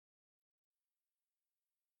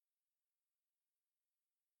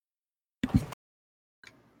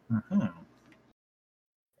 Mm-hmm.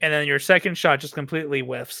 And then your second shot just completely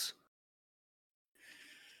whiffs.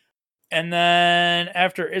 And then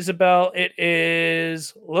after Isabel, it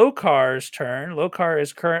is Lokar's turn. Lokar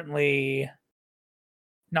is currently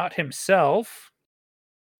not himself.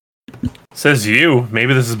 Says you.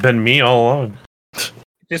 Maybe this has been me all along.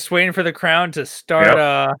 Just waiting for the crown to start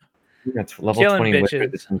That's level killing 20 Wizard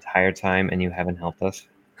bitches. this entire time, and you haven't helped us.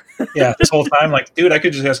 Yeah, this whole time, like, dude, I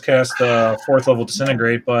could just cast 4th level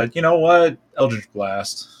Disintegrate, but you know what? Eldritch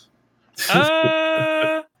Blast.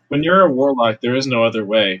 When you're a warlock, there is no other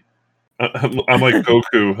way. I'm like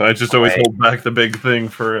Goku. I just always hold back the big thing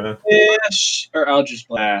for. Ish or Eldritch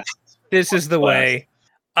Blast. This is the way.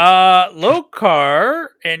 Lokar,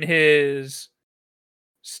 in his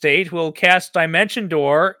state, will cast Dimension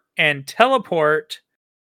Door and teleport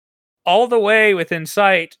all the way within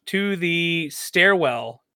sight to the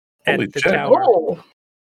stairwell Holy at the shit. tower, Oh,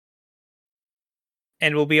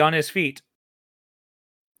 and will be on his feet.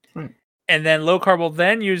 Hmm. And then Lokar will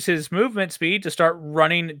then use his movement speed to start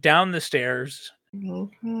running down the stairs.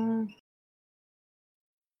 okay.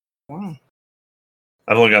 Wow.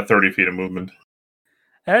 I've only got 30 feet of movement.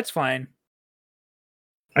 That's fine.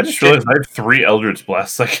 I just realized I have 3 Eldritch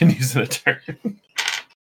Blasts I can use in a turn.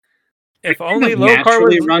 If only Lokar Lokar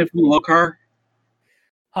naturally was... run from Lokar.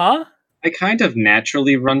 Huh? I kind of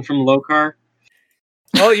naturally run from Lokar.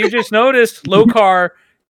 Well, you just noticed Lokar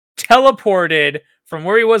teleported from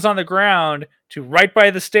where he was on the ground to right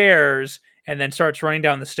by the stairs and then starts running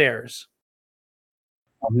down the stairs.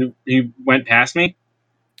 He went past me.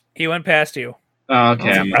 He went past you. Oh,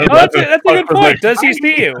 okay. I'm Oh, that's a good point. Does he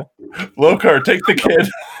see you? Lokar, take the kid.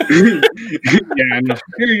 Yeah, no.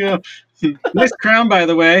 Here you go. Nice crown, by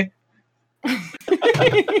the way.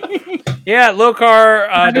 Yeah,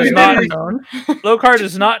 Lokar does not. Better known. Lokar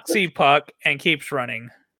does not see Puck and keeps running.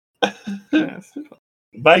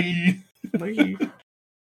 Bye.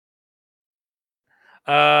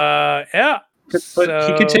 Yeah. But So-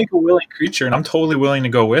 he could take a willing creature, and I'm totally willing to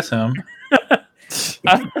go with him.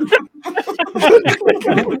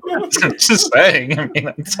 Just saying. I mean,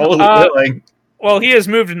 I'm totally willing. Well, he has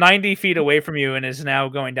moved 90 feet away from you and is now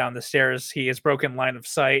going down the stairs. He has broken line of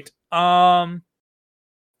sight. I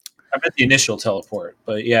meant the initial teleport,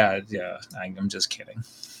 but yeah, I'm just kidding.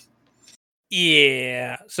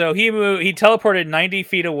 Yeah. So he teleported 90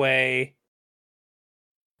 feet away.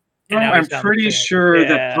 and now I'm he's down the pretty stairs. sure Yeah.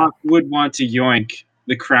 that Puck would want to yoink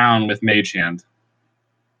the crown with Mage Hand.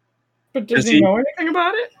 But does Does he he- know anything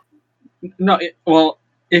about it? No,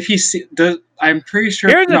 if he does, I'm pretty sure.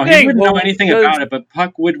 Here's the No, he thing, wouldn't know well, anything does- about it, but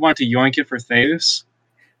Puck would want to yoink it for Theus.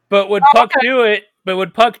 But would Puck do it? But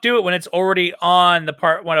would Puck do it when it's already on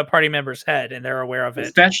one of party members' head and they're aware of it?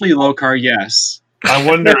 Especially Lokar, yes. I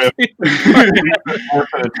wonder if an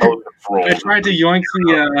intelligence roll. I tried to yoink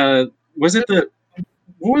the.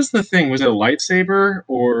 What was the thing? Was it a lightsaber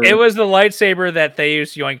or? It was the lightsaber that they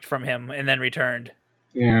used yoinked from him and then returned.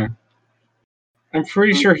 Yeah. I'm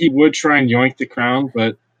pretty sure he would try and yoink the crown,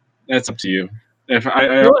 but that's up to you. If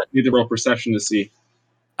I need to roll perception to see.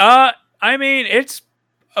 I mean, it's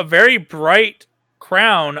a very bright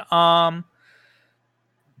crown.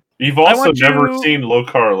 You've I also want never you- seen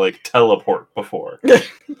Lokar like teleport before. I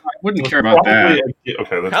wouldn't care about that. Okay, that's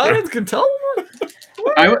fair. Paladins can teleport?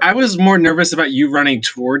 I was more nervous about you running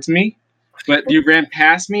towards me, but you ran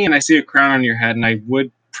past me, and I see a crown on your head, and I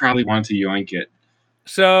would probably want to yoink it.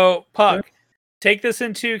 So, Puck, take this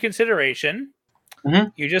into consideration.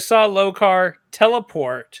 Mhm. You just saw Lokar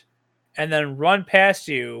teleport and then run past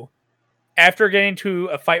you after getting to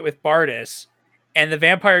a fight with Bardis, and the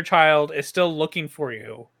vampire child is still looking for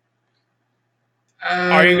you.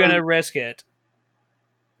 Are you going to risk it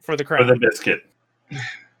for the For crown? the biscuit.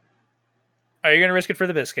 Are you going to risk it for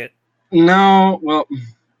the biscuit? No, well,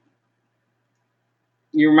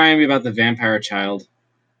 you remind me about the vampire child.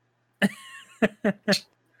 I'm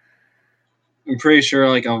pretty sure,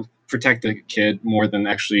 like, I'll protect the kid more than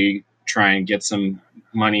actually try and get some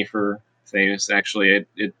money for Theus. Actually,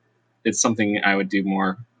 it's something I would do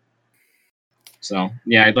more. So,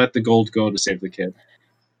 yeah, I'd let the gold go to save the kid.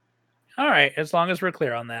 All right, as long as we're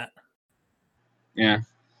clear on that. Yeah.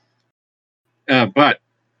 But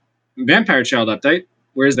vampire child update.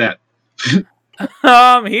 Where's that?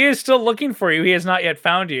 He is still looking for you. He has not yet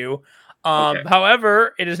found you. Okay.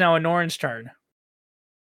 However, it is now Anoran's turn.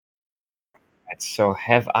 So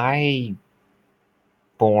have I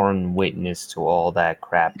borne witness to all that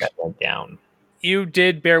crap that went down? You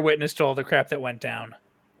did bear witness to all the crap that went down.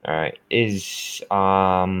 All right. Is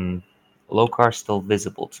Lokar still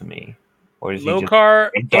visible to me, or is he just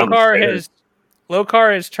Lokar down the stairs?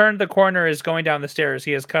 has turned the corner, is going down the stairs.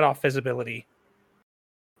 He has cut off visibility.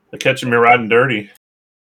 They're catching me riding dirty.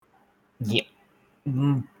 Yeah.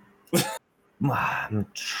 I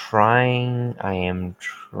am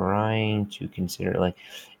trying to consider, like,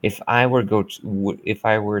 if I were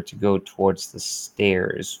to go towards the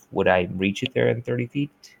stairs, would I reach it there in 30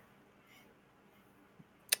 feet?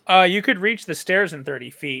 You could reach the stairs in 30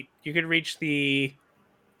 feet. You could reach the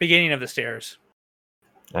beginning of the stairs.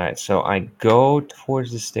 All right, so I go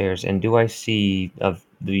towards the stairs, and do I see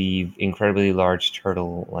the incredibly large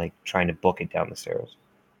turtle like trying to book it down the stairs?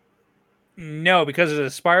 No, because of the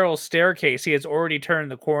spiral staircase, he has already turned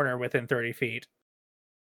the corner within 30 feet.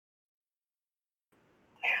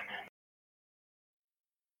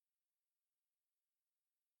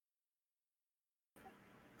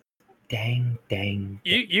 Dang.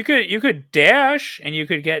 You could dash and you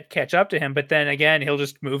could catch up to him, but then again, he'll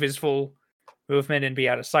just move his full movement and be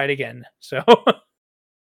out of sight again. So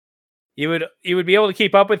you would be able to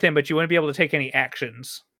keep up with him, but you wouldn't be able to take any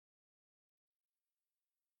actions.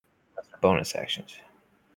 Bonus actions.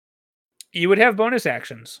 You would have bonus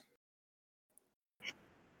actions.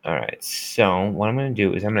 All right, so what I'm going to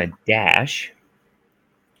do is I'm going to dash.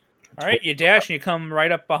 All right, you dash and you come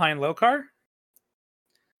right up behind Lokar.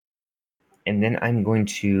 And then I'm going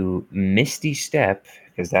to Misty Step,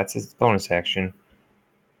 because that's his bonus action,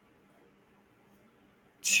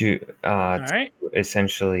 to All right.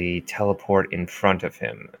 essentially teleport in front of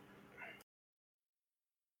him.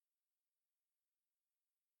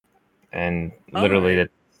 And literally, that's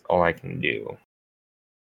all I can do.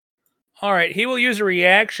 All right, he will use a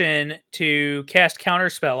reaction to cast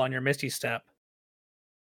Counterspell on your Misty Step.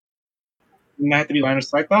 Wouldn't that have to be line of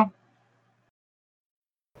sight, though?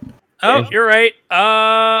 Oh, Yeah. you're right.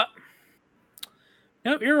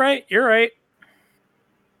 Nope, you're right. You're right.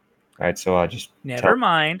 All right, so I'll just Never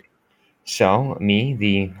mind. So me,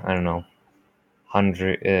 the I don't know,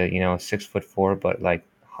 6'4", but like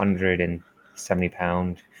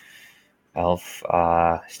 170-pound elf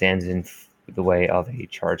stands in the way of a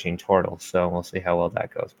charging turtle. So we'll see how well that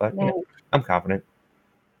goes. But I'm confident.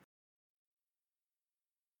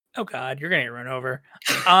 Oh God, you're gonna get run over.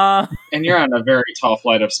 And you're on a very tall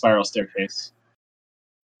flight of spiral staircase.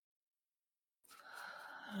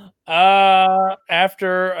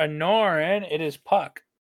 After Anoran, it is Puck.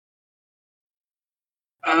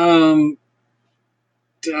 The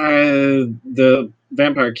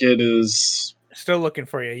vampire kid is. Still looking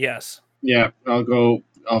for you. Yes. Yeah, I'll go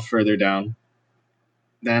further down.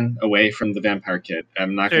 Then away from the vampire kid.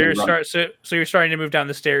 I'm not So going to run. so you're starting to move down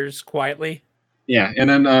the stairs quietly. Yeah, and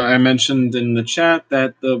then I mentioned in the chat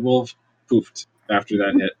that the wolf poofed after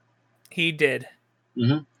that hit. He did.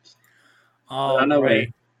 Mhm. All On our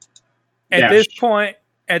way. right.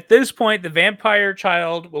 At this point, the vampire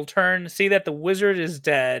child will turn, see that the wizard is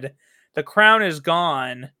dead, the crown is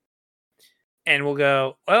gone, and will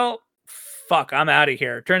go, well, fuck, I'm out of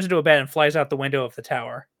here. Turns into a bed and flies out the window of the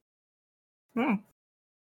tower.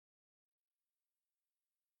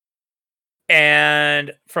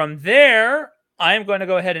 And from there, I'm going to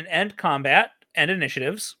go ahead and end combat and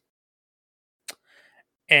initiatives.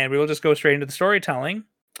 And we will just go straight into the storytelling.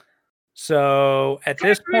 So at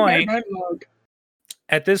this point,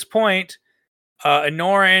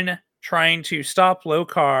 Anoran trying to stop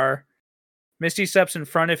Lokar, Misty steps in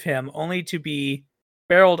front of him, only to be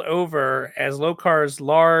barreled over as Lokar's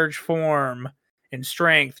large form and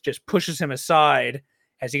strength just pushes him aside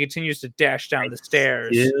as he continues to dash down the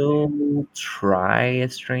stairs. Still try a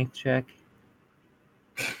strength check.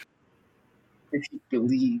 If he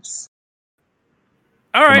believes.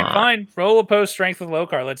 All right, on. fine. Roll opposed strength with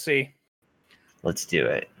Lokar. Let's see. Let's do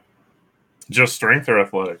it. Just strength or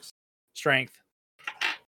athletics? Strength.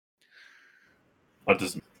 What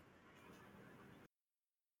does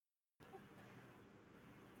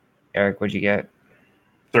Eric, what'd you get?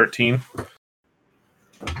 13?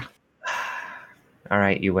 All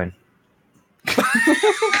right, you win.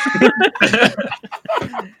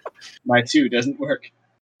 My 2 doesn't work.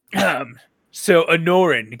 So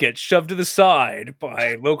Anoran gets shoved to the side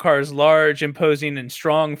by Lokar's large, imposing, and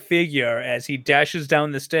strong figure as he dashes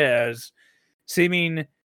down the stairs, seeming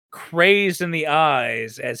crazed in the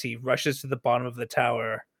eyes as he rushes to the bottom of the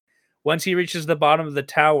tower. Once he reaches the bottom of the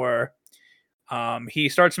tower, he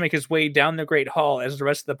starts to make his way down the Great Hall as the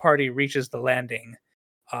rest of the party reaches the landing.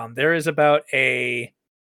 There is about a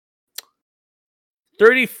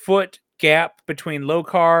 30-foot gap between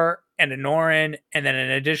Lokar and Anoran, and then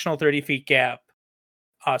an additional 30 feet gap.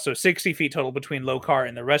 So 60 feet total between Lokar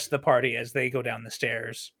and the rest of the party as they go down the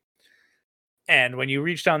stairs. And when you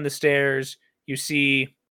reach down the stairs, you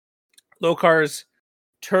see Lokar's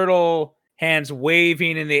turtle hands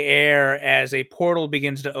waving in the air as a portal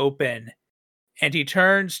begins to open. And he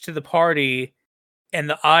turns to the party, and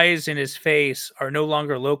the eyes in his face are no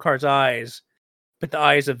longer Lokar's eyes, but the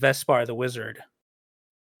eyes of Vespar the wizard.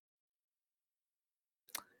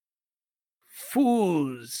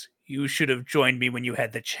 Fools, you should have joined me when you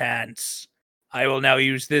had the chance. I will now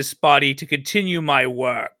use this body to continue my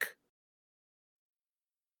work.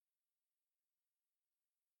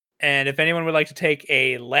 And if anyone would like to take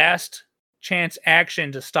a last chance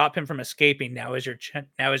action to stop him from escaping, now is your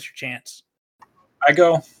chance.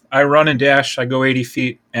 I run and dash. I go 80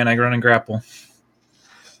 feet, and I run and grapple.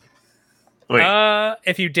 Wait,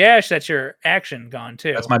 If you dash, that's your action gone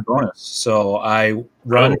too. That's my bonus. So I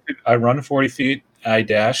run. I run 40 feet. I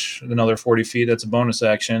dash another 40 feet. That's a bonus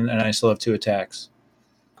action, and I still have 2 attacks.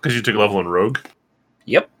 because you took a level in Rogue?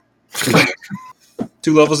 Yep.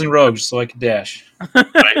 2 levels in Rogue, so I can dash.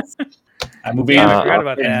 Nice. I move Yeah, in I forgot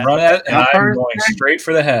about and that. run at it, and How far I'm is going that? straight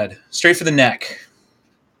for the head, straight for the neck.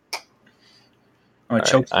 I'm gonna All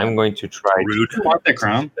choke. right, I'm going to try Rude. to I want the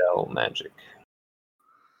crown. spell magic.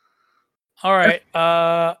 All right.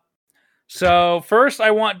 So first, I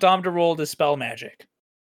want Dom to roll Dispel Magic,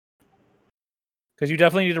 because you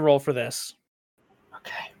definitely need to roll for this.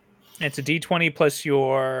 Okay. It's a D20 plus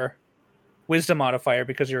your Wisdom modifier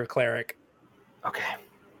because you're a cleric. Okay.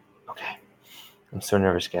 I'm so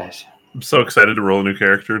nervous, guys. I'm so excited to roll a new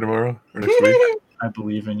character tomorrow or next week. I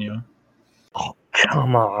believe in you.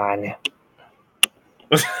 Come on.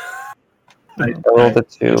 I rolled a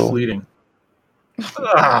 2. It's fleeting.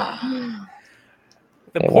 The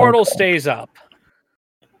It won't portal go. stays up.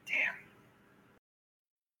 Damn.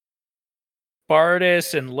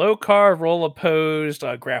 Bardis and Lokar roll opposed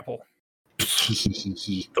grapple.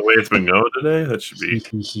 The way it's been going today, that should be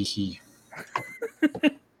 21.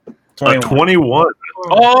 21.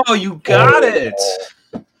 Oh, you got it.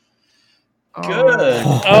 Good.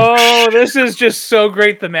 Oh, this is just so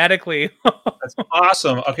great thematically. That's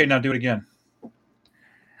awesome. Okay, now do it again.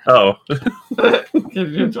 Oh,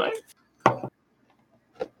 Give you a try.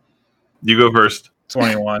 you go first.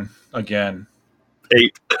 21 again.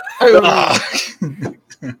 8.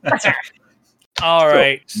 All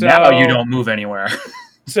right. So Now you don't move anywhere.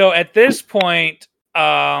 So at this point,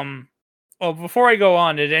 well, before I go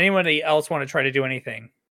on, did anybody else want to try to do anything?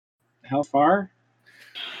 How far?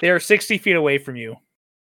 They are 60 feet away from you.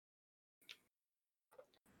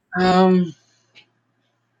 I'm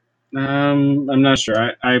not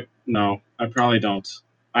sure. No, I probably don't.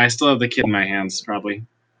 I still have the kid in my hands, probably.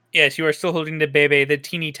 Yes, you are still holding the baby, the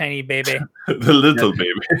teeny tiny baby. The little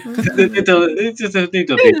baby. It's just a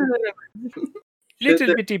little baby.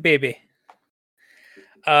 Little bitty baby.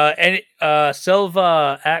 And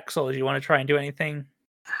Silva, Axel, do you want to try and do anything?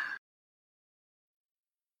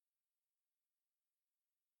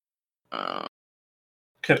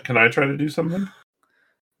 Can I try to do something?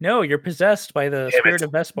 No, you're possessed by the Damn spirit it.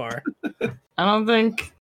 of Vespar. I don't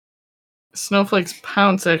think Snowflake's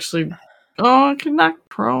pounce actually. Oh, I can knock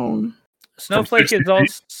prone. Snowflake is 60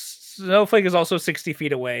 also Snowflake is also 60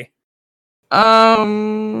 feet away.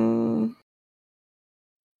 Well,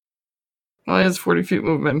 he has 40 feet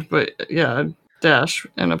movement, but yeah, dash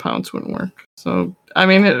and a pounce wouldn't work. So, I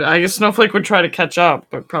mean, I guess Snowflake would try to catch up,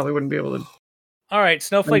 but probably wouldn't be able to. All right,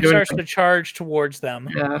 Snowflake do starts anything. to charge towards them.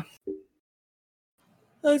 Yeah.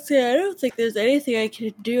 Let's see. I don't think there's anything I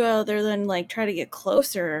can do other than like try to get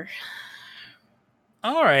closer.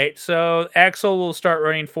 All right, so Axel will start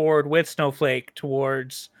running forward with Snowflake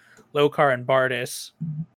towards Lokar and Bardis.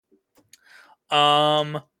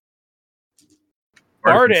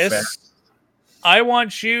 Bardis, I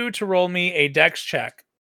want you to roll me a dex check.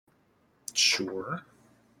 Sure.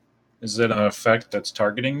 Is it an effect that's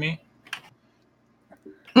targeting me?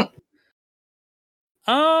 Or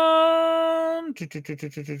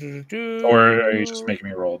are you just making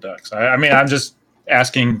me roll dex? I mean, I'm just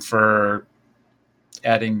asking for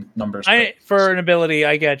adding numbers. For an ability,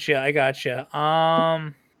 I got you.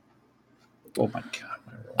 Oh my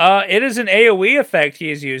god. It is an AoE effect he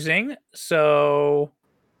is using, so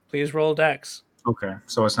please roll dex. Okay,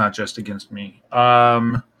 so it's not just against me. 20.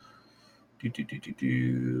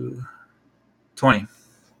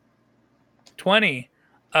 20.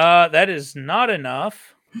 That is not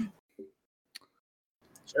enough.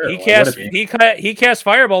 Sure, He why would cast it be? he cast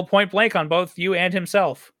Fireball point blank on both you and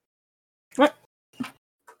himself. That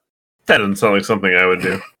doesn't sound like something I would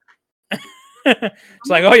do. It's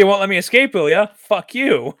like, oh, you won't let me escape, will ya? Fuck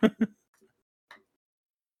you.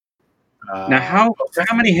 Now, how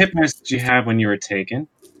many hit points did you have when you were taken?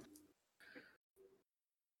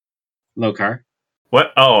 Lokar.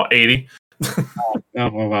 What? Oh, 80.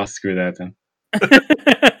 Oh, well, screw that then.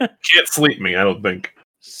 Can't sleep me, I don't think.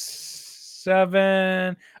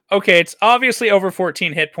 7. Okay, it's obviously over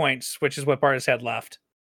 14 hit points, which is what Bardis had left.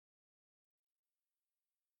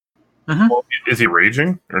 Well, is he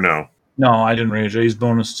raging or no? No, I didn't rage. I used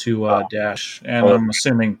bonus to dash, and I'm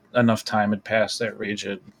assuming enough time had passed that rage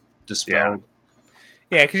had dispelled.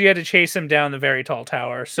 Yeah, because you had to chase him down the very tall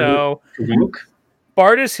tower. So Luke?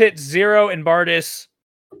 Bardis hits 0, and Bardis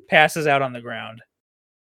passes out on the ground.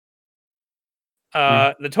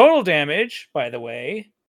 The total damage, by the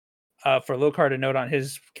way, for Lokar to note on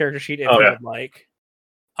his character sheet if he would like,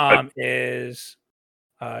 is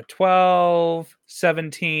 12,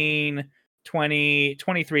 17, 20,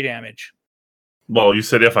 23 damage. Well, you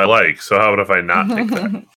said if I like, so how would if I not take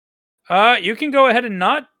that? You can go ahead and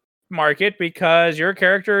not mark it because your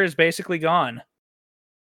character is basically gone.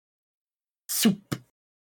 Soup.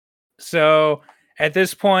 So at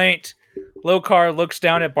this point, Lokar looks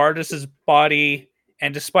down at Bardis's body,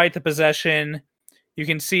 and despite the possession, you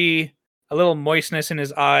can see a little moistness in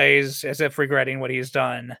his eyes as if regretting what he's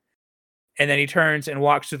done. And then he turns and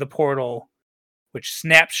walks through the portal, which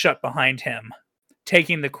snaps shut behind him,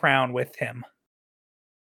 taking the crown with him.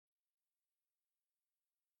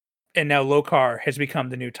 And now Lokar has become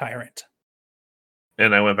the new tyrant.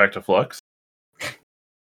 And I went back to Flux.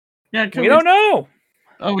 Yeah, We don't know.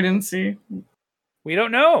 Oh, we didn't see. We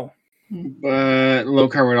don't know. But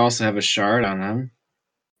Lokar would also have a shard on him.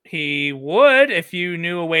 He would if you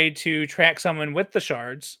knew a way to track someone with the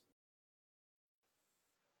shards.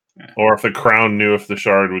 Or if the crown knew if the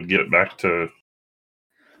shard would get it back to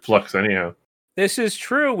Flux anyhow. This is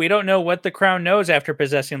true. We don't know what the crown knows after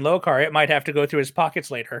possessing Lokar. It might have to go through his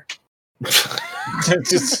pockets later.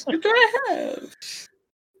 Just, What do I have?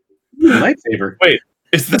 Lightsaber. Wait,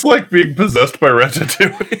 is this like being possessed by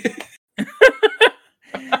Ratatouille?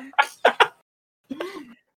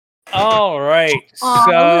 All right. Aw,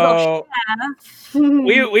 So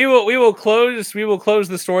we will close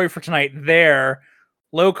the story for tonight there.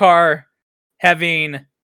 Lokar, having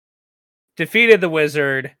defeated the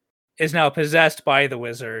wizard, is now possessed by the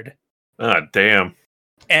wizard. Ah, damn. you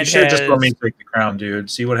And should just let has- me take the crown, dude.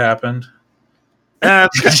 See what happened? I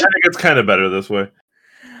think it's kind of better this way.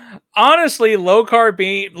 Honestly, Lokar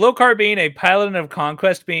being a paladin of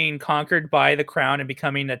conquest, being conquered by the crown and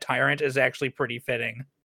becoming a tyrant is actually pretty fitting.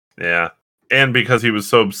 Yeah. And because he was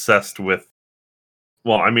so obsessed with,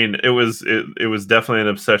 well, I mean, it was definitely an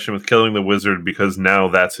obsession with killing the wizard because now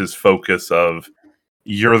that's his focus of,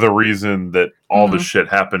 you're the reason that all this shit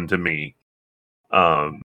happened to me.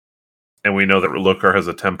 And we know that Lokar has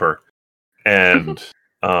a temper. And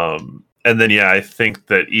and then I think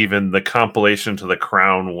that even the compilation to the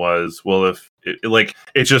crown was, well, if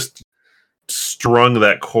it just strung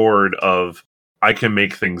that chord of I can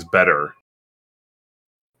make things better.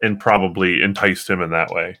 And probably enticed him in that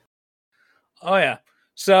way. Oh yeah.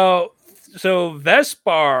 So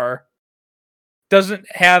Vespar doesn't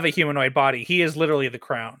have a humanoid body. He is literally the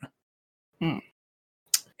crown.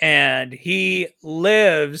 And he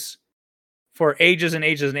lives for ages and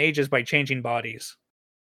ages and ages by changing bodies.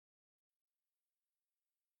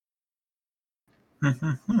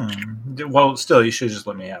 Well, still, you should just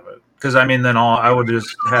let me have it. Because, I mean, then I would have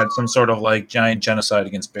just had some sort of, like, giant genocide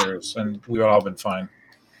against bears, and we would all been fine.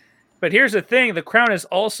 But here's the thing. The crown is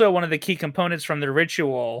also one of the key components from the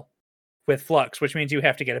ritual with Flux, which means you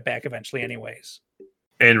have to get it back eventually anyways.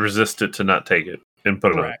 And resist it to not take it and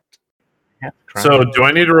put Correct. it on. So, do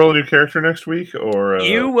I need to roll a new character next week, or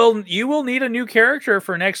You will need a new character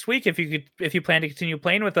for next week if you plan to continue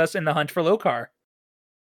playing with us in the hunt for Lokar.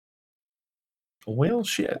 Well,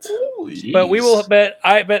 shit. But we will. But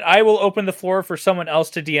I will open the floor for someone else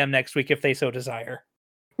to DM next week if they so desire.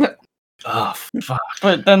 Oh, fuck.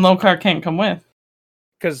 But then Lokar can't come with.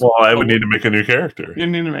 Well, I would need to make a new character. You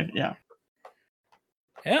need to make yeah.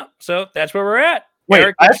 Yeah. So that's where we're at. Wait,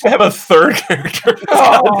 Eric, I have to have a third character.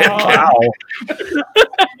 Wow.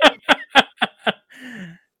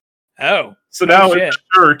 Oh. So now in shit. the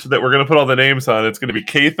shirt that we're going to put all the names on, it's going to be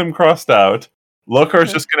Catham crossed out.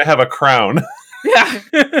 Lokar's just going to have a crown. Yeah.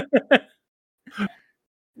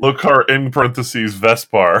 Lokar in parentheses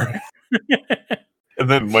Vespar. And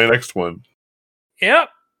then my next one. Yep.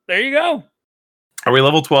 There you go. Are we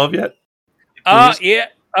level 12 yet? Yeah.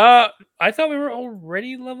 I thought we were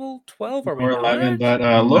already level 12. Are we Or not? 11, but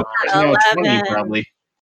Lokar's now 20 11. probably.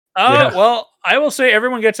 Yeah. Well, I will say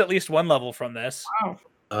everyone gets at least one level from this.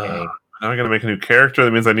 Now I got to make a new character.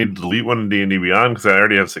 That means I need to delete one in D&D Beyond because I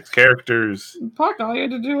already have 6 characters. Puck, all you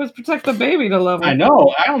had to do was protect the baby to level. I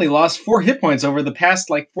know. I only lost 4 hit points over the past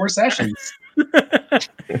 4 sessions.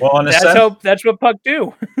 Well, in a sense, That's what Puck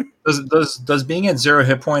do. does being at 0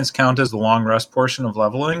 hit points count as the long rest portion of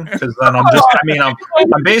leveling? Because then I'm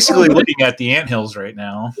basically looking at the anthills right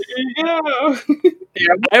now. Yeah.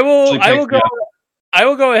 I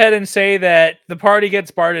will go ahead and say that the party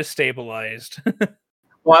gets Bardus stabilized.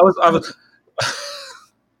 Well, I was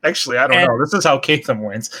actually, I don't know. This is how Catham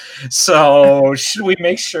wins. So, should we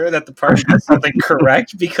make sure that the party does something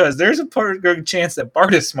correct? Because there's a good chance that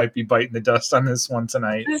Bardus might be biting the dust on this one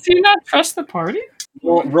tonight. Does he not trust the party?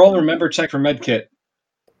 Roll remember check for medkit.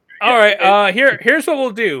 All right. Here's what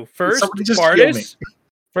we'll do. First, Somebody just heal me.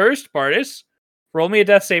 Bardus, roll me a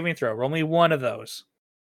death saving throw. Roll me one of those.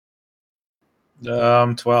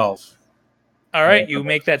 12. All right, you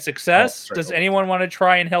make that success. sorry. Does anyone want to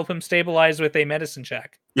try and help him stabilize with a medicine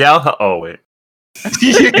check? Yeah. Oh, wait.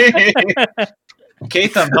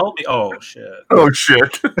 Catham, help me. Oh, shit. Oh,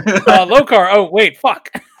 shit. Lokar. Oh, wait, fuck.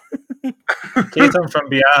 Catham from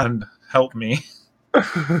Beyond, help me.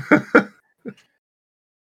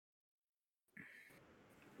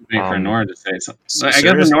 Waiting for Nora to say something. So I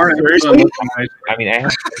guess Nora. I mean, I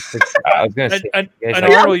have. I was gonna say, you guys,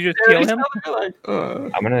 Nora, will you just heal him?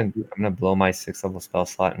 I'm gonna blow my 6th level spell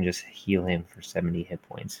slot and just heal him for 70 hit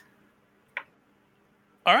points.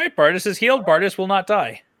 All right, Bardus is healed. Bardus will not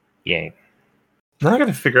die. Yay! Now I got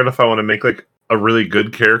to figure out if I want to make a really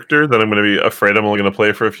good character that I'm going to be afraid I'm only going to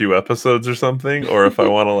play for a few episodes or something, or if I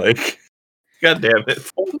want to God damn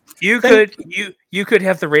it! You could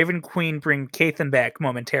have the Raven Queen bring Cathan back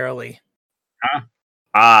momentarily.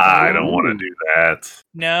 I don't want to do that.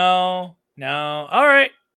 No. All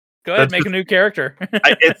right, go ahead, make a new character.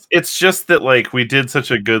 It's just that we did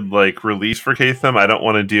such a good release for Catham. I don't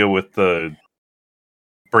want to deal with the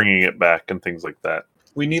bringing it back and things like that.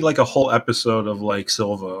 We need a whole episode of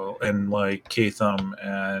Silva and Catham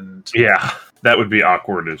and yeah, that would be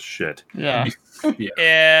awkward as shit. Yeah.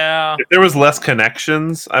 Yeah. If there was less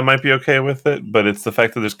connections, I might be okay with it, but it's the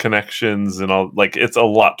fact that there's connections and all it's a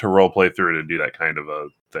lot to roleplay through to do that kind of a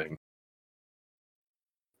thing.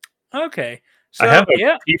 Okay. So, I have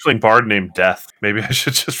a tiefling bard named Death. Maybe I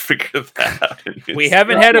should just figure that out. We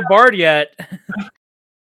haven't had a bard yet.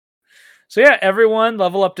 So yeah, everyone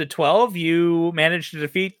level up to 12. You managed to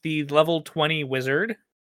defeat the level 20 wizard.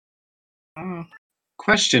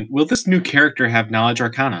 Question: will this new character have knowledge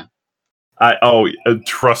arcana?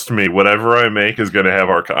 Trust me, whatever I make is going to have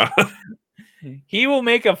arcana. He will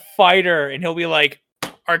make a fighter, and he'll be like,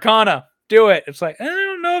 Arcana, do it. It's I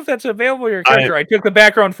don't know if that's available to your character. I took the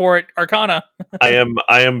background for it, Arcana. I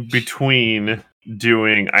am between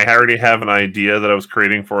doing. I already have an idea that I was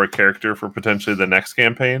creating for a character for potentially the next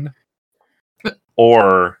campaign.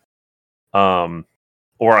 Or I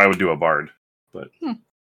would do a bard, but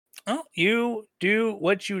well, you do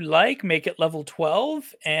what you like. Make it level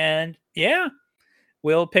 12, and yeah,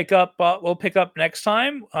 we'll pick up next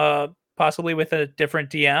time, possibly with a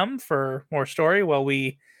different DM for more story. While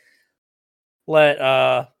we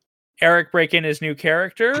let Eric break in his new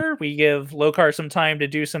character, we give Lokar some time to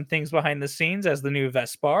do some things behind the scenes as the new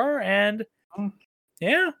Vespar, and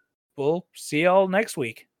yeah, we'll see y'all next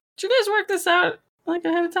week. Did you guys work this out like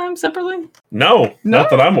ahead of time separately? No, not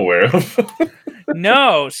that I'm aware of.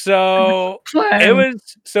 No, so Plan.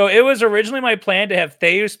 it was originally my plan to have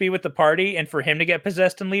Theus be with the party and for him to get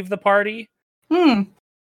possessed and leave the party.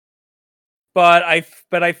 But I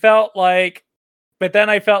felt like,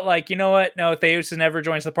 you know what? No, Theus never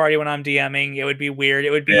joins the party when I'm DMing. It would be weird.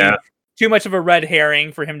 It would be too much of a red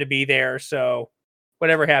herring for him to be there. So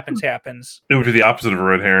whatever happens, happens. It would be the opposite of a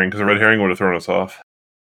red herring, because a red herring would have thrown us off.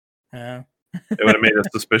 Yeah. It would have made us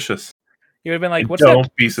suspicious. You would have been like, "What's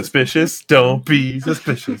Don't be suspicious. Don't be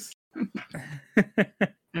suspicious." All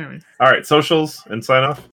right, socials and sign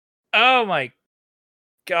off. Oh my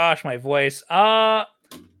gosh, my voice. And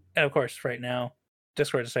of course, right now,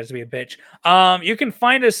 Discord decides to be a bitch. You can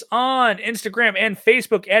find us on Instagram and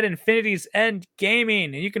Facebook at Infinity's End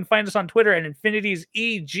Gaming, and you can find us on Twitter at Infinity's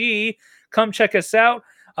EG. Come check us out.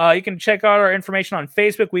 You can check out our information on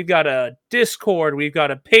Facebook. We've got a Discord. We've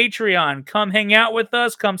got a Patreon. Come hang out with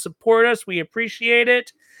us. Come support us. We appreciate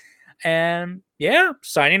it. And yeah,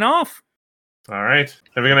 signing off. All right.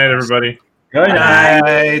 Have a good night, everybody. Good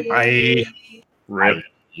night. Bye. Rip.